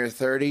 20 or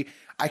 30.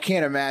 I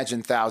can't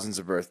imagine thousands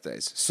of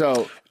birthdays.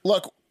 So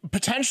look,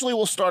 potentially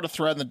we'll start a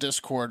thread in the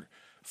Discord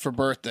for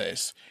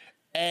birthdays.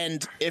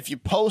 And if you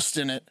post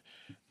in it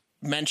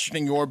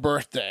mentioning your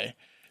birthday,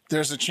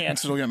 there's a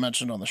chance it'll get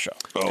mentioned on the show.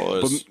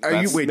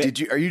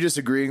 Are you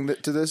disagreeing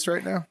to this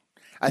right now?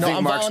 I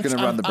think Mark's going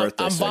to run the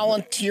birthday. I'm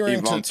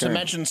volunteering to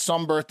mention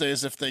some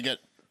birthdays if they get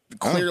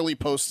clearly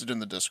posted in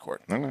the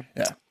Discord. Okay.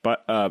 Yeah.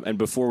 But and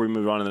before we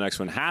move on to the next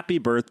one, happy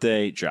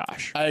birthday,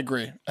 Josh. I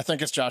agree. I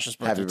think it's Josh's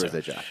birthday. Happy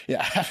birthday, Josh.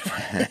 Yeah.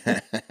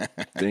 I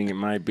think it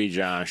might be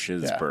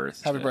Josh's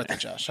birthday. Happy birthday,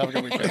 Josh. Have a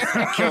good weekend.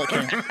 Kill it,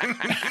 King.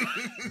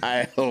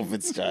 I hope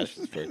it's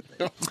Josh's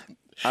birthday.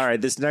 All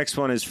right, this next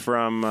one is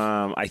from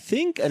I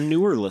think a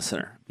newer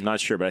listener. I'm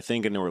not sure, but I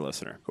think a newer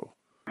listener. Cool.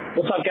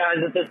 What's up, guys?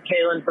 This is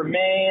Kaylin from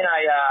Maine.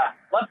 I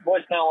left a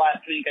voicemail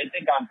last week, I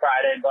think on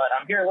Friday, but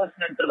I'm here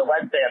listening to the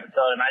Wednesday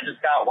episode, and I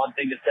just got one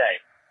thing to say.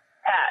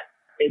 Pat,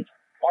 it's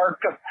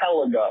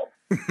archipelago,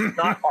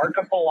 not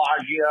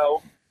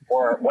archipelagio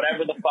or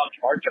whatever the fuck,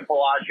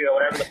 archipelagio,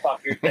 whatever the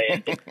fuck you're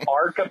saying. It's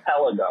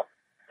archipelago.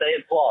 Say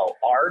it slow.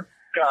 Archipelago.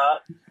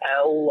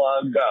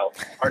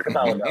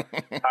 Archipelago. All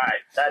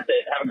right, that's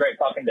it. Have a great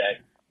fucking day.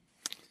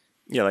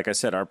 Yeah, like I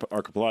said,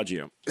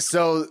 archipelagio.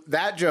 So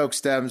that joke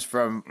stems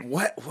from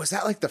what was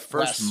that like the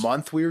first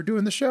month we were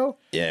doing the show?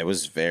 Yeah, it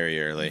was very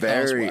early.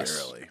 Very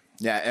early.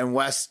 Yeah, and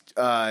Wes,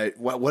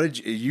 what did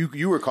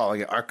you were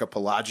calling it?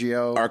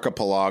 Archipelagio.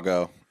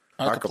 Archipelago.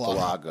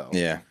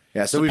 Yeah.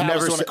 Yeah, so we've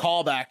never said a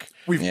callback.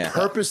 We've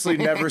purposely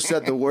never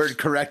said the word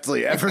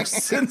correctly ever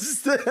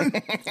since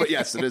then. But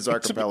yes, it is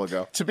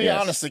archipelago. To be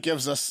honest, it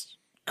gives us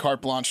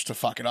carte blanche to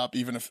fuck it up,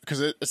 even if because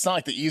it's not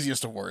like the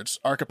easiest of words.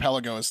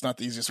 Archipelago is not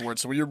the easiest word,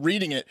 so when you're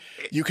reading it,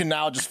 you can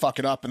now just fuck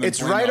it up. And then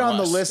it's right on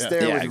the list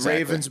there with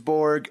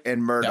Ravensburg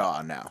and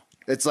Murdaugh. Now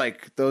it's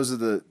like those are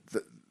the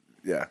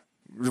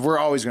we're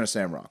always going to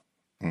say them wrong.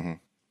 Mm-hmm.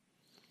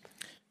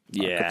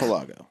 Yeah,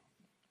 Archipelago.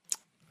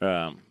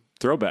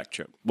 Throwback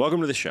joke.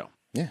 Welcome to the show.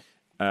 Yeah.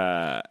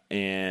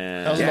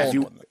 And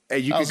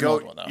you could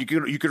go.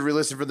 You could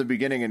re-listen from the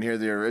beginning and hear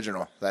the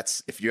original.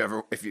 That's if you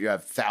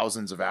have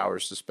thousands of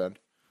hours to spend.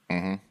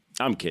 Mm-hmm.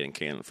 I'm kidding,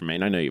 Kaylin from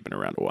Maine. I know you've been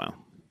around a while.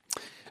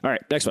 All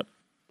right, next one.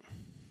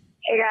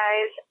 Hey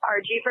guys,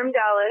 RG from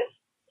Dallas.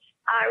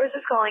 I was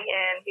just calling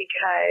in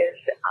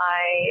because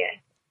I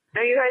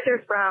know you guys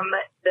are from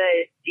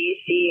the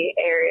DC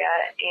area,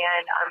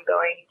 and I'm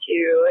going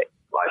to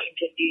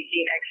Washington DC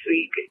next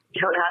week.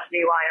 Don't ask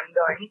me why I'm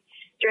going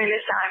during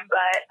this time,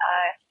 but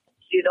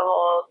do the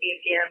whole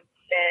museum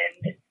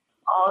and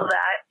all of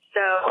that.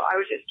 So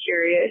I was just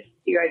curious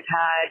if you guys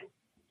had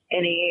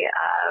any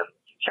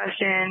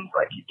suggestions,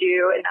 what to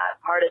do in that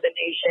part of the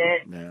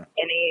nation,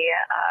 any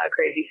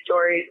crazy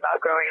stories about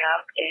growing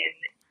up in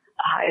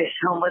the highest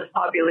homeless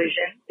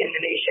population in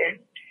the nation.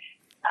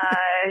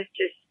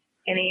 Just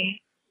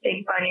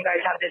anything fun you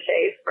guys have to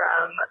say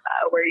from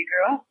where you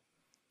grew up.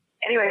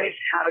 Anyways,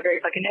 have a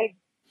great fucking day.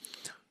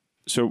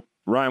 So,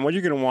 Ryan, what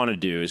you're going to want to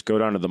do is go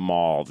down to the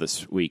mall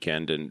this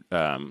weekend and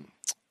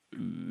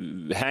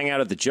hang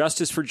out at the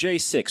Justice for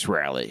J6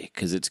 rally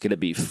because it's going to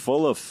be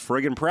full of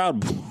friggin'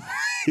 Proud Boys.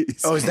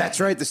 Oh, that's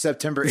right. The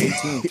September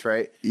 18th,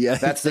 right? Yeah.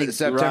 That's the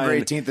September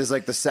 18th is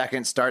like the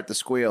second start the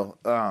squeal.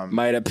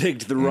 Might have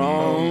picked the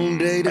wrong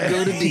day to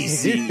go to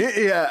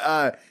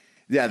DC.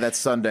 Yeah, that's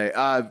Sunday.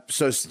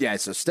 So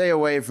stay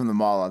away from the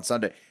mall on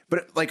Sunday.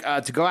 But like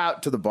to go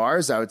out to the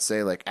bars, I would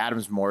say like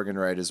Adams Morgan,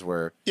 right, is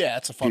where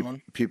it's a fun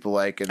one. People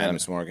like and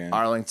Adams Morgan,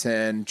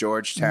 Arlington,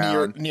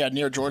 Georgetown,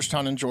 near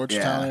Georgetown and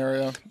Georgetown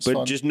area. But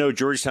fun. Just know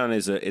Georgetown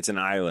it's an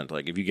island.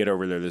 Like if you get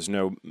over there's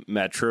no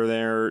metro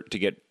there to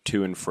get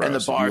to and from. And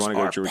the bars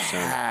are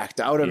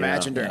packed. I would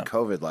imagine during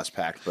COVID less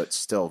packed, but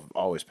still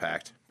always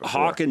packed.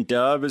 Before. Hawk and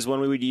Dove is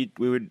one we would eat.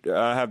 We would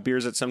have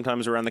beers at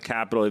sometimes around the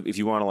Capitol if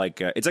you want to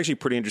like. It's actually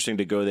pretty interesting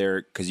to go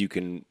there because you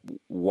can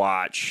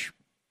watch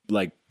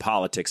like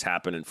politics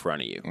happen in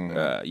front of you.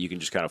 You can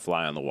just kind of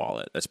fly on the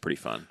wall. That's pretty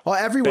fun. Well,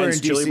 everywhere Ben's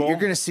in Chili DC, Bowl? you're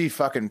going to see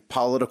fucking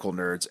political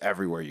nerds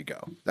everywhere you go.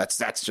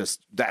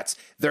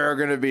 There are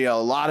going to be a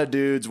lot of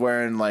dudes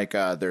wearing like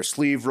their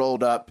sleeve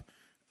rolled up,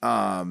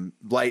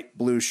 light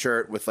blue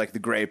shirt with like the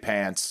gray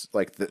pants,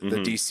 like the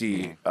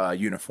DC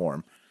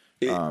uniform.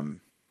 The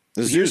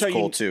zoo's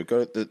cool too.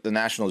 Go to the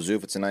National Zoo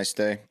if it's a nice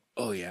day.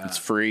 Oh yeah, it's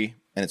free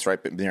and it's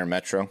right near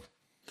Metro.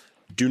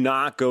 Do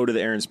not go to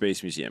the Air and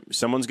Space Museum.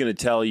 Someone's going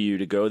to tell you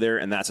to go there,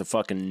 and that's a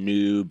fucking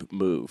noob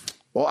move.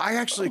 Well, I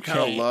actually kind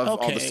of love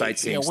all the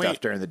sightseeing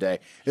stuff during the day.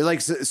 It like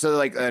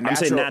I'm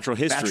saying natural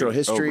history. Natural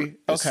history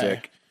is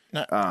sick.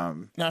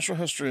 Natural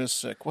history is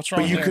sick. What's wrong?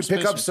 But with you Air could and Space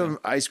pick up Museum? some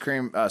ice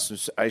cream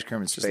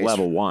in space.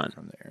 level 1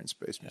 from the Air and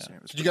Space Museum.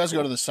 Did you guys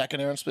go to the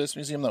second Air and Space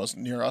Museum that was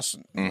near us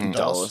in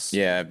Dulles?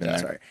 Yeah, I've been there.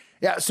 Sorry.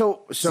 Yeah,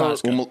 so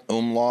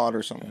Umlaut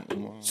or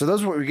something. So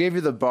those were we gave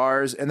you the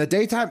bars and the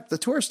daytime. The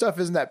tour stuff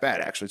isn't that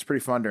bad actually. It's pretty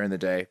fun during the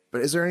day.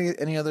 But is there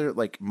any other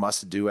like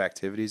must do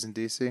activities in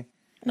DC?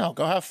 No,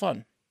 go have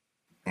fun.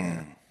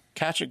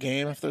 Catch a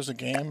game if there's a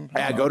game.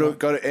 Yeah, go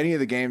to any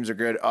of the games are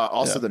good.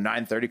 Also, the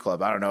 9:30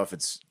 Club. I don't know if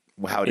it's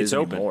how it is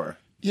open. anymore.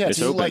 Yeah, It's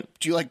do you open.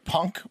 like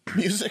punk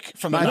music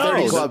from the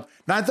 9:30 90s? Club.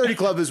 9:30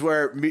 Club is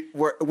where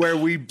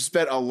we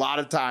spent a lot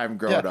of time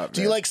growing up.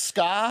 Do you like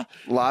ska?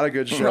 A lot of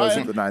good shows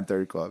Ryan? at the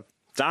 9:30 Club.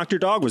 Dr.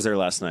 Dog was there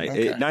last night.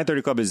 Okay.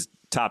 9:30 Club is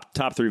top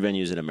 3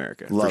 venues in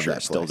America. Love for sure,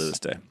 that still place. to this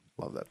day.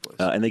 Love that place.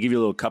 And they give you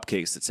little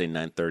cupcakes that say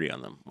 9:30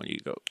 on them when you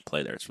go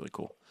play there. It's really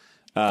cool.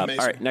 All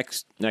right,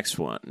 next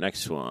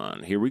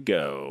one. Here we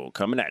go.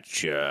 Coming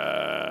at you.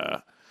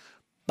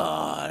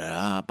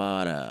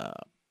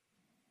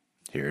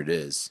 Here it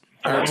is.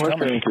 I'm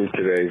listening to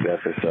today's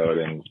episode,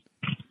 and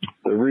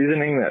the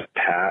reasoning that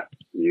Pat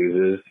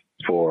uses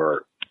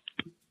for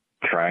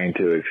trying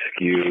to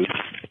excuse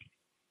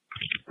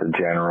the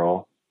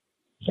general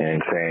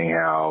and saying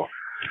how,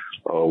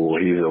 oh,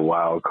 well, he's a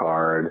wild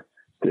card,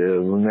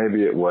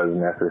 maybe it was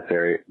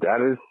necessary.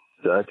 That is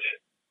such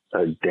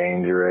a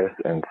dangerous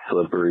and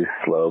slippery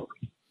slope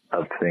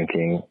of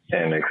thinking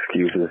and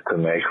excuses to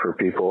make for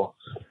people.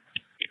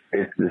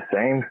 It's the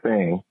same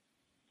thing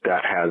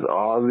that has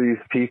all these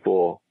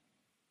people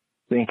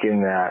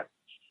thinking that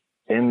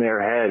in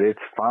their head it's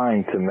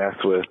fine to mess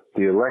with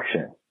the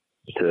election,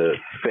 to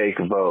fake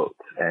votes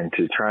and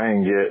to try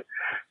and get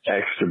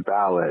extra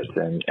ballots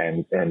and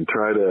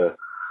try to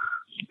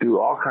do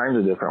all kinds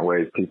of different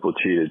ways people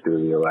cheated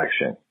through the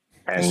election.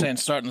 And saying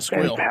starting to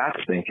squeal. And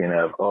Pat's thinking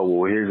of, oh,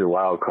 well, here's a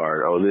wild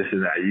card. Oh, this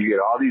and that. You get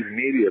all these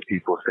media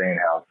people saying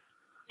how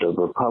the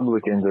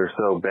Republicans are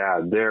so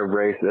bad. They're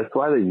racist. That's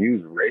why they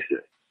use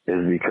racist,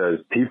 is because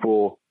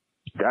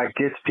that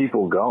gets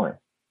people going.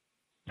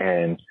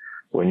 And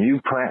when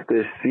you plant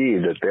this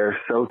seed that they're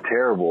so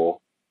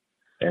terrible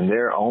and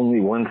they're only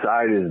one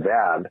side is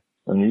bad,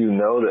 and you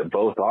know that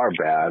both are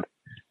bad,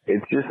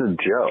 it's just a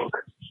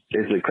joke.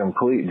 It's a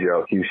complete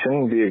joke. You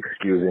shouldn't be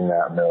excusing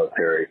that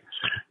military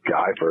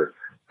guy for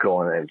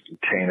going and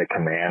chain of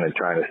command and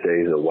trying to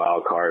say he's a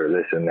wild card or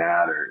this and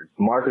that. Or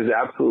Mark is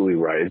absolutely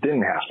right. It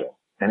didn't happen.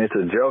 And it's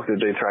a joke that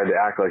they tried to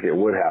act like it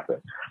would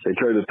happen. They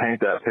tried to paint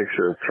that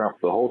picture of Trump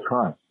the whole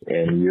time.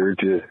 And you're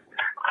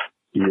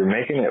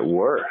making it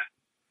worse.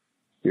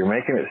 You're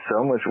making it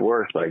so much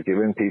worse by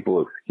giving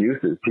people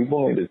excuses.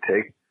 People need to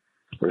take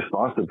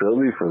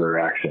responsibility for their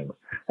actions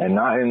and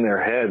not in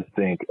their heads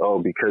think, oh,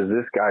 because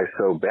this guy's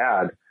so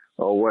bad,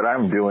 oh, what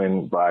I'm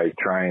doing by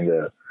trying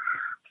to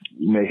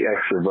make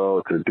extra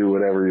votes or do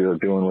whatever you're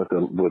doing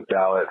with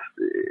ballots,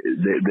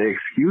 they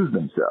excuse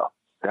themselves.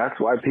 That's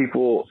why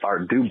people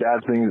do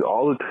bad things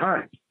all the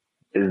time,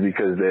 is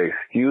because they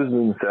excuse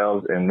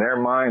themselves. In their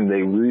mind,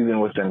 they reason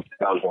with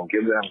themselves and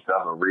give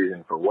themselves a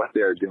reason for what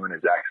they're doing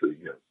is actually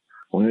good,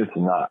 when it's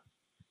not.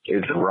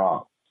 It's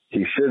wrong.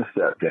 He should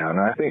step down.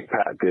 And I think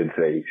Pat did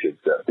say he should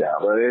step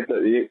down, but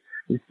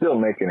he's still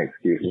making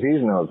excuses. He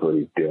knows what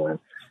he's doing.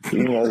 He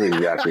knows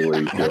exactly what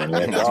he's doing.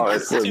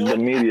 It's what the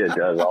media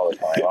does all the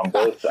time on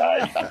both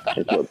sides.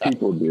 It's what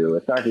people do.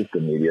 It's not just the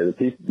media.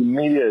 The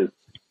media is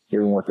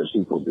hearing what the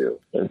people do.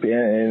 And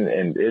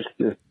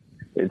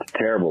it's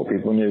terrible.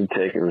 People need to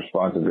take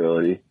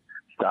responsibility.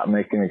 Stop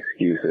making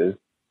excuses.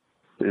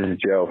 This is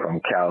Joe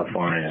from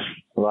California,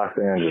 Los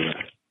Angeles.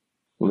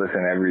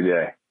 Listen every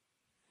day.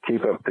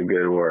 Keep up the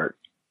good work.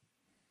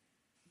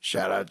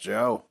 Shout out,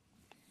 Joe.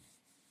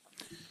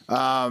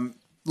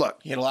 Look,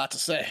 he had a lot to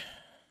say.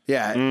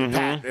 Yeah,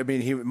 Pat. I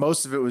mean,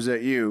 most of it was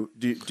at you.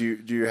 Do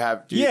you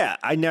have? Yeah,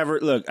 I never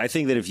look. I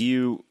think that if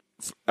you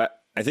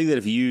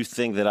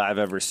think that I've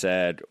ever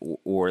said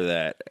or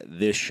that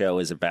this show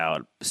is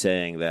about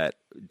saying that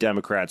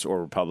Democrats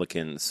or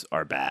Republicans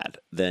are bad,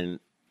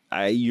 then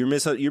you're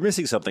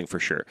missing something for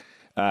sure.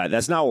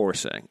 That's not what we're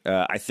saying.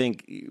 I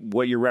think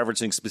what you're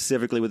referencing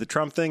specifically with the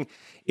Trump thing,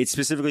 it's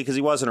specifically because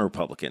he wasn't a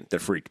Republican that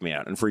freaked me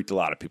out and freaked a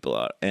lot of people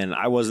out. And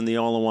I wasn't the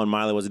only one.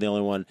 Miley wasn't the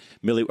only one.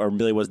 Millie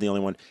wasn't the only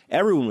one.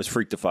 Everyone was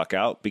freaked the fuck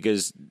out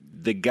because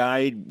the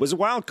guy was a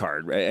wild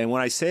card. And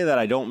when I say that,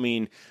 I don't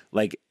mean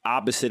like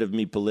opposite of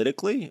me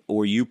politically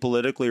or you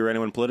politically or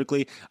anyone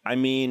politically. I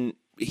mean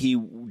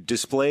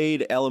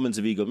displayed elements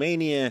of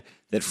egomania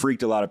that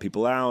freaked a lot of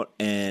people out,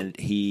 and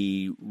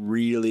he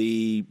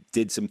really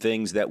did some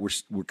things that were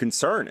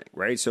concerning,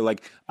 right? So,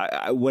 like,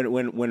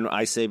 when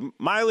I say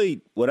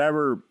Miley,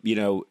 whatever,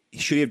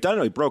 should he have done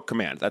it? He broke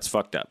command. That's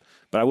fucked up.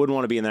 But I wouldn't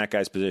want to be in that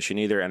guy's position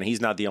either, and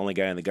he's not the only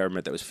guy in the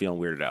government that was feeling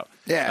weirded out.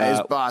 Yeah,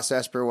 his boss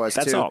Esper was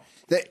that's too. All.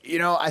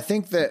 I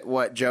think that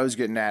what Joe's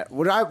getting at,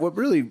 what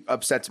really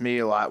upsets me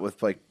a lot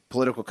with like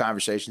political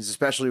conversations,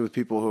 especially with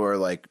people who are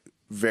like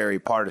very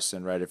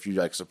partisan, right? If you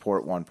like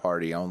support one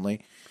party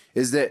only,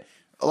 is that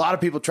a lot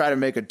of people try to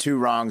make a two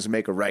wrongs and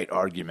make a right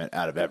argument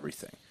out of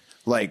everything.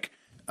 Like,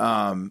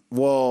 that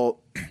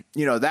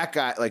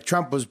guy, like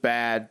Trump was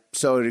bad,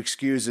 so it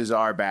excuses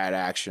our bad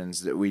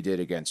actions that we did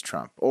against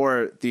Trump,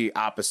 or the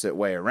opposite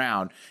way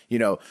around.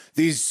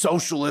 These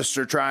socialists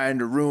are trying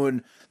to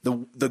ruin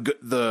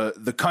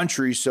the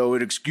country, so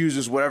it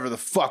excuses whatever the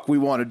fuck we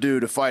want to do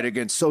to fight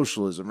against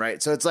socialism,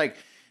 right? So it's like,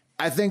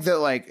 I think that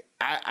like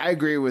I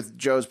agree with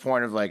Joe's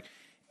point of like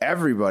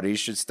everybody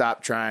should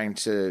stop trying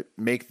to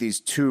make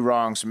these two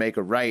wrongs make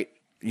a right,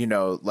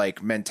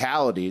 like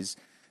mentalities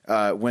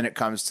when it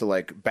comes to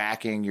like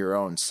backing your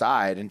own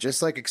side, and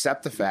just like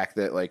accept the fact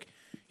that like,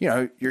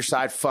 your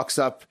side fucks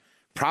up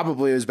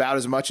probably about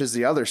as much as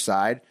the other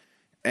side.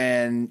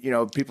 And,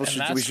 people should.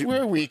 That's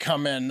where we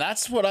come in.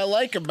 That's what I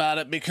like about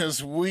it,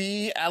 because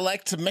I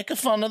like to make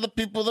fun of the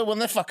people that when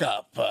they fuck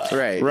up.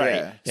 Right.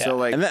 Yeah. So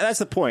like, and that's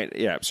the point.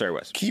 Yeah. Sorry,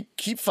 Wes.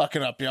 Keep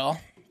fucking up, y'all.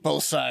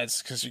 Both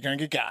sides, because you're gonna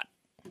get got.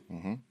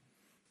 Mm-hmm.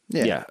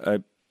 Yeah.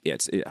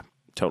 Yeah.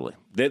 Totally.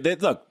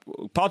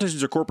 Look,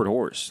 politicians are corporate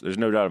whores. There's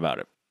no doubt about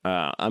it.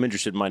 I'm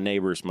interested in my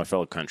neighbors, my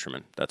fellow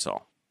countrymen. That's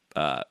all.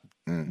 I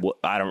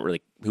don't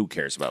really. Who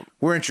cares about?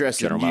 We're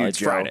interested in you, It's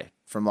Joe, Friday.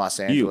 From Los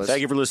Angeles. Thank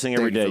you for listening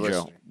every day, Joe.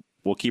 Listening.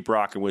 We'll keep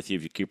rocking with you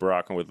if you keep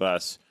rocking with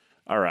us.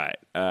 All right.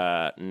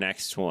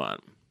 Next one.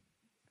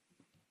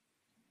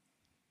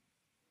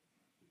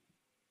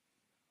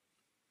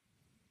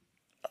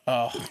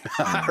 Oh,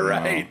 all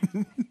right.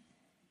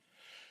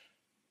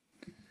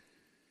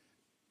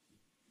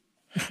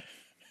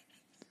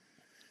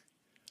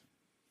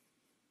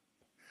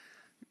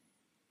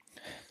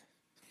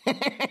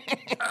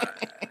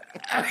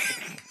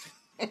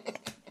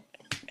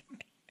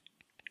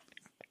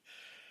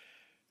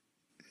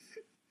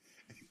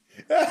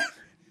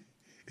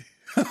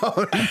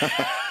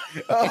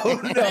 Oh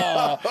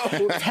no!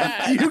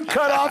 Pat, you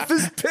cut off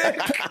his pick.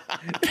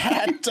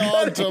 Pat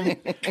dogged him.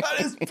 Cut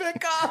his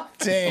pick off.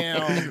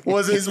 Damn.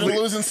 He's been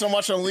losing so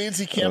much on Leeds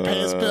he can't pay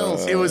his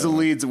bills. It was a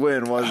Leeds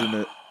win, wasn't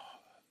it?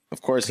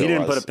 Of course, he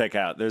didn't put a pick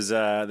out. There's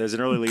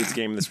an early Leeds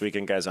game this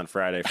weekend, guys, on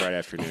Friday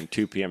afternoon,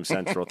 2 p.m.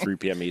 Central, 3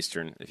 p.m.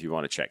 Eastern. If you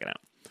want to check it out.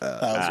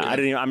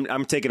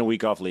 I'm taking a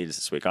week off Leeds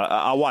this week.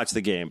 I'll watch the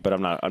game, but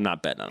I'm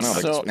not betting on it. No,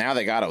 so, now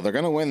they got it. They're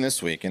going to win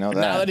this week. Now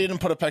that he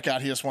didn't put a pick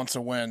out, he just wants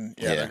to win.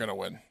 Yeah. They're going to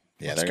win.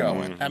 Yeah, they're going to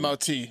win.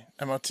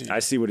 Mm-hmm. MOT. I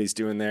see what he's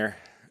doing there.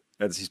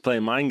 He's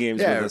playing mind games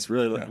with us,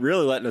 really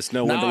letting us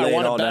know when to lay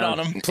it all down.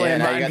 On him. Playing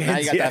now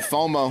you got that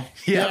FOMO.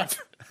 Yeah.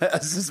 I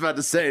was just about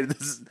to say,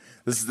 this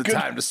is the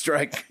time to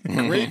strike.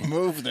 Great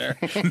move there.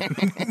 What's up,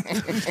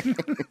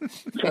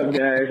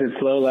 guys?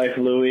 It's Low Life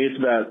Louie. It's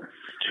about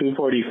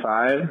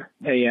 2:45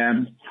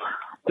 a.m.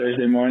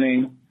 Thursday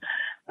morning.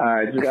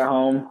 I just got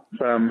home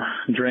from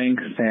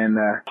drinks, and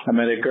I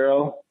met a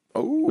girl.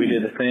 Ooh. We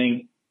did a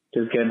thing,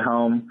 just getting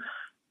home.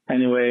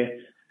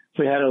 Anyway,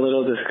 we had a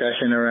little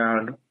discussion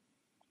around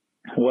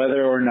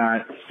whether or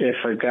not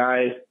if a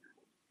guy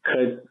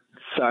could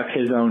suck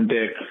his own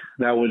dick,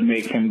 that would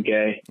make him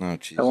gay. Oh,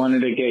 geez. I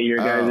wanted to get your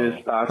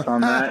guys' thoughts on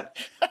that.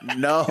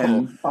 No.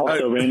 And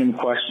also, random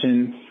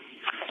question.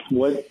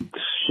 What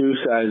shoe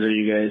size are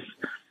you guys?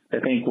 I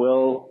think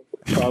Will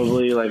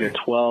probably like a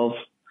 12.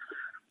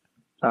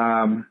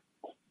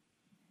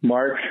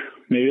 Mark,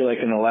 maybe like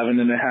an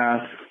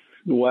 11.5.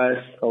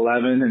 Wes,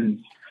 11.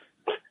 And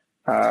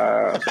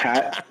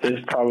Pat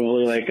is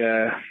probably like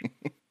a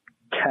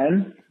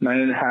 10,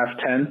 9.5,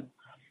 10.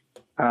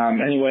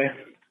 Anyway,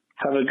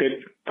 have a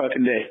good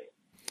fucking day.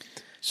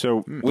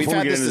 So we've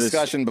had this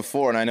discussion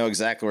before, and I know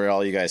exactly where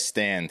all you guys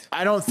stand.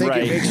 I don't think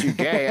it makes you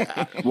gay.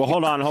 Well,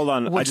 hold on.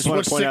 I just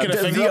want to point out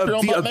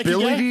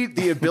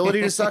the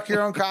ability to suck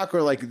your own cock,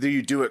 or like, do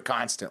you do it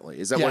constantly?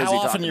 Is that what is how he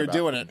often talking you're about?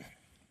 doing it?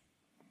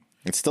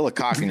 It's still a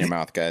cock in your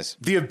mouth, guys.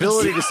 The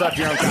ability to suck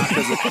your own cock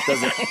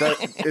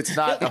it's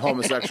not a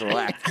homosexual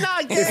act.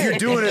 If you're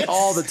doing it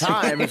all the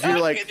time, if you're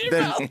like,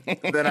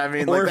 then I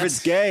mean, or like, if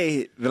it's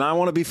gay, then I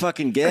want to be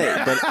fucking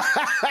gay. But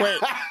wait,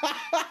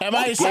 am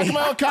I sucking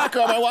my own cock,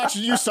 or am I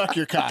watching you suck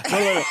your cock?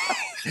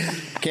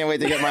 Can't wait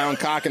to get my own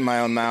cock in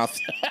my own mouth.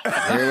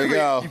 Here we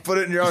go. You put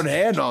it in your own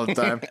hand all the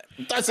time.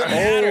 Doesn't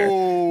matter.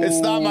 It's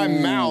not my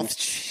mouth.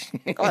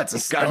 Oh, that's a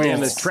gotta be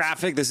in this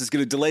traffic. This is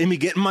going to delay me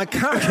getting my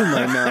cock in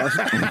my mouth.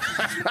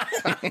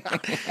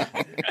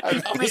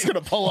 I'm just going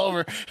to pull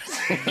over.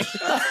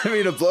 I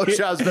mean, a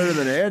blowjob's better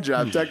than a hand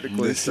job,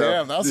 technically.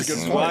 Damn, that was a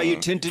good point. While you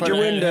tinted your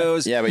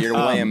windows. Yeah, but you're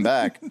laying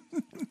back.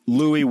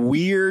 Louis,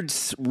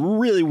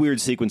 really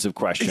weird sequence of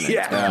questioning.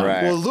 Yeah.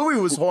 Right. Well, Louis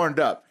was horned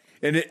up.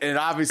 And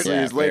obviously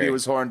his lady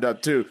was horned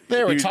up too.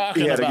 They were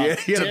talking about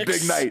he had a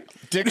big night.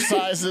 Dick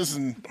sizes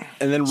and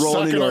then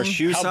rolling into our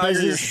shoe how sizes.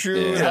 Big are your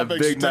shoes? Yeah, How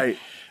big's big your dick?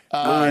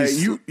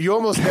 night. You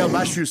almost nailed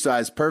my shoe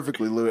size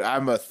perfectly, Louis.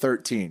 I'm a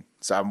 13,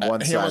 so I'm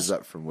one size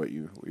up from what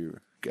you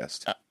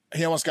guessed.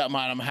 He almost got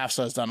mine. I'm a half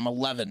size down. I'm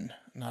 11,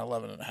 not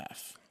 11 and a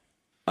half.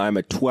 I'm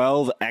a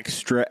 12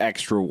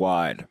 extra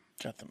wide.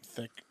 Got them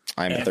thick.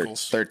 I'm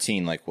ankles.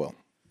 13 like Will.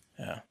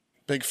 Yeah,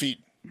 big feet.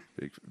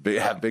 Big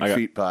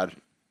feet, Pod.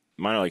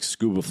 Mine are like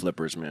scuba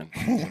flippers, man.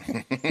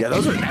 Yeah,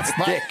 that's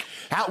thick.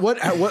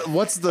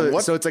 What's the?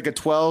 So it's like a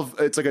 12.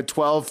 It's like a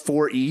 12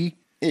 4E.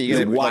 Yeah, you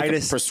get The widest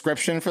like a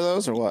prescription for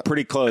those or what?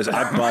 Pretty close.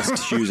 I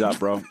bust shoes up,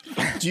 bro.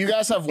 Do you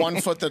guys have one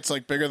foot that's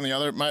like bigger than the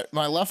other?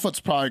 My left foot's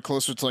probably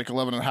closer to like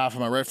 11 and a half,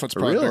 and my right foot's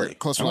probably bigger,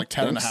 closer to like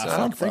 10 and a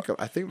half.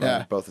 I think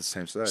we're both the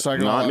same size. So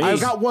I've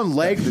got one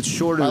leg that's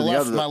shorter than the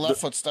other. My left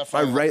foot's My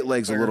definitely right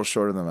leg's bigger. a little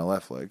shorter than my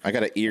left leg. I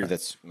got an ear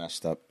that's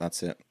messed up.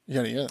 That's it. You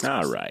got an ear.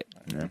 All right.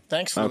 Yeah.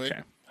 Thanks, Louis.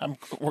 Okay.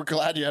 We're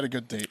glad you had a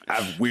good date. I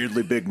have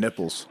weirdly big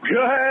nipples.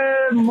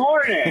 Good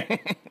morning.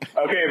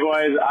 Okay,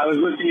 boys, I was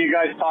listening to you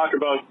guys talk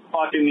about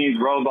fucking these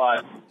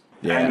robots,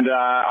 and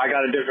I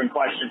got a different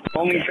question.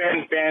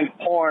 OnlyFans bans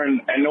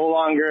porn, and no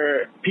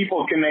longer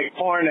people can make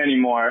porn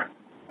anymore.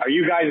 Are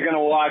you guys going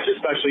to watch,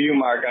 especially you,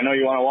 Mark, I know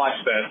you want to watch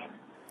this,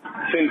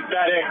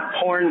 synthetic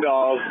porn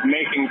dolls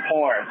making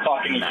porn,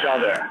 fucking each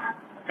other?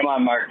 Come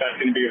on, Mark, that's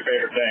going to be your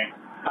favorite thing.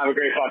 Have a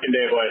great fucking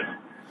day, boys.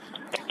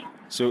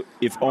 So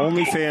if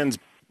OnlyFans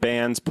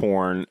bans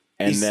porn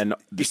and then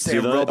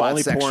the robot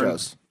only sex porn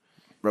shows.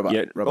 Robot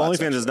OnlyFans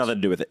sex has nothing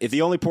to do with it. If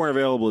the only porn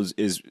available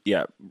is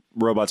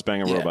robots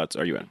banging Yeah. robots,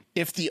 are you in?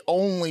 If the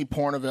only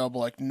porn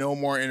available, like no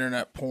more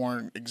internet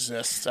porn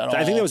exists at all.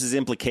 I think that was his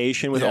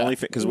implication with Yeah.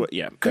 OnlyFans. Because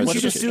Couldn't you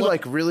just do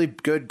like really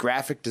good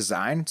graphic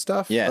design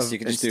stuff? Yes, you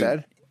can just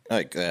instead do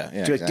like do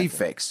exactly. deep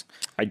fakes.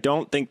 I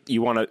don't think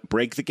you want to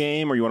break the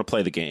game or you want to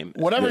play the game.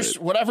 Whatever's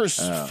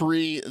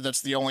free,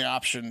 that's the only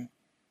option.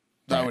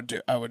 I would do.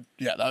 I would.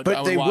 Yeah, that, But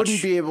I would they watch.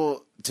 wouldn't be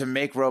able to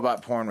make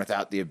robot porn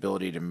without the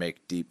ability to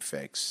make deep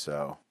fakes.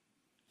 So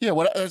Yeah,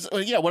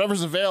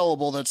 whatever's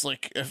available. That's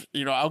like, if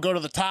I'll go to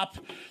the top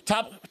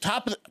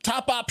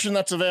option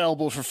that's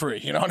available for free.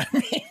 You know what I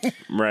mean?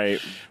 Right.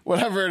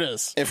 Whatever it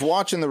is. If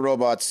watching the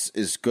robots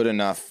is good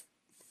enough,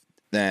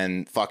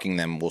 then fucking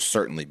them will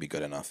certainly be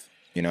good enough.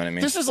 You know what I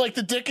mean? This is like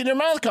the dick in your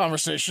mouth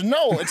conversation.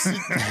 No, it's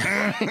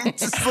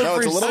it's a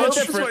little bit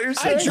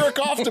different. I jerk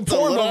off to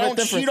porn, but I don't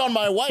different. cheat on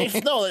my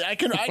wife. No, I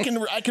can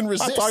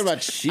resist. I'm not talking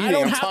about cheating.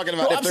 I'm talking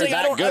about if they're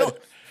that good.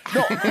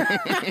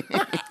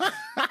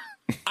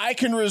 I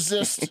can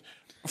resist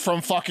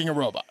from fucking a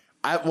robot.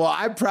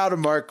 I'm proud of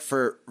Mark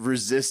for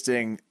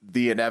resisting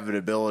the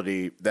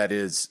inevitability that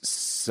is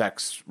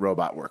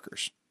robot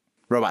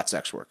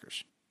sex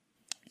workers.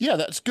 Yeah,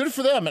 that's good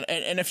for them,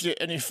 and if you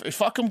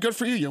fuck them, good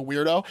for you, you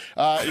weirdo.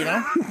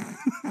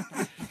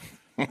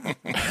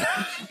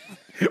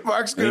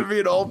 Mark's gonna be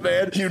an old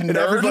man, and nerd.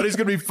 everybody's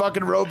gonna be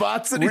fucking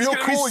robots, and Real he's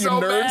gonna cool, be you so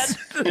nerds.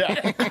 mad.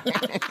 Yeah.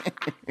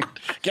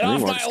 Get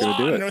off my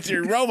lawn with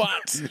your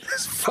robots.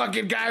 This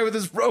fucking guy with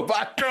his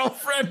robot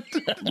girlfriend.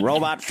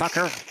 Robot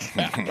fucker.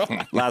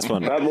 Last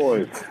one. Hi,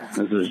 boys.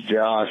 This is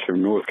Josh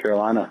from North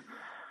Carolina.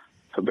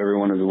 Hope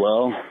everyone is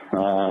well.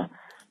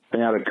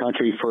 Been out of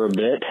country for a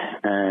bit,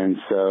 and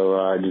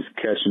so just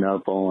catching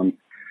up on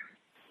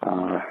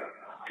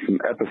some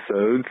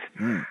episodes.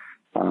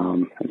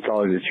 It's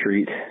always a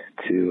treat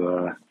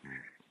to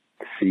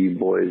see you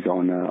boys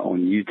on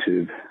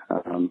YouTube.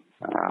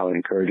 I would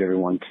encourage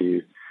everyone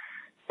to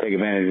take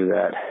advantage of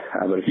that.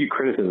 But a few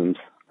criticisms.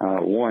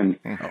 One,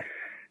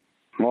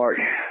 Mark,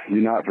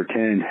 do not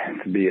pretend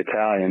to be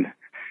Italian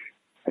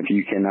if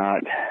you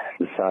cannot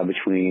decide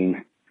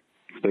between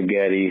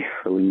spaghetti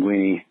or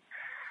linguine.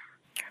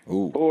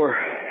 Ooh. Or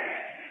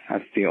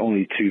that's the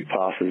only two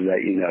pastas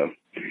that you know.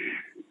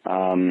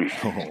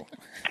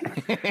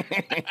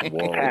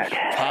 Pat,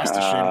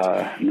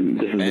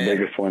 this is the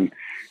biggest one.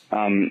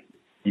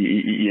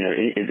 You know,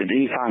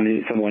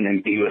 anytime someone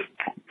ambiguous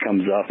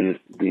comes up and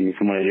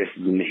someone addresses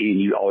in the heat,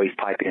 you always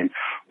pipe in,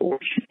 or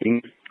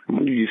cheating.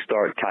 When do you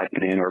start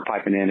typing in or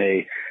piping in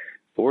a,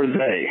 or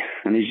they?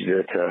 I need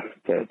you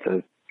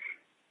to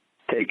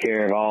take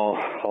care of all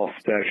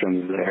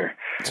spectrums there.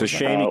 So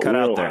Shane, you cut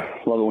out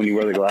there. Love it when you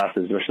wear the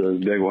glasses, especially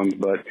those big ones,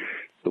 but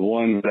the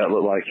ones that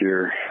look like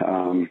you're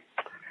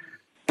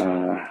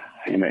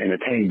in a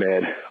tank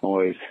bed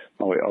always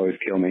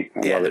kill me. I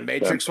love the it.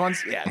 Matrix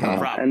ones? Yeah, no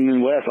problem. And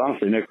then Wes,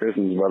 honestly, no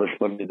criticisms, brother.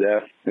 Love you to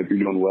death. Hope you're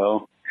doing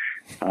well.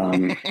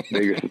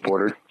 Biggest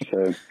supporter.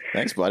 So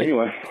thanks, buddy.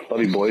 Anyway,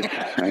 love you, boys,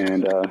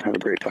 and have a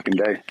great fucking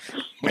day.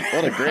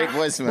 What a great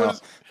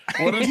voicemail.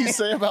 What did he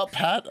say about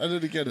Pat? I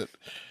didn't get it.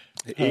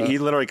 He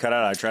literally cut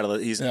out. I tried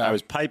to. I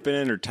was piping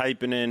in or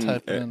typing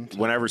in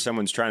whenever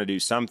someone's trying to do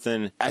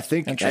something. I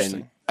think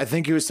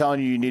he was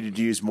telling you needed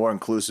to use more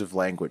inclusive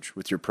language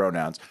with your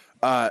pronouns.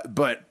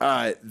 But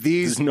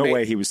these There's no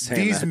way he was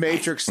saying these that.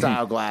 Matrix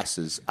style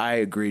glasses. I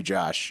agree,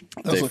 Josh.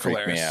 They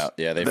freak me out.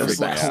 Yeah, they freak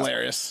me out.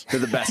 Hilarious. They're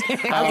the best.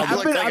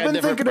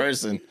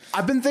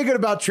 I've been thinking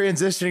about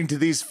transitioning to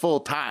these full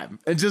time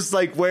and just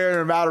like wearing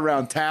them out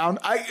around town.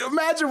 I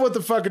imagine what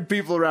the fucking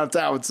people around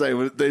town would say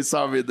when they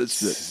saw me in this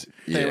shit.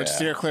 They would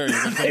steer clear of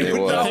you. They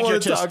would not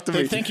want to talk to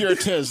me. They think you're a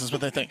tiz, is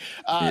what they think.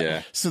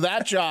 So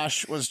that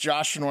Josh was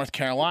Josh from North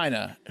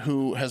Carolina,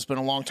 who has been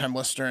a longtime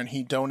listener, and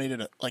he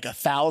donated like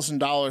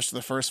 $1,000 to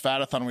the first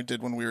Fatathon we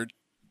did when we were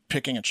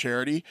picking a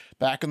charity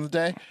back in the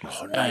day.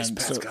 Oh, nice. And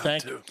so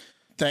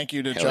thank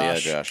you to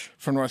Josh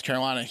from North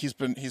Carolina. He's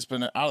been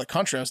out of the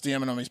country. I was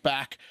DMing him. He's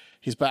back.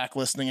 He's back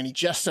listening, and he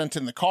just sent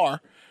in the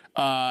car.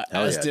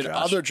 As did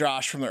Josh. Other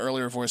Josh from the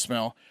earlier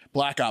voicemail,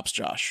 Black Ops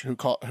Josh, who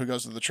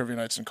goes to the trivia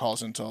nights and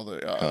calls into all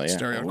the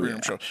Stereo Green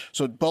Room show.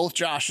 So both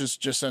Joshes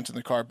just sent in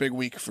the car. Big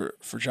week for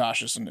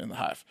Joshes in the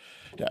Hive.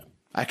 Yeah,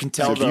 I can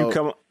tell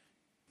though.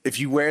 If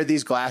you wear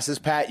these glasses,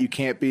 Pat, you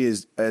can't be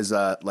as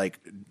like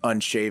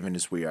unshaven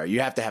as we are.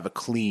 You have to have a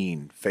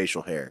clean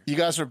facial hair. You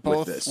guys are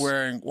both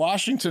wearing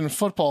Washington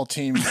football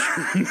team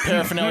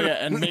paraphernalia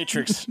and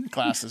Matrix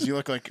glasses. You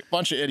look like a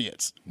bunch of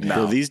idiots.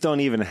 No, these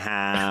don't even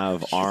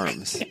have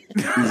arms.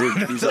 These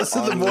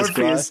are the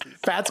Morpheus.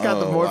 Pat's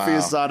got the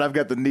Morpheus on. I've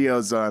got the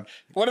Neos on.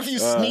 What if you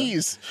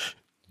sneeze?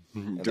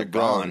 They're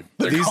gone.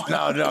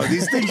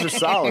 These things are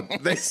solid.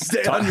 They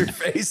stay on your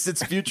face.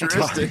 It's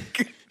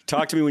futuristic.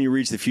 Talk to me when you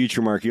reach the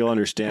future mark. You'll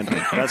understand.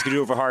 That's going to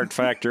do it for Hard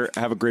Factor.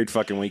 Have a great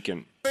fucking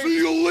weekend. See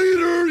you